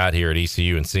we've got here at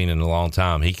ECU and seen in a long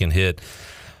time. He can hit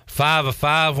 5 of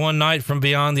 5 one night from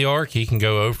beyond the arc. He can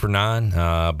go 0 for 9.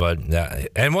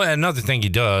 Another thing he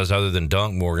does, other than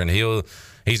dunk, Morgan, he's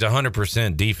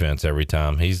 100% defense every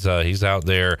time. He's out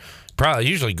there probably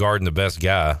usually guarding the best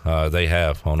guy they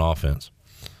have on offense.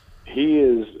 He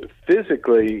is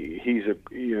physically. He's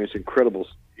incredible.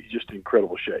 He's just in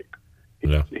incredible shape.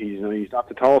 Yeah. He's not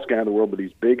the tallest guy in the world, but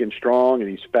he's big and strong, and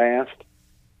he's fast.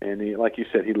 And he, like you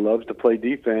said, he loves to play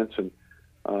defense, and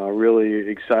really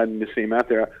exciting to see him out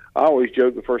there. I always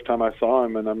joked the first time I saw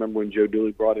him, and I remember when Joe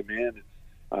Dooley brought him in.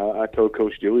 I told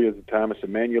Coach Dooley at the time, I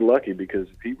said, "Man, you're lucky because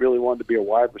if he really wanted to be a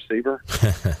wide receiver,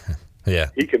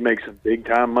 yeah, he could make some big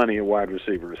time money at wide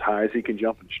receiver. As high as he can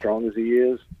jump and strong as he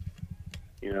is,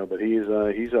 But he's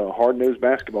a hard nosed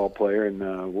basketball player, and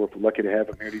we're lucky to have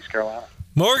him here in East Carolina."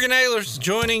 Morgan Ahlers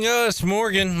joining us.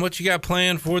 Morgan, what you got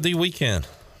planned for the weekend?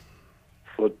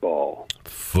 Football.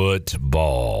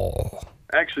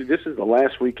 Actually, this is the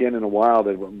last weekend in a while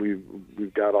that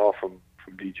we've got off from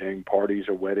DJing parties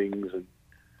or weddings and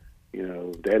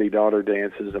daddy-daughter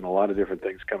dances and a lot of different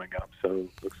things coming up. So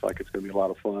looks like it's going to be a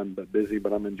lot of fun, but busy.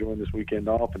 But I'm enjoying this weekend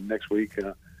off, and next week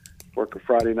work a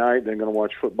Friday night. Then going to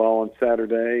watch football on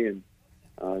Saturday, and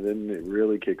then it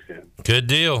really kicks in. Good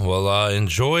deal. Well,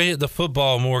 enjoy the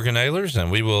football, Morgan Ahlers,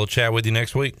 and we will chat with you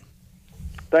next week.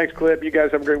 Thanks, Clip. You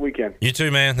guys have a great weekend. You too,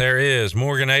 man. There is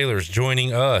Morgan Ahlers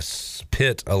joining us.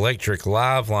 Pitt Electric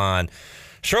Live Line.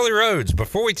 Shirley Rhodes,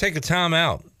 before we take a time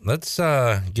out, let's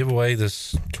give away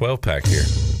this 12-pack here.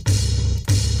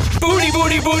 Booty,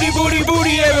 booty, booty, booty,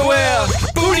 booty everywhere.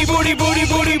 Booty, booty, booty,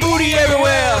 booty, booty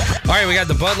everywhere. All right, we got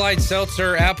the Bud Light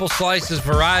Seltzer Apple Slices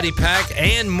Variety Pack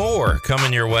and more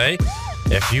coming your way.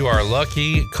 If you are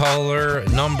lucky, caller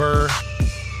number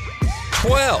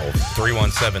 12,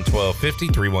 317-1250,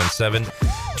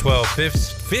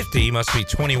 317-1250, must be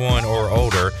 21 or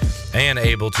older and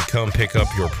able to come pick up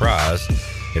your prize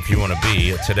if you want to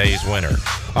be today's winner.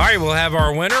 All right, we'll have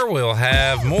our winner. We'll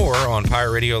have more on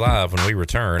Pirate Radio Live when we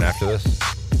return after this.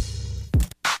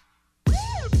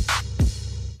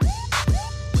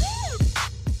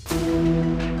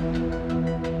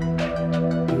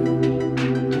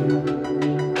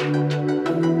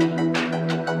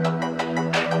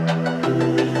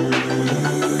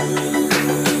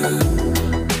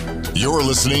 You're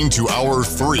listening to Hour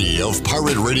 3 of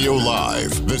Pirate Radio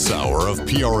Live. This hour of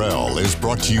PRL is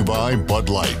brought to you by Bud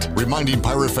Light, reminding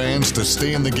Pirate fans to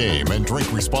stay in the game and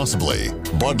drink responsibly.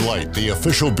 Bud Light, the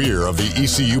official beer of the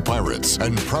ECU Pirates,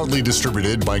 and proudly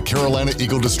distributed by Carolina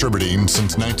Eagle Distributing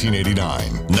since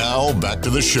 1989. Now, back to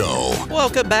the show.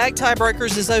 Welcome back.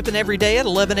 Tiebreakers is open every day at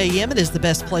 11 a.m. It is the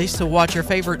best place to watch your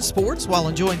favorite sports while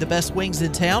enjoying the best wings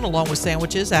in town, along with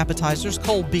sandwiches, appetizers,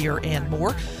 cold beer, and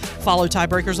more. Follow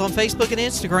Tiebreakers on Facebook and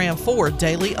Instagram for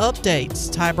daily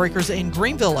updates. Tiebreakers in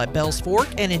Greenville at Bells Fork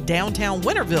and in downtown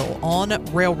Winterville on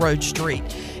Railroad Street.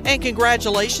 And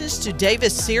congratulations to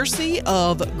Davis Searcy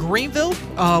of Greenville,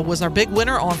 was our big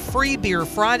winner on Free Beer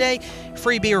Friday.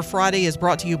 Free Beer Friday is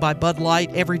brought to you by Bud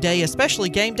Light. Every day, especially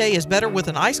game day, is better with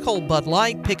an ice-cold Bud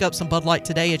Light. Pick up some Bud Light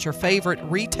today at your favorite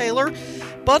retailer.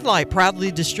 Bud Light,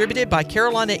 proudly distributed by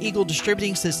Carolina Eagle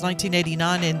Distributing since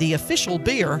 1989 and the official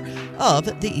beer of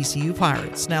the ECU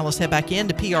Pirates. Now let's head back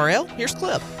into PRL. Here's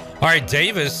Clip. All right,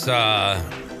 Davis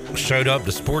showed up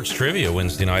to sports trivia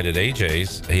Wednesday night at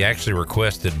AJ's. He actually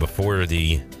requested before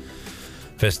the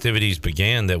festivities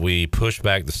began that we pushed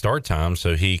back the start time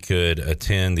so he could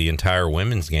attend the entire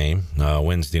women's game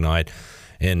Wednesday night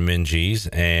in Minges,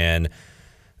 and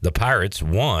the Pirates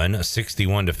won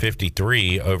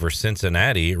 61-53 over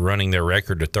Cincinnati, running their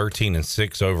record to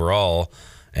 13-6 overall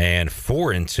and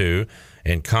 4-2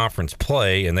 in conference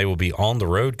play, and they will be on the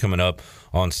road coming up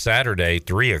on Saturday,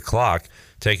 3:00,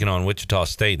 taking on Wichita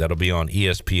State. That'll be on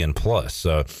ESPN+.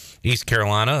 So East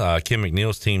Carolina, Kim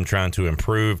McNeil's team, trying to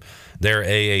improve their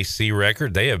AAC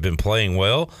record. They have been playing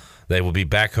well. They will be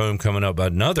back home coming up.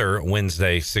 Another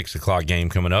Wednesday 6:00 game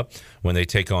coming up when they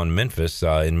take on Memphis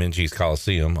in Minges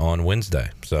Coliseum on Wednesday.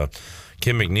 So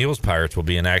Kim McNeil's Pirates will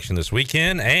be in action this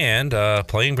weekend and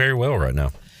playing very well right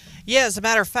now. Yeah, as a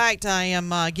matter of fact, I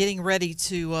am getting ready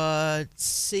to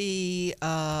see.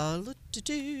 I'm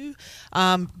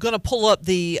going to pull up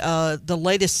the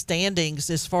latest standings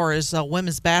as far as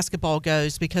women's basketball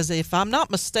goes, because if I'm not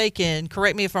mistaken,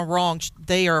 correct me if I'm wrong,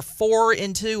 they are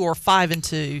 4-2 or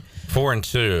 5-2.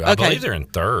 4-2. I believe they're in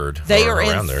third. They are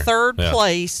in there. third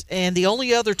place, and the only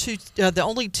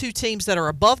two teams that are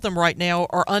above them right now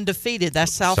are undefeated.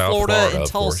 That's South Florida and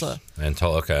Tulsa.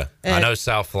 Okay. I know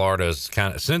South Florida is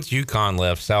kind of, since UConn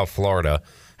left, South Florida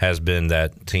has been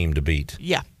that team to beat.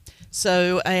 Yeah.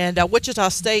 So, and Wichita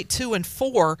State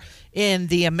 2-4 in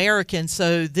the American.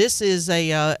 So this is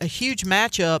a huge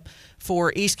matchup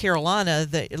for East Carolina.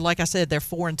 That, like I said, they're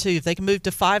 4-2. If they can move to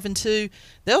 5-2,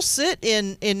 they'll sit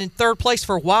in third place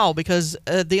for a while, because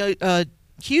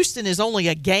Houston is only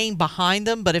a game behind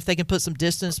them. But if they can put some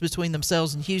distance between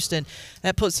themselves and Houston,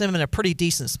 that puts them in a pretty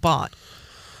decent spot.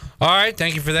 All right,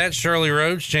 thank you for that. Shirley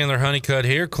Rhodes, Chandler Honeycutt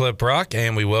here, Clip Rock,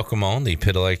 and we welcome on the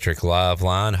Pit Electric Live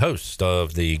Line, host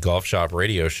of the Golf Shop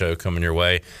Radio Show, coming your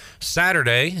way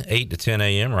Saturday, 8 to 10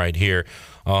 a.m. right here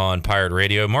on Pirate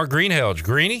Radio. Mark Greenhalgh.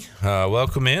 Greeny,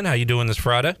 welcome in. How you doing this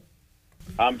Friday?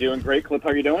 I'm doing great. Clip,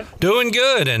 how you doing? Doing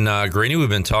good. And Greeny, we've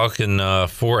been talking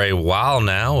for a while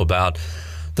now about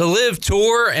the Live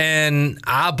Tour and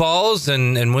eyeballs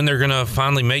and when they're going to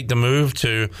finally make the move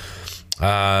to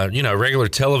regular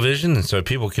television, and so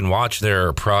people can watch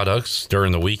their products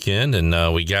during the weekend.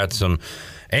 And we got some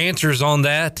answers on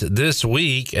that this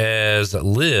week, as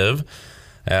Live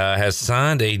has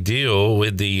signed a deal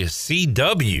with the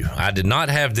CW. I did not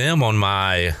have them on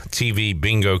my TV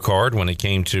bingo card when it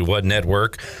came to what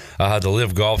network the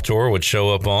Live Golf Tour would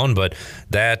show up on, but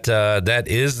that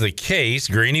is the case.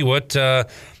 Greeny, what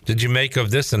did you make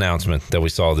of this announcement that we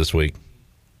saw this week?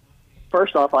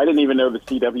 First off, I didn't even know the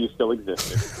CW still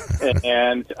existed.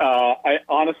 And I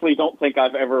honestly don't think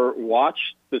I've ever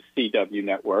watched the CW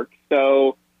network.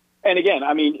 So, and again,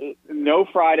 I mean, no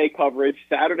Friday coverage,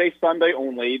 Saturday, Sunday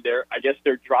only. I guess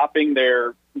they're dropping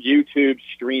their YouTube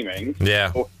streaming.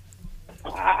 Yeah. So,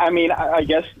 I mean, I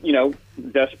guess,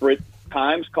 desperate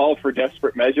times call for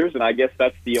desperate measures, and I guess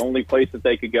that's the only place that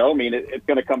they could go. I mean, it's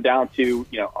going to come down to,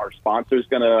 our sponsors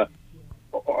going to,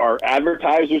 are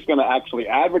advertisers going to actually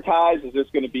advertise? Is this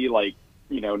going to be like,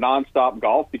 nonstop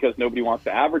golf because nobody wants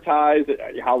to advertise?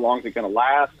 How long is it going to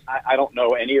last? I don't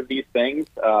know any of these things.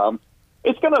 The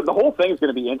whole thing is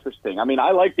going to be interesting. I mean,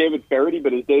 I like David Feherty,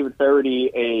 but is David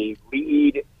Feherty a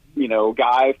lead,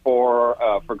 guy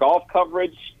for golf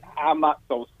coverage? I'm not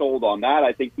so sold on that.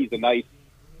 I think he's a nice,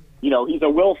 he's a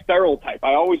Will Ferrell type.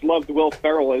 I always loved Will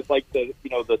Ferrell as like the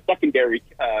secondary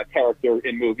character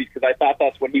in movies, because I thought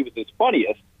that's when he was his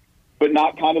funniest, but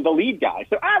not kind of the lead guy.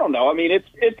 So I don't know. I mean,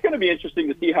 it's going to be interesting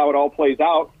to see how it all plays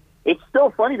out. It's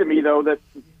still funny to me, though, that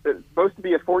it's supposed to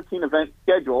be a 14-event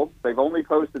schedule. They've only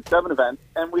posted 7 events,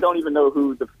 and we don't even know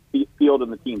who the field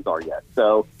and the teams are yet.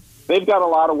 So they've got a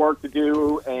lot of work to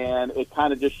do, and it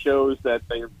kind of just shows that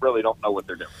they really don't know what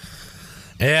they're doing.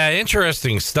 Yeah,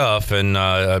 interesting stuff. And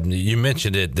you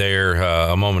mentioned it there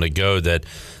a moment ago that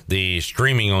the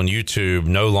streaming on YouTube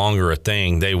no longer a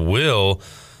thing. They will,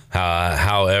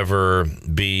 however,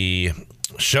 be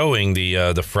showing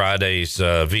the Fridays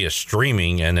via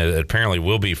streaming, and it apparently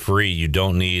will be free. You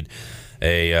don't need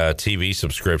a TV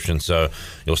subscription, so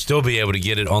you'll still be able to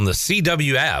get it on the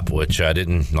CW app, which I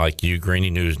didn't, like you, Greeny,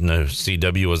 knew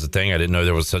CW was a thing. I didn't know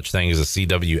there was such thing as a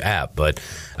CW app, but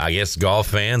I guess golf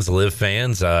fans, Live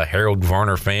fans, Harold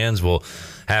Varner fans will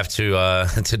have to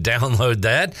download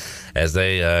that as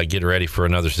they get ready for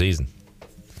another season.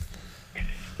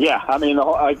 Yeah, I mean,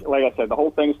 like I said, the whole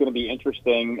thing's going to be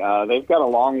interesting. They've got a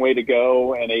long way to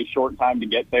go and a short time to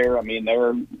get there. I mean,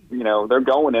 they're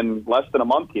going in less than a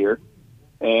month here,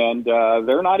 and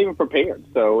they're not even prepared.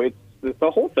 So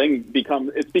the whole thing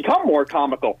become more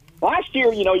comical. Last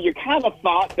year, you kind of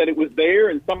thought that it was there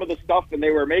and some of the stuff, and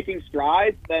they were making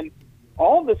strides. Then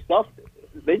all the stuff,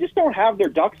 they just don't have their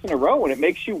ducks in a row, and it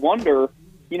makes you wonder,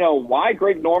 why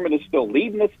Greg Norman is still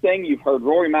leading this thing. You've heard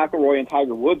Rory McIlroy and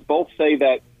Tiger Woods both say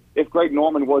that if Greg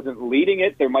Norman wasn't leading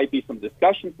it, there might be some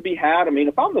discussions to be had. I mean,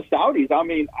 if I'm the Saudis,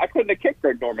 I couldn't have kicked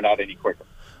Greg Norman out any quicker.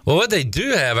 Well, what they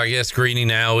do have, I guess, Greeny,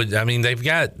 now, I mean, they've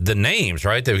got the names,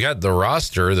 right? They've got the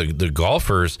roster, the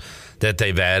golfers that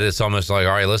they've added. It's almost like,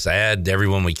 all right, let's add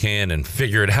everyone we can and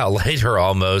figure it out later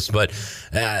almost. But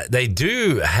they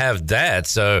do have that.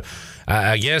 So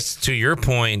I guess to your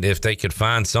point, if they could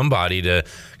find somebody to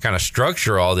kind of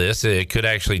structure all this, it could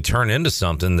actually turn into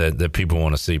something that people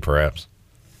want to see perhaps.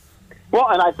 Well,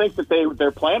 and I think that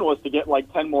their plan was to get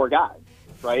like 10 more guys,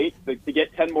 right? To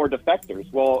get 10 more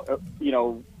defectors. Well,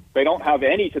 they don't have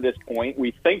any to this point.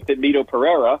 We think that Mito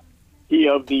Pereira, he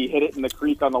of the hit it in the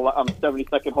creek on the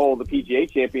 72nd hole of the PGA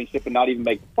Championship and not even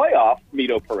make the playoff,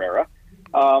 Mito Pereira.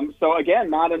 So, again,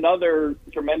 not another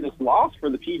tremendous loss for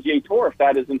the PGA Tour if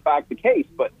that is, in fact, the case.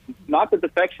 But not the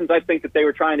defections I think that they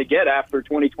were trying to get after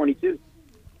 2022.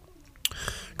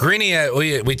 Greeny,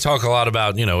 we talk a lot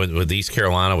about, with East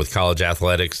Carolina, with college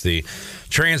athletics, the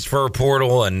transfer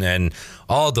portal and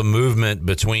all the movement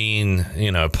between,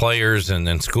 players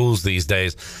and schools these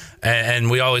days. And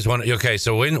we always want to, okay,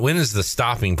 so when is the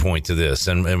stopping point to this?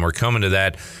 And we're coming to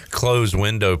that closed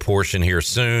window portion here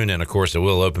soon. And, of course, it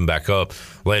will open back up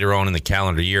later on in the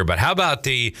calendar year. But how about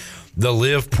the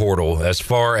live portal as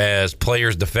far as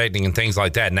players defecting and things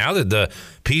like that? Now that the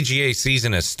PGA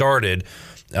season has started,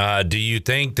 do you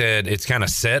think that it's kind of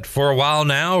set for a while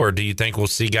now, or do you think we'll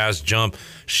see guys jump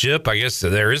ship? I guess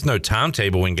there is no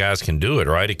timetable when guys can do it,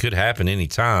 right? It could happen any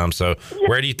time. So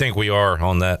where do you think we are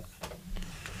on that?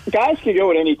 Guys can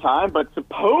go at any time, but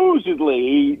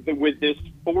supposedly with this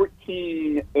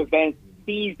 14-event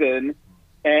season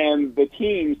and the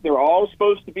teams, they're all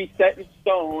supposed to be set in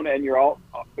stone, and your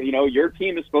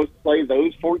team is supposed to play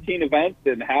those 14 events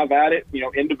and have at it,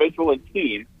 individual and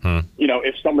team.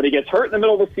 If somebody gets hurt in the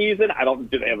middle of the season,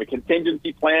 do they have a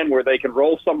contingency plan where they can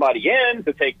roll somebody in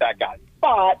to take that guy's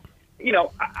spot?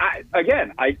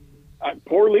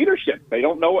 Poor leadership. They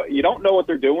don't know. You don't know what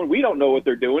they're doing. We don't know what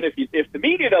they're doing. If the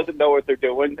media doesn't know what they're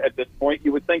doing at this point,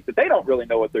 you would think that they don't really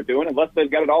know what they're doing unless they've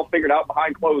got it all figured out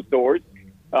behind closed doors.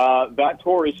 That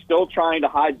tour is still trying to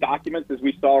hide documents, as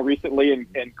we saw recently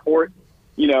in court.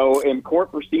 In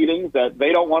court proceedings, that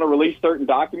they don't want to release certain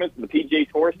documents. And the PGA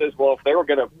Tour says, well, if they were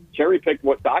going to cherry pick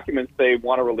what documents they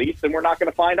want to release, then we're not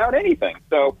going to find out anything.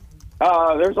 So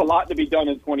there's a lot to be done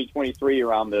in 2023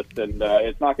 around this, and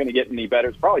it's not going to get any better.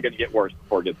 It's probably going to get worse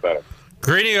before it gets better.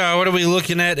 Greeny, what are we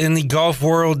looking at in the golf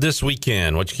world this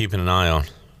weekend? What you keeping an eye on?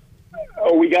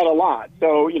 Oh, we got a lot.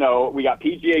 So, we got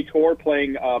PGA Tour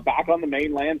playing back on the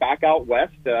mainland, back out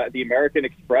west, the American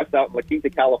Express out in La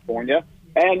Quinta, California.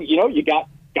 And, you got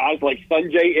guys like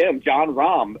Sungjae Im, John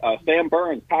Rahm, Sam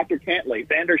Burns, Patrick Cantlay,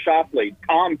 Xander Schauffele,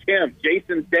 Tom Kim,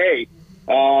 Jason Day,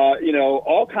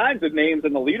 all kinds of names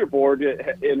in the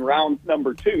leaderboard in round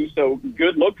number 2. So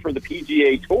good look for the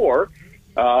PGA Tour.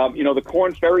 The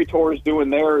Korn Ferry Tour is doing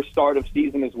their start of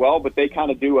season as well, but they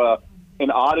kind of do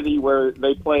an oddity where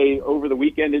they play over the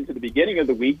weekend into the beginning of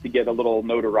the week to get a little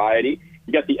notoriety.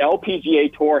 You got the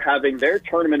LPGA Tour having their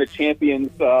Tournament of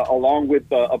Champions along with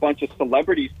a bunch of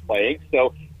celebrities playing.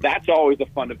 So that's always a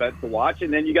fun event to watch.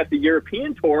 And then you got the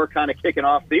European Tour kind of kicking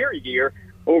off their year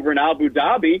over in Abu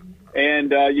Dhabi.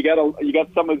 And you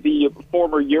got some of the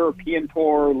former European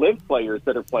Tour live players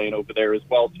that are playing over there as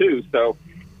well, too. So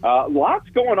lots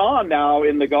going on now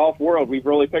in the golf world. We've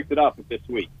really picked it up this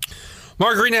week.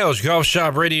 Mark Greenhalgh, Golf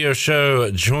Shop Radio Show,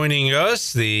 joining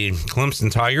us. The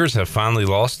Clemson Tigers have finally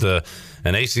lost an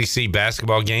ACC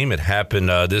basketball game. It happened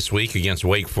this week against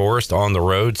Wake Forest on the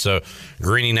road. So,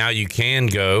 Greeny, now you can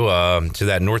go to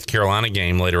that North Carolina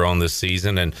game later on this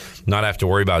season and not have to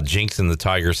worry about jinxing the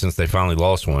Tigers since they finally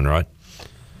lost one, right?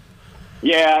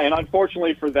 Yeah, and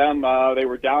unfortunately for them, they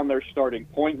were down their starting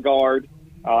point guard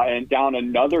and down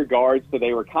another guard, so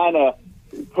they were kind of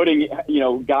putting,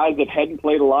 guys that hadn't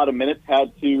played a lot of minutes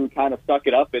had to kind of suck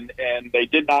it up, and they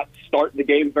did not start the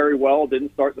game very well,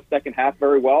 didn't start the second half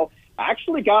very well.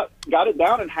 Actually got it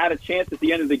down and had a chance at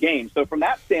the end of the game. So from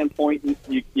that standpoint,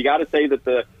 you got to say that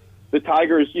the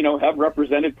Tigers, have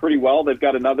represented pretty well. They've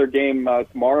got another game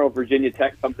tomorrow. Virginia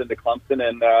Tech comes into Clemson,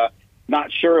 and not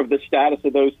sure of the status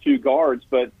of those two guards,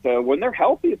 but when they're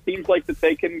healthy, it seems like that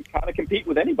they can kind of compete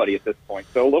with anybody at this point.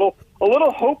 So a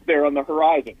little hope there on the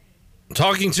horizon.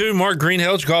 Talking to Mark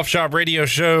Greenhelge, Golf Shop Radio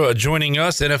Show, joining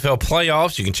us. NFL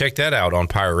playoffs. You can check that out on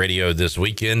Pirate Radio this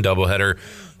weekend. Doubleheader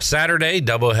Saturday,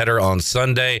 doubleheader on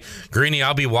Sunday. Greeny,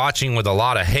 I'll be watching with a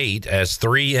lot of hate as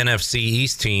 3 NFC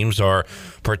East teams are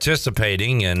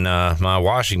participating, and my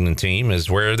Washington team is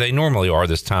where they normally are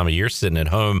this time of year, sitting at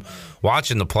home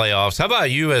watching the playoffs. How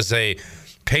about you as a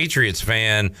Patriots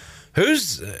fan?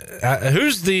 Who's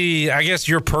the, I guess,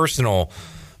 your personal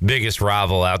biggest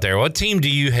rival out there? What team do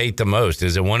you hate the most?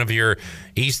 Is it one of your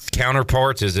East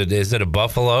counterparts? Is it a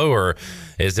Buffalo, or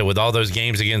is it with all those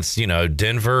games against,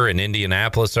 Denver and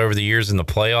Indianapolis over the years in the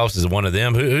playoffs? Is it one of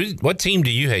them? What team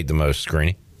do you hate the most,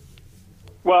 Screeny?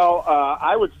 Well,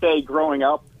 I would say growing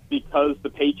up, because the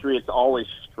Patriots always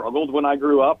struggled when I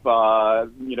grew up,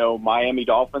 Miami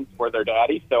Dolphins were their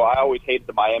daddy, so I always hated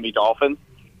the Miami Dolphins.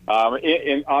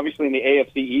 Obviously in the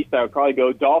AFC East, I would probably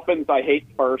go Dolphins I hate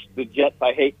first, the Jets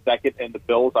I hate second, and the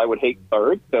Bills I would hate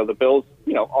third. So the Bills,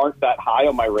 aren't that high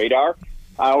on my radar.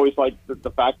 I always like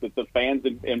the fact that the fans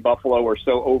in Buffalo are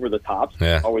so over the top. So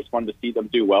it's always fun to see them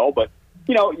do well. But,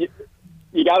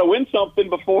 you got to win something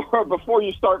before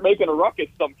you start making a ruckus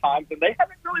sometimes, and they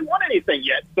haven't really won anything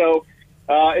yet. So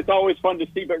it's always fun to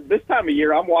see. But this time of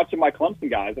year, I'm watching my Clemson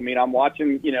guys. I mean, I'm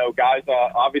watching, guys,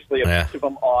 obviously a bunch of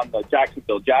them on the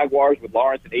Jacksonville Jaguars with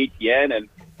Lawrence and Etienne and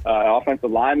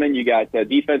offensive linemen. You got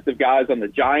defensive guys on the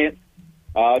Giants.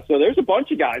 So there's a bunch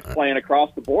of guys playing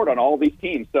across the board on all these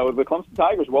teams. So the Clemson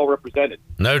Tigers well represented.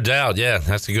 No doubt. Yeah,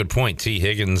 that's a good point. T.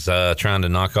 Higgins trying to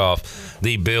knock off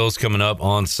the Bills coming up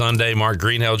on Sunday. Mark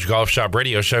Greenhelge, Golf Shop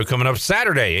Radio Show coming up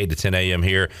Saturday, 8 to 10 a.m.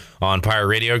 here on Pirate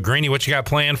Radio. Greeny, what you got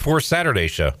planned for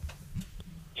Saturday's show?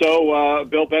 So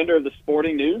Bill Bender of the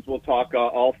Sporting News. We'll talk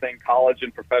all things college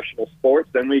and professional sports.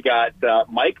 Then we got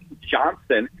Mike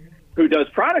Johnson, who does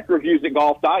product reviews at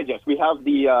Golf Digest. We have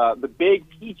the big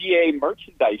PGA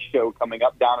merchandise show coming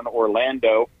up down in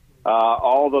Orlando.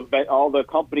 All the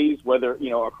companies, whether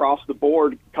across the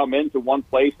board, come into one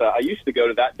place. I used to go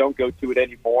to that, don't go to it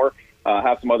anymore.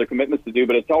 Have some other commitments to do,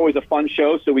 but it's always a fun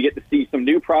show. So we get to see some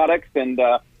new products and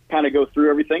kind of go through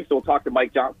everything. So we'll talk to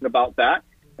Mike Johnson about that,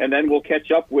 and then we'll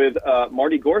catch up with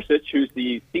Marty Gorsuch, who's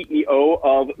the CEO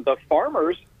of the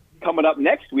Farmers, coming up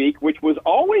next week, which was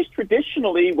always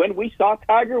traditionally, when we saw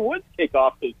Tiger Woods kick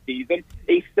off his season,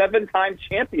 a 7-time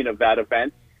champion of that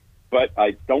event. But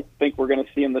I don't think we're going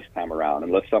to see him this time around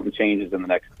unless something changes in the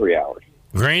next 3 hours.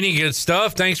 Greeny, good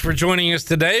stuff. Thanks for joining us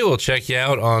today. We'll check you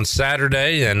out on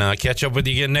Saturday and catch up with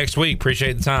you again next week.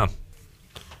 Appreciate the time.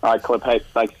 All right, Clip. Hey,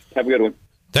 thanks. Have a good one.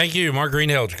 Thank you. Mark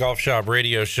Greenhelge, Golf Shop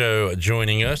Radio Show,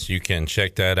 joining us. You can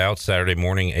check that out Saturday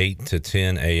morning, 8 to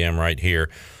 10 a.m. right here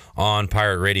on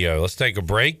Pirate Radio. Let's take a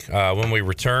break. When we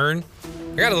return,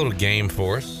 I got a little game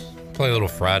for us. Play a little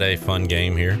Friday fun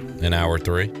game here in hour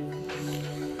 3.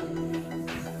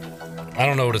 I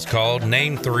don't know what it's called.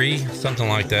 Name 3, something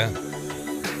like that.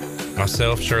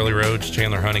 Myself, Shirley Rhodes,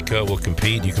 Chandler Honeycutt will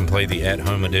compete. You can play the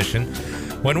at-home edition.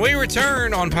 When we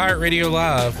return on Pirate Radio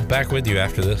Live, back with you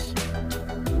after this.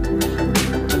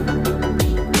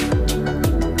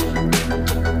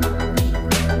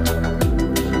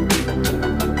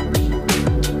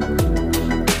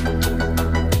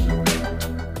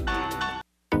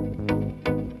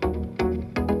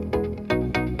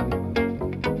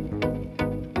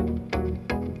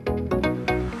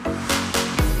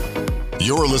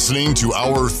 You're listening to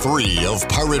Hour 3 of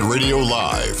Pirate Radio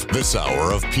Live. This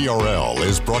hour of PRL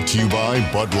is brought to you by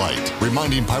Bud Light,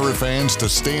 reminding Pirate fans to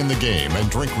stay in the game and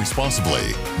drink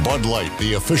responsibly. Bud Light,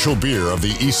 the official beer of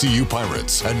the ECU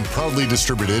Pirates, and proudly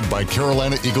distributed by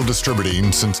Carolina Eagle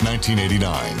Distributing since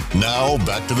 1989. Now,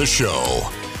 back to the show.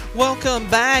 Welcome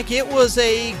back. It was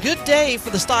a good day for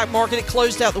the stock market. It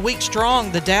closed out the week strong.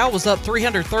 The Dow was up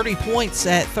 330 points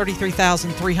at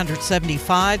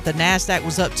 33,375. The NASDAQ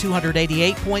was up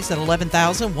 288 points at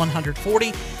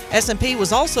 11,140. S&P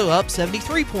was also up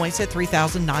 73 points at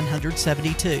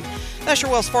 3,972. That's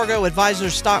your Wells Fargo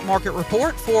Advisors Stock Market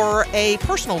Report. For a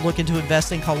personal look into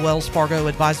investing, call Wells Fargo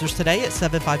Advisors today at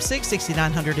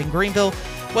 756-6900 in Greenville.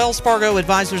 Wells Fargo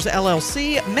Advisors,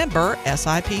 LLC, member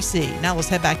SIPC. Now let's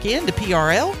head back into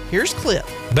PRL. Here's Clip.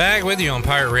 Back with you on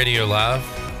Pirate Radio Live.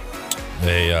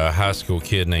 A high school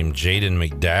kid named Jaden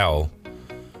McDowell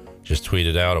just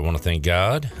tweeted out, "I want to thank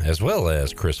God as well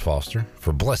as Chris Foster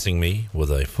for blessing me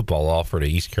with a football offer to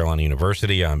East Carolina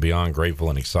University. I'm beyond grateful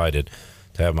and excited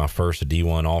to have my first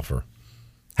D1 offer.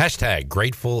 Hashtag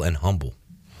grateful and humble."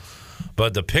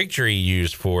 But the picture he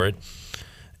used for it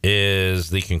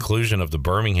is the conclusion of the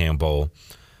Birmingham Bowl,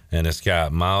 and it's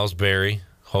got Miles Berry,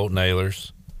 Holt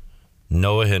Nailers,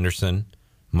 Noah Henderson,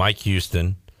 Mike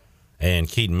Houston, and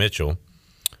Keaton Mitchell,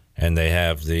 and they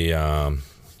have the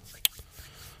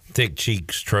Thick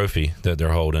Cheeks trophy that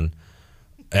they're holding.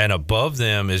 And above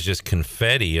them is just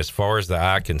confetti as far as the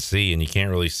eye can see, and you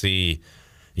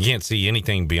can't see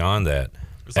anything beyond that.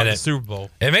 It's like the Super Bowl.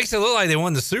 It makes it look like they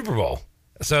won the Super Bowl.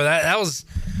 So that was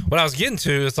what I was getting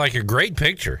to. It's like a great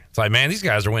picture. It's like, man, these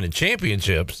guys are winning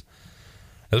championships.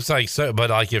 It looks like so, but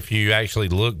like if you actually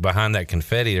look behind that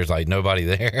confetti, there's like nobody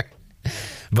there.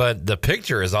 But the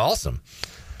picture is awesome.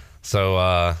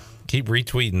 So keep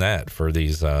retweeting that for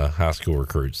these high school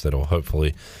recruits that'll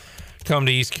hopefully come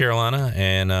to East Carolina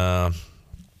and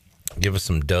give us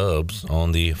some dubs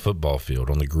on the football field,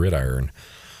 on the gridiron.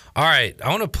 All right, I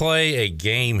want to play a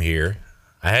game here.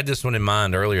 I had this one in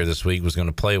mind earlier this week, was going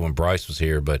to play it when Bryce was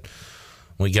here, but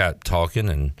we got talking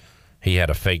and he had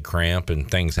a fake cramp and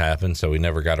things happened, so we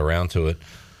never got around to it.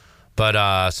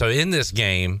 But so in this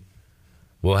game,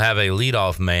 we'll have a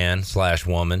leadoff man /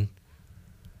 woman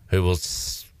who will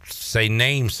say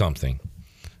name something,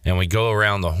 and we go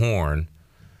around the horn.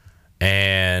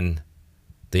 And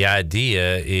the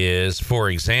idea is, for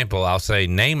example, I'll say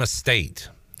name a state,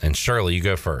 and Shirley, you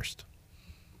go first.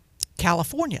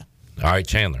 California. All right,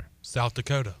 Chandler. South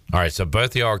Dakota. All right, so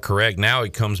both of y'all are correct. Now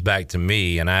it comes back to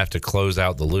me, and I have to close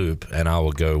out the loop, and I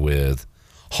will go with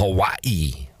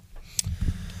Hawaii.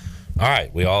 All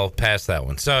right, we all passed that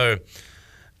one. So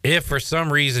if for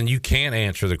some reason you can't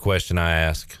answer the question I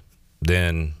ask,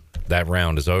 then that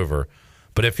round is over.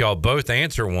 But if y'all both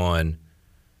answer one,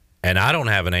 and I don't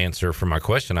have an answer for my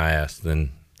question I asked,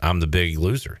 then I'm the big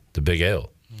loser, the big L.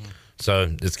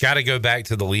 So it's got to go back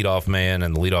to the leadoff man,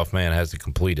 and the leadoff man has to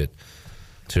complete it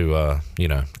to,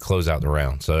 close out the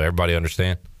round. So everybody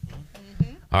understand?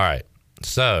 Mm-hmm. All right.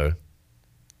 So,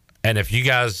 and if you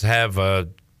guys have a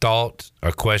thought,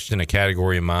 a question, a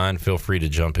category in mind, feel free to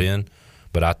jump in.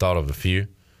 But I thought of a few.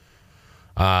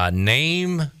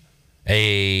 Name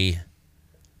a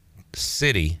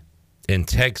city in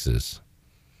Texas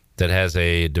that has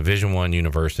a Division I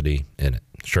university in it.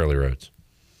 Shirley Rhodes.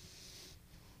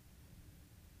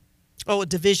 Oh,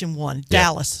 Division I,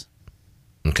 Dallas.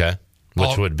 Okay.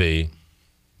 Which would be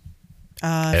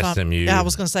SMU. I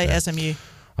was going to say SMU.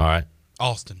 All right.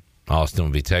 Austin. Austin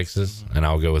would be Texas, and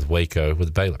I'll go with Waco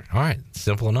with Baylor. All right.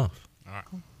 Simple enough. All right.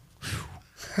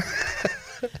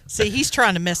 See, he's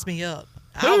trying to mess me up.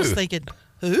 I was thinking,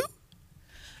 who?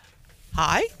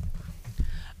 Hi.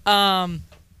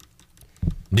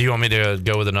 Do you want me to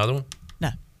go with another one? No.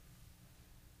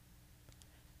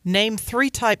 Name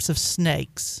 3 types of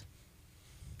snakes.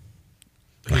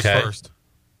 Who's first?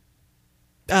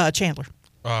 Chandler.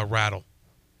 Rattle.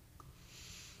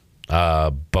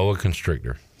 Boa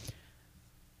constrictor.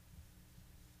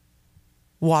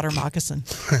 Water moccasin.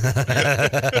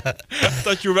 I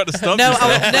thought you were about to stump No,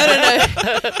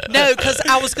 yourself. No, because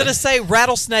I was going to say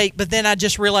rattlesnake, but then I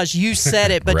just realized you said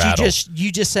it, but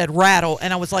you just said rattle,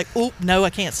 and I was like, oop, no,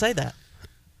 I can't say that.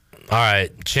 All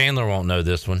right, Chandler won't know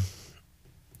this one,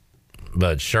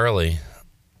 but Shirley,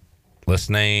 let's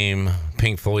name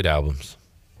Pink Floyd albums.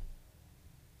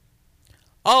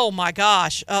 Oh my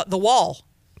gosh, The Wall.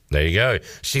 There you go.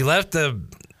 She left the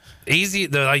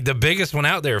biggest one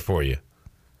out there for you.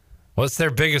 What's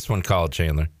their biggest one called,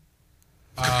 Chandler?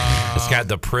 It's got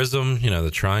the prism,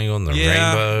 the triangle and the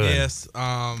rainbow. Yes.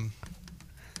 I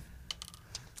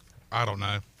don't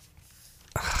know.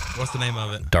 What's the name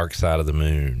of it? Dark Side of the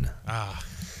Moon.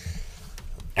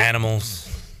 Animals.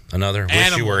 Another.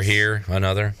 Wish You Were Here.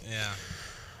 Another. Yeah.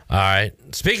 All right.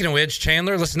 Speaking of which,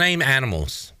 Chandler, let's name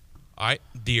animals. All right.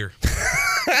 Deer.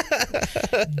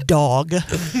 Dog.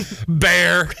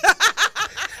 Bear.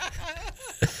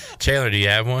 Chandler, do you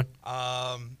have one?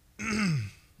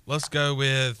 Let's go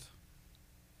with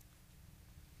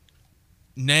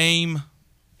name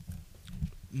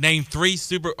 3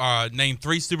 Super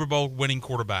Bowl winning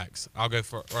quarterbacks. I'll go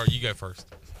for, or you go first.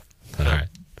 All right.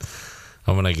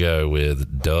 I'm gonna go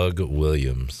with Doug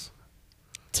Williams.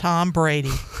 Tom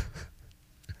Brady.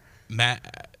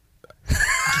 Matt.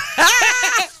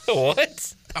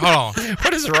 What? Hold on.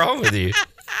 What is wrong with you?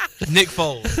 Nick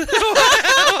Foles.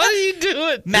 What are you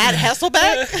doing? Matt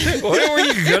Hasselbeck? What were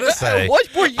you going to say? What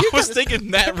were you I was thinking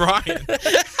Matt Ryan.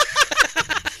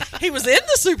 He was in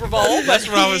the Super Bowl, but That's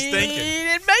what I was thinking. He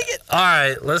didn't make it. All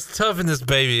right, let's toughen this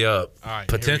baby up. All right,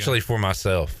 potentially for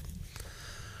myself.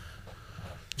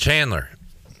 Chandler,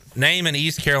 name an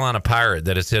East Carolina Pirate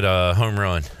that has hit a home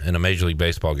run in a Major League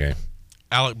Baseball game.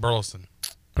 Alec Burleson.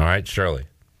 All right, Shirley.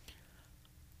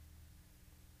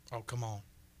 Oh, come on.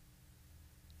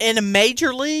 In a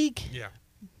major league? Yeah.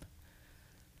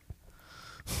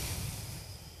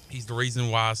 He's the reason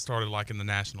why I started liking the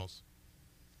Nationals.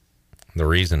 The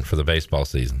reason for the baseball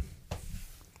season.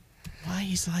 Why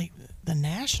he's like the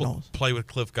Nationals? Play with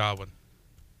Cliff Godwin.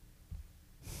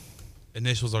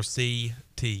 Initials are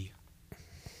CT.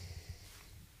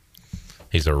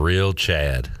 He's a real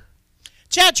Chad.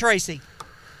 Chad Tracy.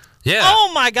 Yeah.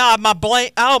 Oh my God, my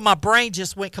brain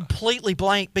just went completely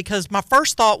blank because my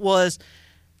first thought was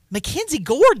Mackenzie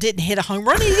Gore didn't hit a home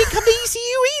run. He didn't come to ECU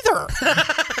either.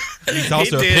 He's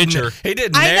also a pitcher. He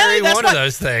did nary one of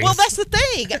those things. Well, that's the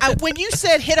thing. When you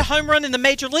said hit a home run in the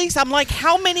major leagues, I'm like,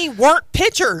 how many weren't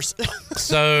pitchers?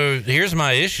 So here's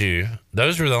my issue.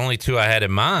 Those were the only two I had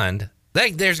in mind.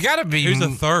 There's got to be. Who's the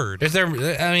third? Is there?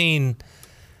 I mean,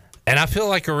 and I feel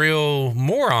like a real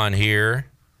moron here.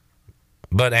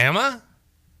 But am I?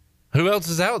 Who else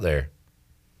is out there?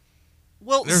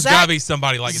 Well, there's got to be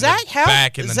somebody like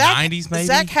back in the 90s, maybe?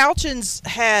 Zach Houchins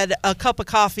had a cup of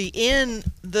coffee in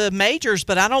the majors,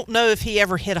 but I don't know if he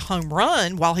ever hit a home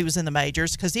run while he was in the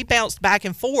majors because he bounced back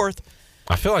and forth.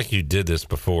 I feel like you did this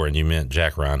before and you meant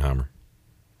Jack Reinheimer.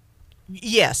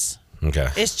 Yes. Okay.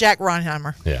 It's Jack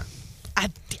Reinheimer. Yeah.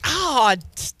 I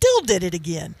still did it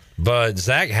again. But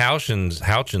Zach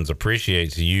Houchins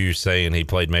appreciates you saying he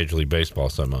played Major League Baseball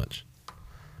so much.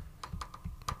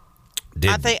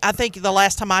 I think the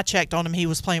last time I checked on him, he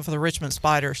was playing for the Richmond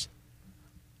Spiders.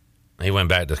 He went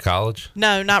back to college?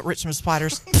 No, not Richmond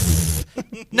Spiders.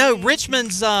 No,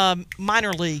 Richmond's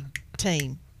minor league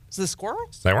team. Is the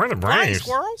Squirrels? They weren't the Braves.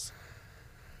 Squirrels?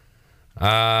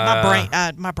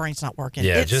 My brain's not working.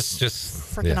 Yeah, it's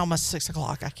just freaking almost 6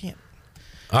 o'clock. I can't.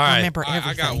 All right. Remember everything.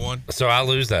 I got one. So I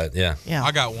lose that. Yeah.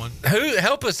 I got one. Who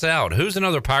help us out? Who's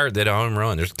another Pirate that hit a home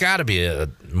run? There's got to be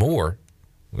more.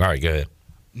 All right, go ahead.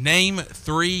 Name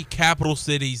 3 capital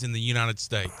cities in the United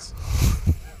States.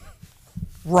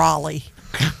 Raleigh.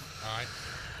 All right.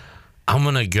 I'm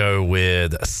gonna go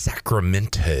with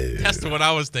Sacramento. That's what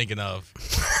I was thinking of.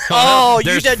 Oh,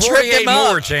 you done tripped him up.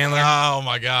 more, Chandler. Oh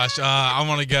my gosh. I'm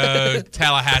gonna go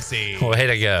Tallahassee. Way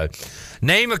to go.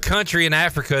 Name a country in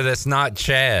Africa that's not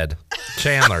Chad.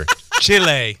 Chandler.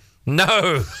 Chile.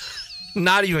 No,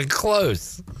 not even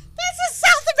close. This is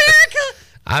South America.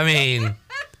 I mean,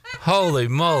 holy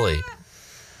moly.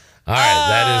 All right,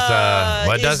 that is,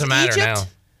 well, it doesn't matter Egypt?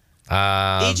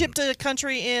 now. Egypt, a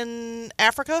country in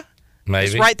Africa?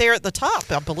 Maybe. It's right there at the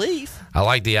top, I believe. I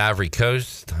like the Ivory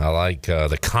Coast. I like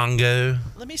the Congo.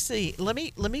 Let me see. Let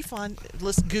me find.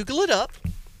 Let's Google it up.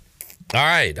 All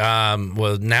right.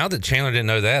 Well, now that Chandler didn't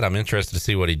know that, I'm interested to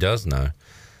see what he does know.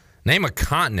 Name a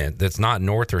continent that's not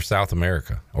North or South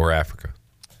America or Africa.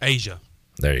 Asia.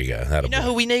 There you go. You know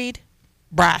who we need?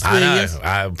 Bryce I Williams. know.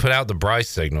 I put out the Bryce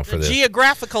signal for The this.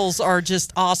 geographicals are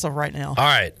just awesome right now. All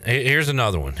right. Here's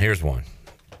another one. Here's one.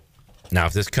 Now,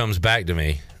 if this comes back to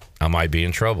me, I might be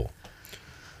in trouble.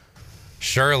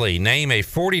 Shirley, name a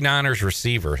 49ers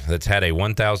receiver that's had a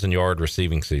 1,000-yard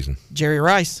receiving season. Jerry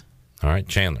Rice. All right,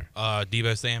 Chandler.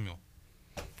 Deebo Samuel.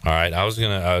 All right, I was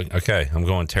going to okay, I'm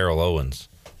going Terrell Owens.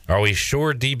 Are we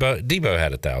sure Deebo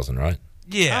had 1,000, right?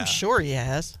 Yeah. I'm sure he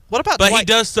has. What about But Dwight? he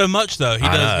does so much, though.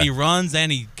 I know. He runs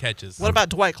and he catches. What about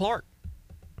Dwight Clark?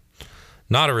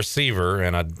 Not a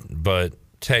receiver, but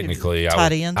technically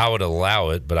I would allow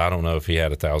it, but I don't know if he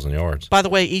had 1,000 yards. By the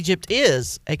way, Egypt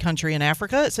is a country in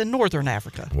Africa. It's in northern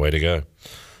Africa. Way to go.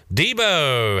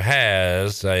 Deebo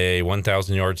has a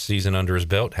 1,000-yard season under his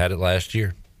belt. Had it last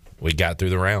year. We got through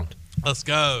the round. Let's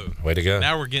go. Way to go.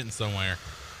 Now we're getting somewhere.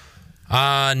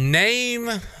 Name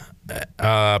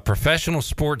a professional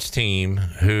sports team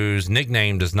whose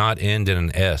nickname does not end in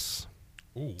an S.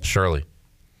 Ooh. Shirley.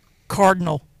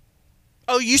 Cardinal.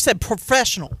 Oh, you said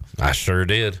professional. I sure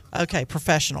did. Okay,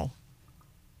 professional.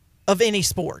 Of any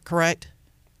sport, correct?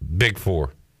 Big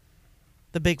Four.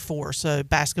 The big four. So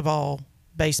basketball,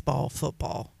 baseball,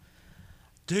 football.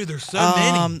 Dude, there's so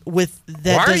many. With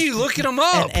that Why are you looking them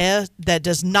up? An S, that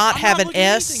does not I'm have not an looking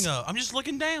S. anything up. I'm just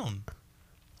looking down.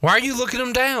 Why are you looking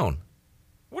them down?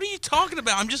 What are you talking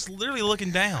about? I'm just literally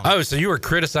looking down. Oh, so you were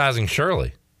criticizing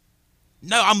Shirley.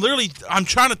 No, I'm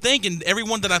trying to think, and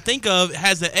everyone that I think of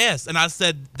has an S, and I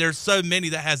said there's so many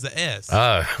that has the S.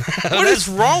 Oh. What is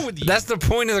wrong with you? That's the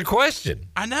point of the question.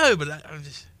 I know, but I'm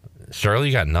just... Shirley,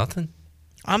 you got nothing?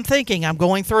 I'm thinking. I'm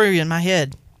going through in my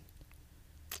head.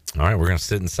 All right, we're going to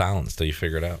sit in silence till you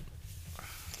figure it out.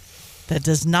 That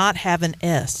does not have an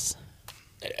S.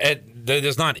 It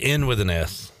does not end with an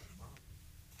S.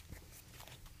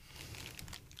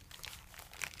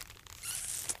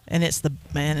 And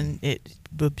it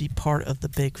would be part of the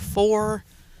big four.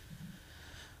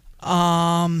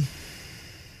 Wow.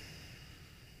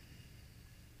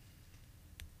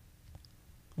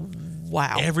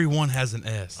 Everyone has an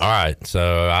S. All right,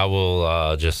 so I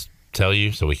will just tell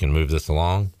you so we can move this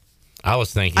along. I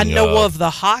was thinking I know of the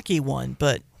hockey one,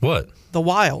 but what? The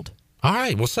Wild. All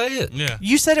right, we'll say it. Yeah.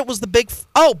 You said it was the Big Four.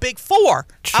 I was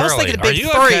Shirley, thinking of Big are you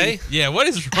Three. okay? Yeah, what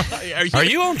is Are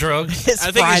you on drugs? It's I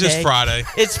think Friday. it's just Friday.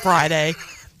 It's Friday.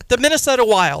 The Minnesota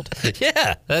Wild.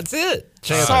 Yeah, that's it.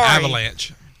 Sorry.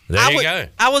 Avalanche. There you go.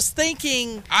 I was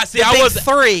thinking I see. the I Big wasn't.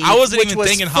 Three. I wasn't which even was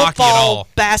thinking football, hockey at all.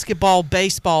 Basketball,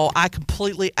 baseball.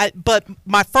 But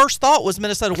my first thought was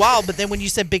Minnesota Wild. But then when you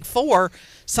said Big Four,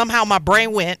 somehow my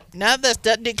brain went, no, that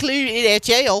doesn't include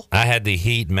NHL. I had the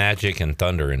Heat, Magic, and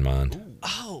Thunder in mind.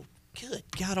 Oh, good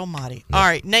God Almighty! All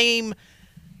right, name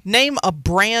a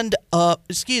brand of.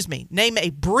 Excuse me. Name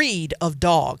a breed of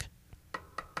dog.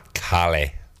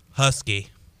 Collie. Husky.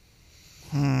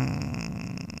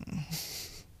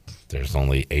 There's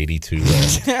only 82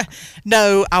 left.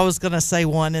 No, I was gonna say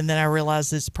one, and then I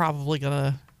realized it's probably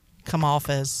gonna come off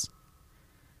as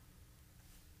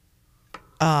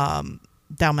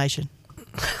Dalmatian.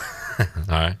 All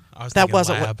right. That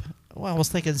wasn't lab. what. Well, I was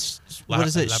thinking. What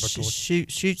is it? Laboratory. Shih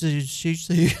Tzu. Shih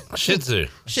Tzu.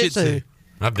 Shih Tzu.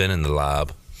 I've been in the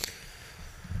lab.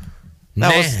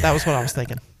 That was what I was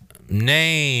thinking.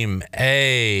 Name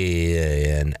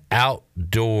an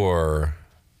outdoor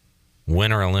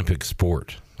Winter Olympic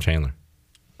sport, Chandler.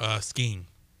 Skiing.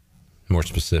 More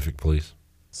specific, please.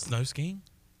 Snow skiing.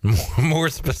 More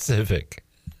specific.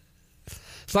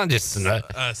 It's not just snow.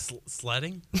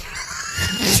 Sledding.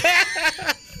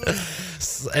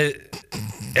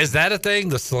 Is that a thing?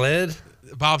 The sled?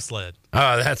 Bobsled.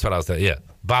 Oh, that's what I was saying. Yeah,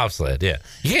 bobsled. Yeah,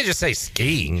 you can't just say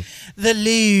skiing. The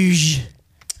luge.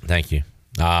 Thank you.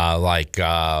 Like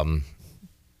high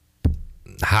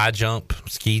jump,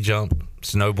 ski jump,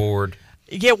 snowboard.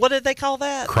 Yeah, what did they call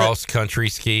that? Cross country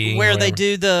skiing. Where whatever. they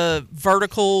do the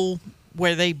vertical,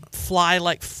 where they fly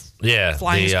like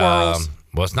flying squirrels.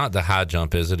 Well, it's not the high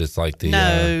jump, is it? It's like the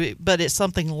No, but it's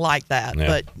something like that, Yeah.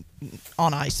 but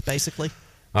on ice, basically.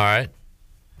 All right,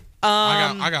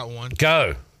 I got one.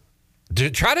 go.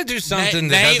 Try to do something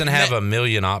that doesn't have a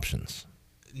million options.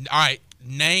 All right,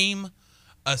 name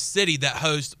a city that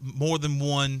hosts more than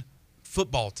one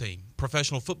football team,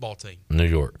 professional football team. New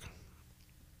York.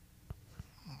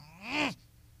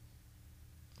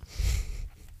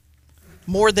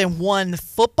 More than one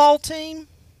football team?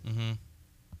 Mm-hmm.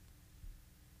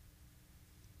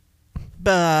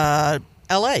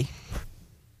 L.A.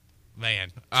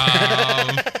 Man.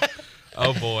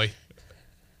 Oh, boy.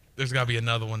 There's got to be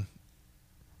another one.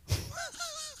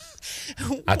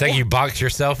 I think you boxed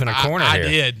yourself in a corner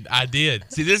here. I did.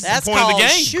 See, this That's is the point of the called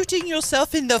game. shooting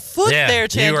yourself in the foot Yeah, there, you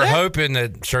Chandler. were hoping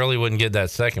that Shirley wouldn't get that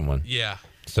second one. Yeah.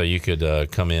 So you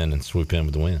could come in and swoop in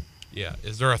with the win. Yeah.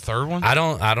 Is there a third one? I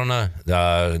don't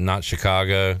know. Not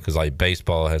Chicago, because like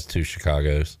baseball has two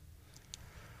Chicagos.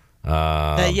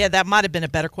 Yeah, that might have been a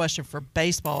better question for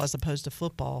baseball as opposed to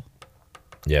football.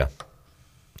 Yeah.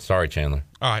 Sorry, Chandler.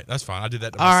 All right, that's fine. I did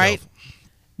that to All myself. right.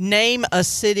 Name a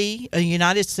city, a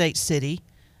United States city,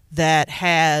 that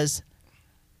has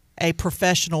a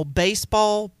professional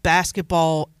baseball,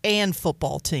 basketball, and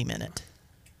football team in it.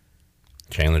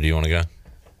 Chandler, do you want to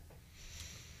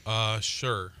go?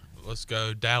 Sure. Let's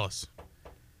go Dallas.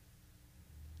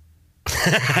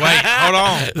 Wait, hold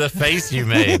on. The face you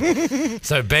made.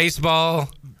 So baseball,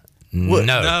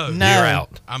 no. You're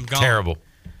out. I'm gone. Terrible.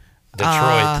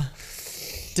 Detroit.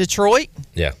 Detroit?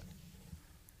 Yeah.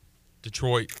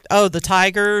 Detroit. Oh, the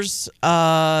Tigers,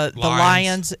 the Lions.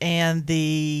 Lions, and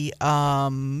the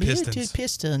Pistons.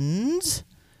 Pistons.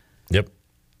 Yep.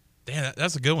 Damn,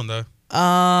 that's a good one, though.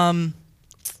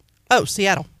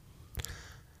 Seattle.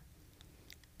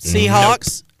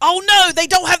 Seahawks. Oh, no, they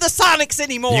don't have the Sonics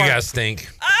anymore. You guys stink.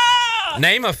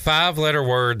 Name a 5-letter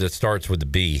word that starts with the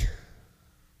B.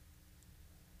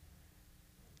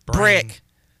 Brick.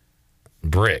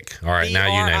 Brick. All right, now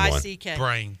you name one. B-R-I-C-K.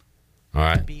 Brain. All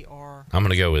right. B-R. I'm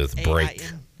going to go with break.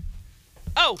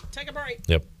 Oh, take a break.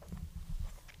 Yep.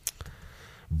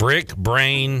 Brick,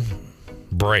 brain,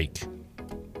 break.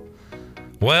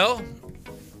 Well,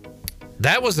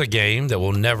 that was a game that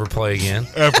we'll never play again.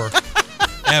 Ever.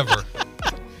 Ever.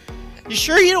 You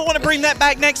sure you don't want to bring that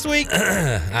back next week?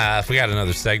 If we got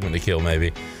another segment to kill,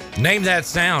 maybe. Name that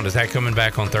sound. Is that coming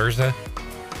back on Thursday?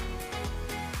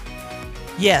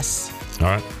 Yes. All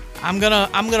right. I'm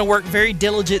gonna work very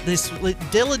diligently this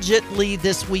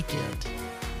weekend.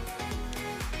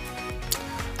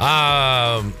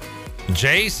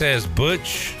 Jay says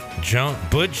Butch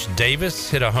Davis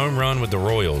hit a home run with the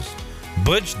Royals.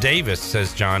 Butch Davis,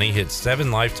 says Johnny, hit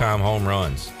 7 lifetime home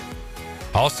runs.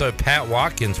 Also, Pat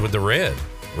Watkins with the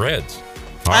Reds.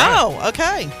 All right.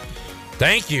 Okay.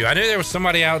 Thank you. I knew there was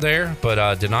somebody out there,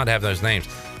 but did not have those names.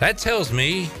 That tells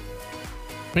me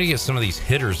we need to get some of these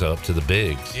hitters up to the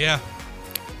bigs. Yeah.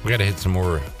 We got to hit some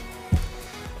more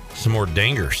some more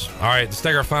dingers. All right, let's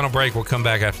take our final break. We'll come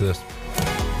back after this.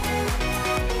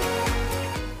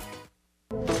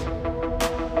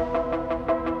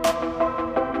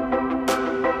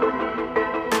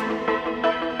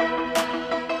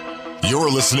 You're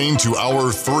listening to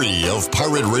Hour 3 of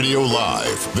Pirate Radio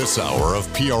Live. This hour of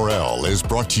PRL is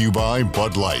brought to you by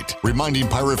Bud Light, reminding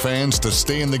Pirate fans to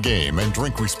stay in the game and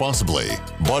drink responsibly.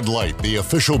 Bud Light, the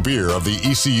official beer of the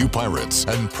ECU Pirates,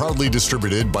 and proudly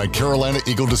distributed by Carolina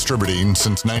Eagle Distributing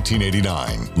since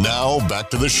 1989. Now, back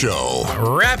to the show.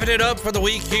 Wrapping it up for the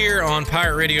week here on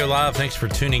Pirate Radio Live. Thanks for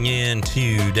tuning in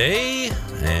today,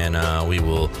 and we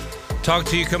will talk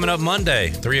to you coming up Monday,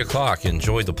 3 o'clock.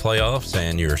 Enjoy the playoffs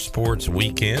and your sports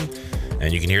weekend.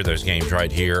 And you can hear those games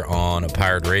right here on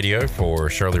Pirate Radio. For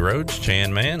Shirley Rhodes,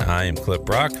 Chan Man, I am Clip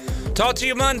Brock. Talk to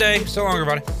you Monday. So long,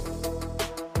 everybody.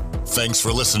 Thanks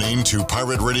for listening to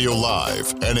Pirate Radio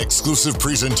Live, an exclusive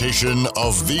presentation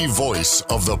of the voice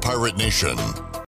of the Pirate Nation.